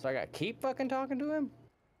 So I gotta keep fucking talking to him?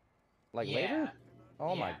 Like, Yeah. later?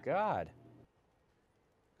 Oh my Yeah. God.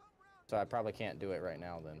 So I probably can't do it right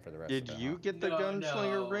now, then, for the rest Did of it, you huh? get the No,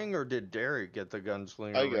 gunslinger no. ring, or did Derek get the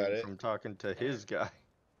gunslinger I got ring it. from talking to his guy?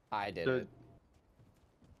 I did The- it.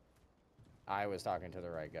 I was talking to the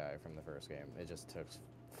right guy from the first game. It just took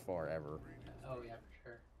forever. Oh yeah, for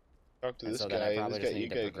sure. Talk to And this so then I guy. probably This just guy, you need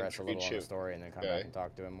to guys can progress a little on the shit. story and then come guy. back and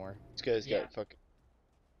talk to him more. This guy's Yeah. got fucking.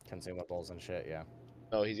 Consumables and shit, yeah.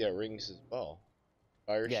 Oh, he's got rings as well.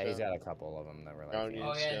 Firestone. Yeah, he's got a couple of them that were like... Grounding yeah,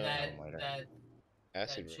 Oh yeah, stone. that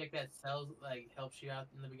Acid ring. chick that sells helps you out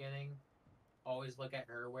in the beginning. Always look at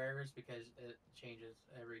her wares because it changes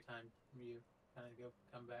every time you kind of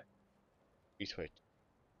come back. Retweet.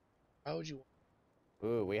 How would you?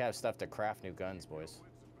 Ooh, we have stuff to craft new guns, boys.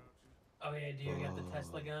 Oh yeah, do you get the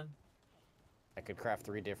Tesla gun? I could craft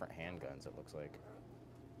 3 different handguns, it looks like.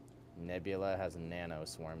 Nebula has nano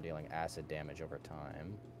swarm dealing acid damage over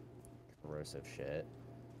time. Corrosive shit.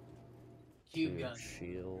 Cube 2 gun.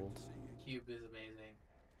 shield. Cube is amazing.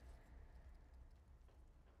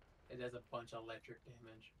 It does a bunch of electric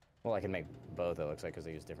damage. Well, I can make both, it looks like, because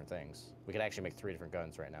they use different things. We could actually make 3 different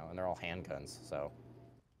guns right now, and they're all handguns, so...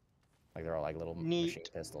 Like, they're all like little Neat. machine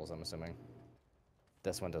pistols, I'm assuming.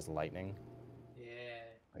 This one does lightning, Yeah.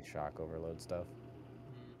 like shock overload stuff.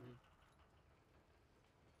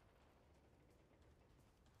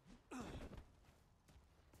 Mm-hmm.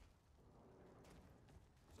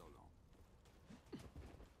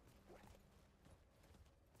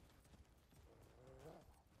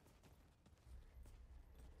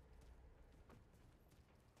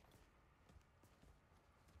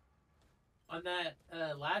 On that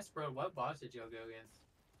last road, what boss did y'all go against?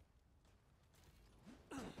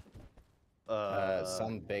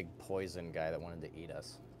 Some big poison guy that wanted to eat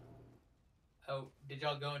us. Oh, did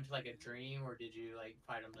y'all go into like a dream, or did you like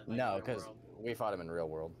fight him in like No, real because world? we fought him in real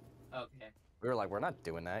world. Okay. We were like, we're not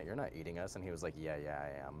doing that. You're not eating us. And he was like, yeah,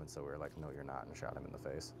 I am. And so we were like, no, you're not, and shot him in the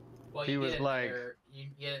face. Well, He you was get like- another, you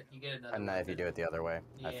get another. And then if you do weapon. it the other way,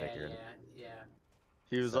 I Yeah, figured. yeah.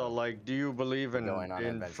 He was So, all like, "Do you believe in going on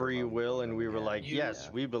adventure free mode will?" with And him we were again. like, You- "Yes,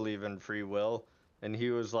 Yeah. we believe in free will." And he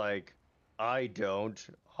was like, "I don't."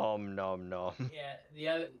 Nom nom.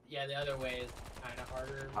 Yeah, the other way is kind of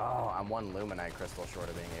harder. Oh, I'm one Luminite crystal short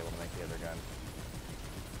of being able to make the other gun.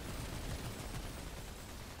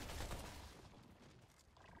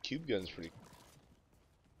 Cube gun's pretty.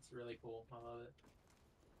 It's really cool. I love it.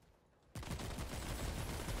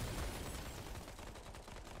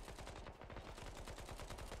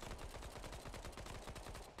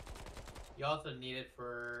 You also need it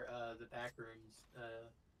for the back rooms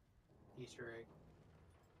Easter egg.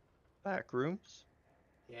 Back rooms,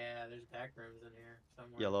 Yeah, there's back rooms in here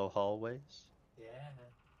somewhere. yellow hallways. Yeah.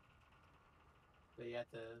 But you have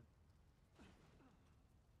to.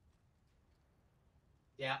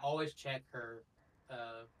 Yeah, always check her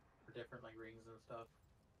for different like rings and stuff.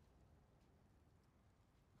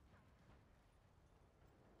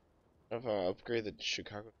 I've upgraded the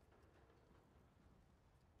Chicago.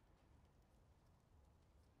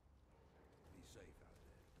 Be safe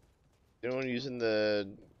out there. Anyone using the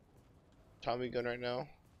Tommy gun right now?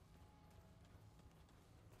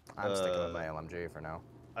 I'm sticking with my LMG for now.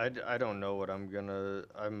 I don't know what I'm gonna.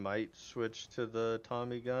 I might switch to the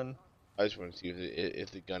Tommy gun. I just want to see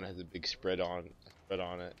if the gun has a big spread on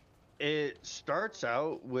it. It starts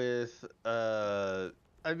out with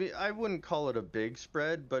I mean, I wouldn't call it a big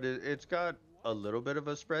spread, but it's got a little bit of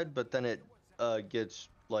a spread, but then it gets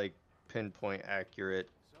like pinpoint accurate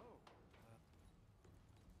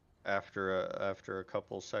after a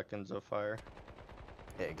couple seconds of fire.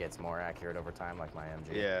 It gets more accurate over time, like my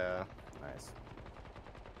MG. Yeah. Nice.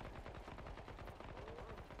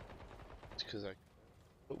 It's because I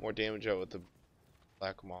put more damage out with the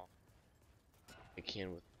Black Maul. I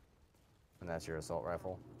can with. And that's your assault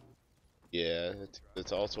rifle. Yeah,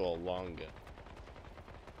 it's also a long gun.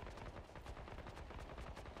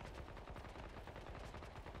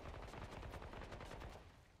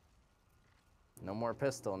 No more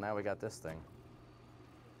pistol. Now we got this thing.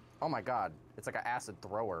 Oh my god. It's like an acid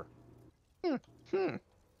thrower. Take care, my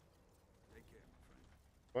friend.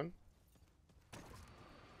 One.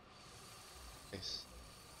 Nice.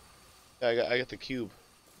 Yeah, I got the cube.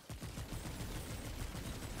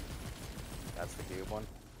 That's the cube one.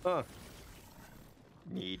 Huh.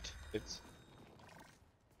 Neat. It's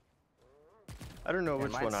I don't know And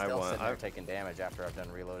which mine's one I still want. sitting there I've taking damage after I've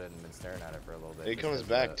done reloaded and been staring at it for a little bit. It just comes 'cause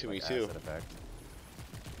back the, to like, me, too. acid effect.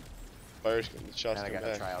 fires, shots And I come gotta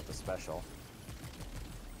back. try out the special.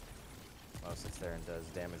 Oh, sits there and does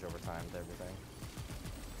damage over time to everything.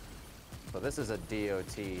 So this is a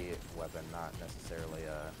DOT weapon, not necessarily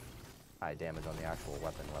a high damage on the actual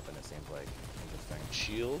weapon. It seems like. Interesting.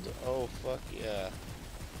 Shield? Oh fuck yeah.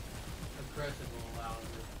 Aggressive will allow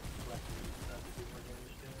the weapons and stuff to do more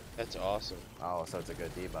damage to it. That's awesome. Oh, so it's a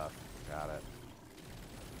good debuff. Got it.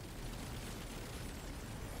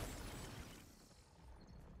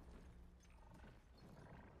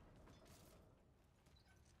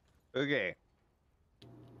 Okay.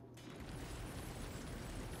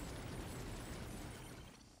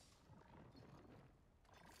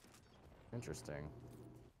 Interesting.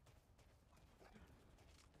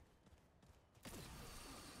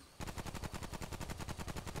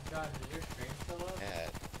 Josh, is your stream still up? Yeah.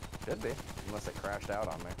 Should be, unless it crashed out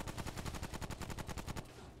on me.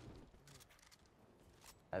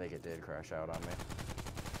 I think it did crash out on me.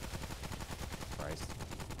 Christ.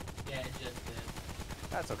 Yeah, it just did.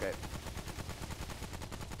 That's okay.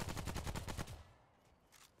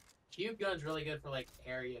 Cube gun's really good for like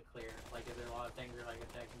area clear. Like if there are a lot of things that are like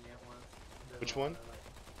attacking you at once. There's Which a lot one? of,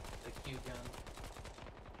 like, the cube gun.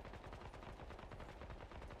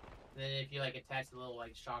 Then if you like attach the little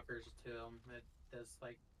like shockers to them, it does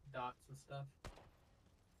like dots and stuff.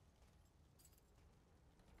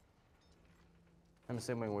 I'm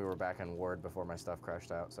assuming we were back in Ward before my stuff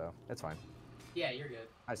crashed out, so it's fine. Yeah, you're good.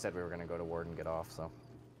 I said we were gonna go to Ward and get off, so.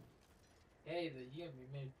 Hey, you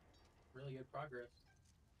made really good progress.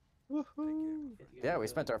 Woohoo. Get to go Yeah, to we the-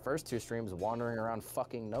 spent our first 2 streams wandering around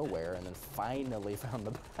fucking nowhere and then finally found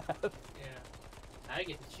the path. Yeah. Now you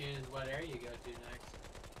get to choose what area you go to next.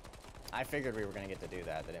 I figured we were gonna get to do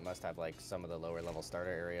that, that it must have like some of the lower level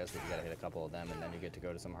starter areas, but you gotta hit a couple of them and then you get to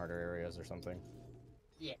go to some harder areas or something.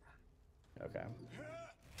 Yeah. Okay.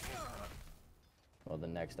 Well, the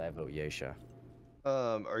next I vote Yesha.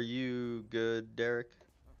 Are you good, Derek?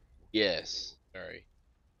 Yes. Sorry.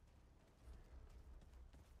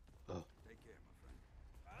 Oh.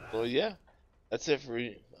 Well, yeah. That's it for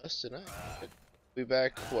us tonight. Be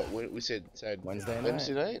back. What? We said Wednesday night.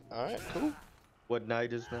 Wednesday night. All right. Cool. What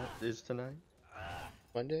night is tonight?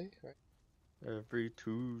 Monday. Right. Every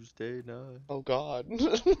Tuesday night. Oh God.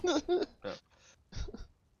 No.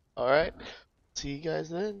 All right. See you guys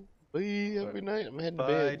then. Bye. Have a good night. I'm heading to Bye,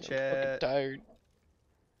 bed. I'm fucking chat. tired.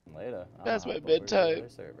 Later. I'm That's gonna my hop over to the bedtime. other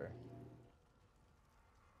server.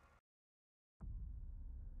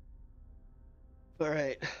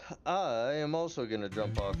 Alright. I am also gonna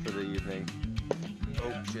jump off for the evening.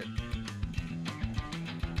 Oh shit.